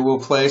now. We will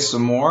play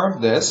some more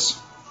of this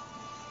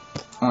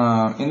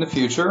in the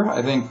future.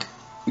 I think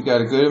we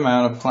got a good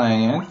amount of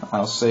playing in.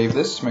 I'll save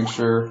this, make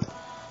sure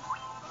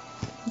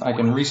I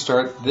can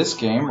restart this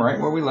game right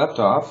where we left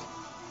off.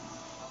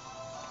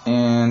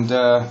 And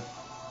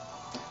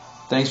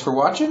thanks for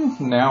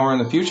watching. Now or in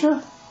the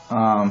future.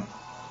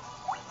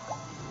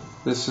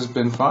 This has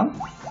been fun.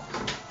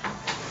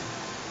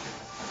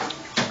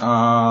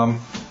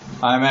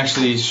 I'm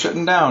actually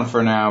shutting down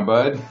for now,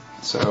 bud.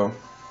 So.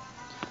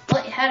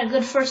 Well, you had a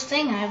good first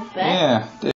thing, I bet. Yeah.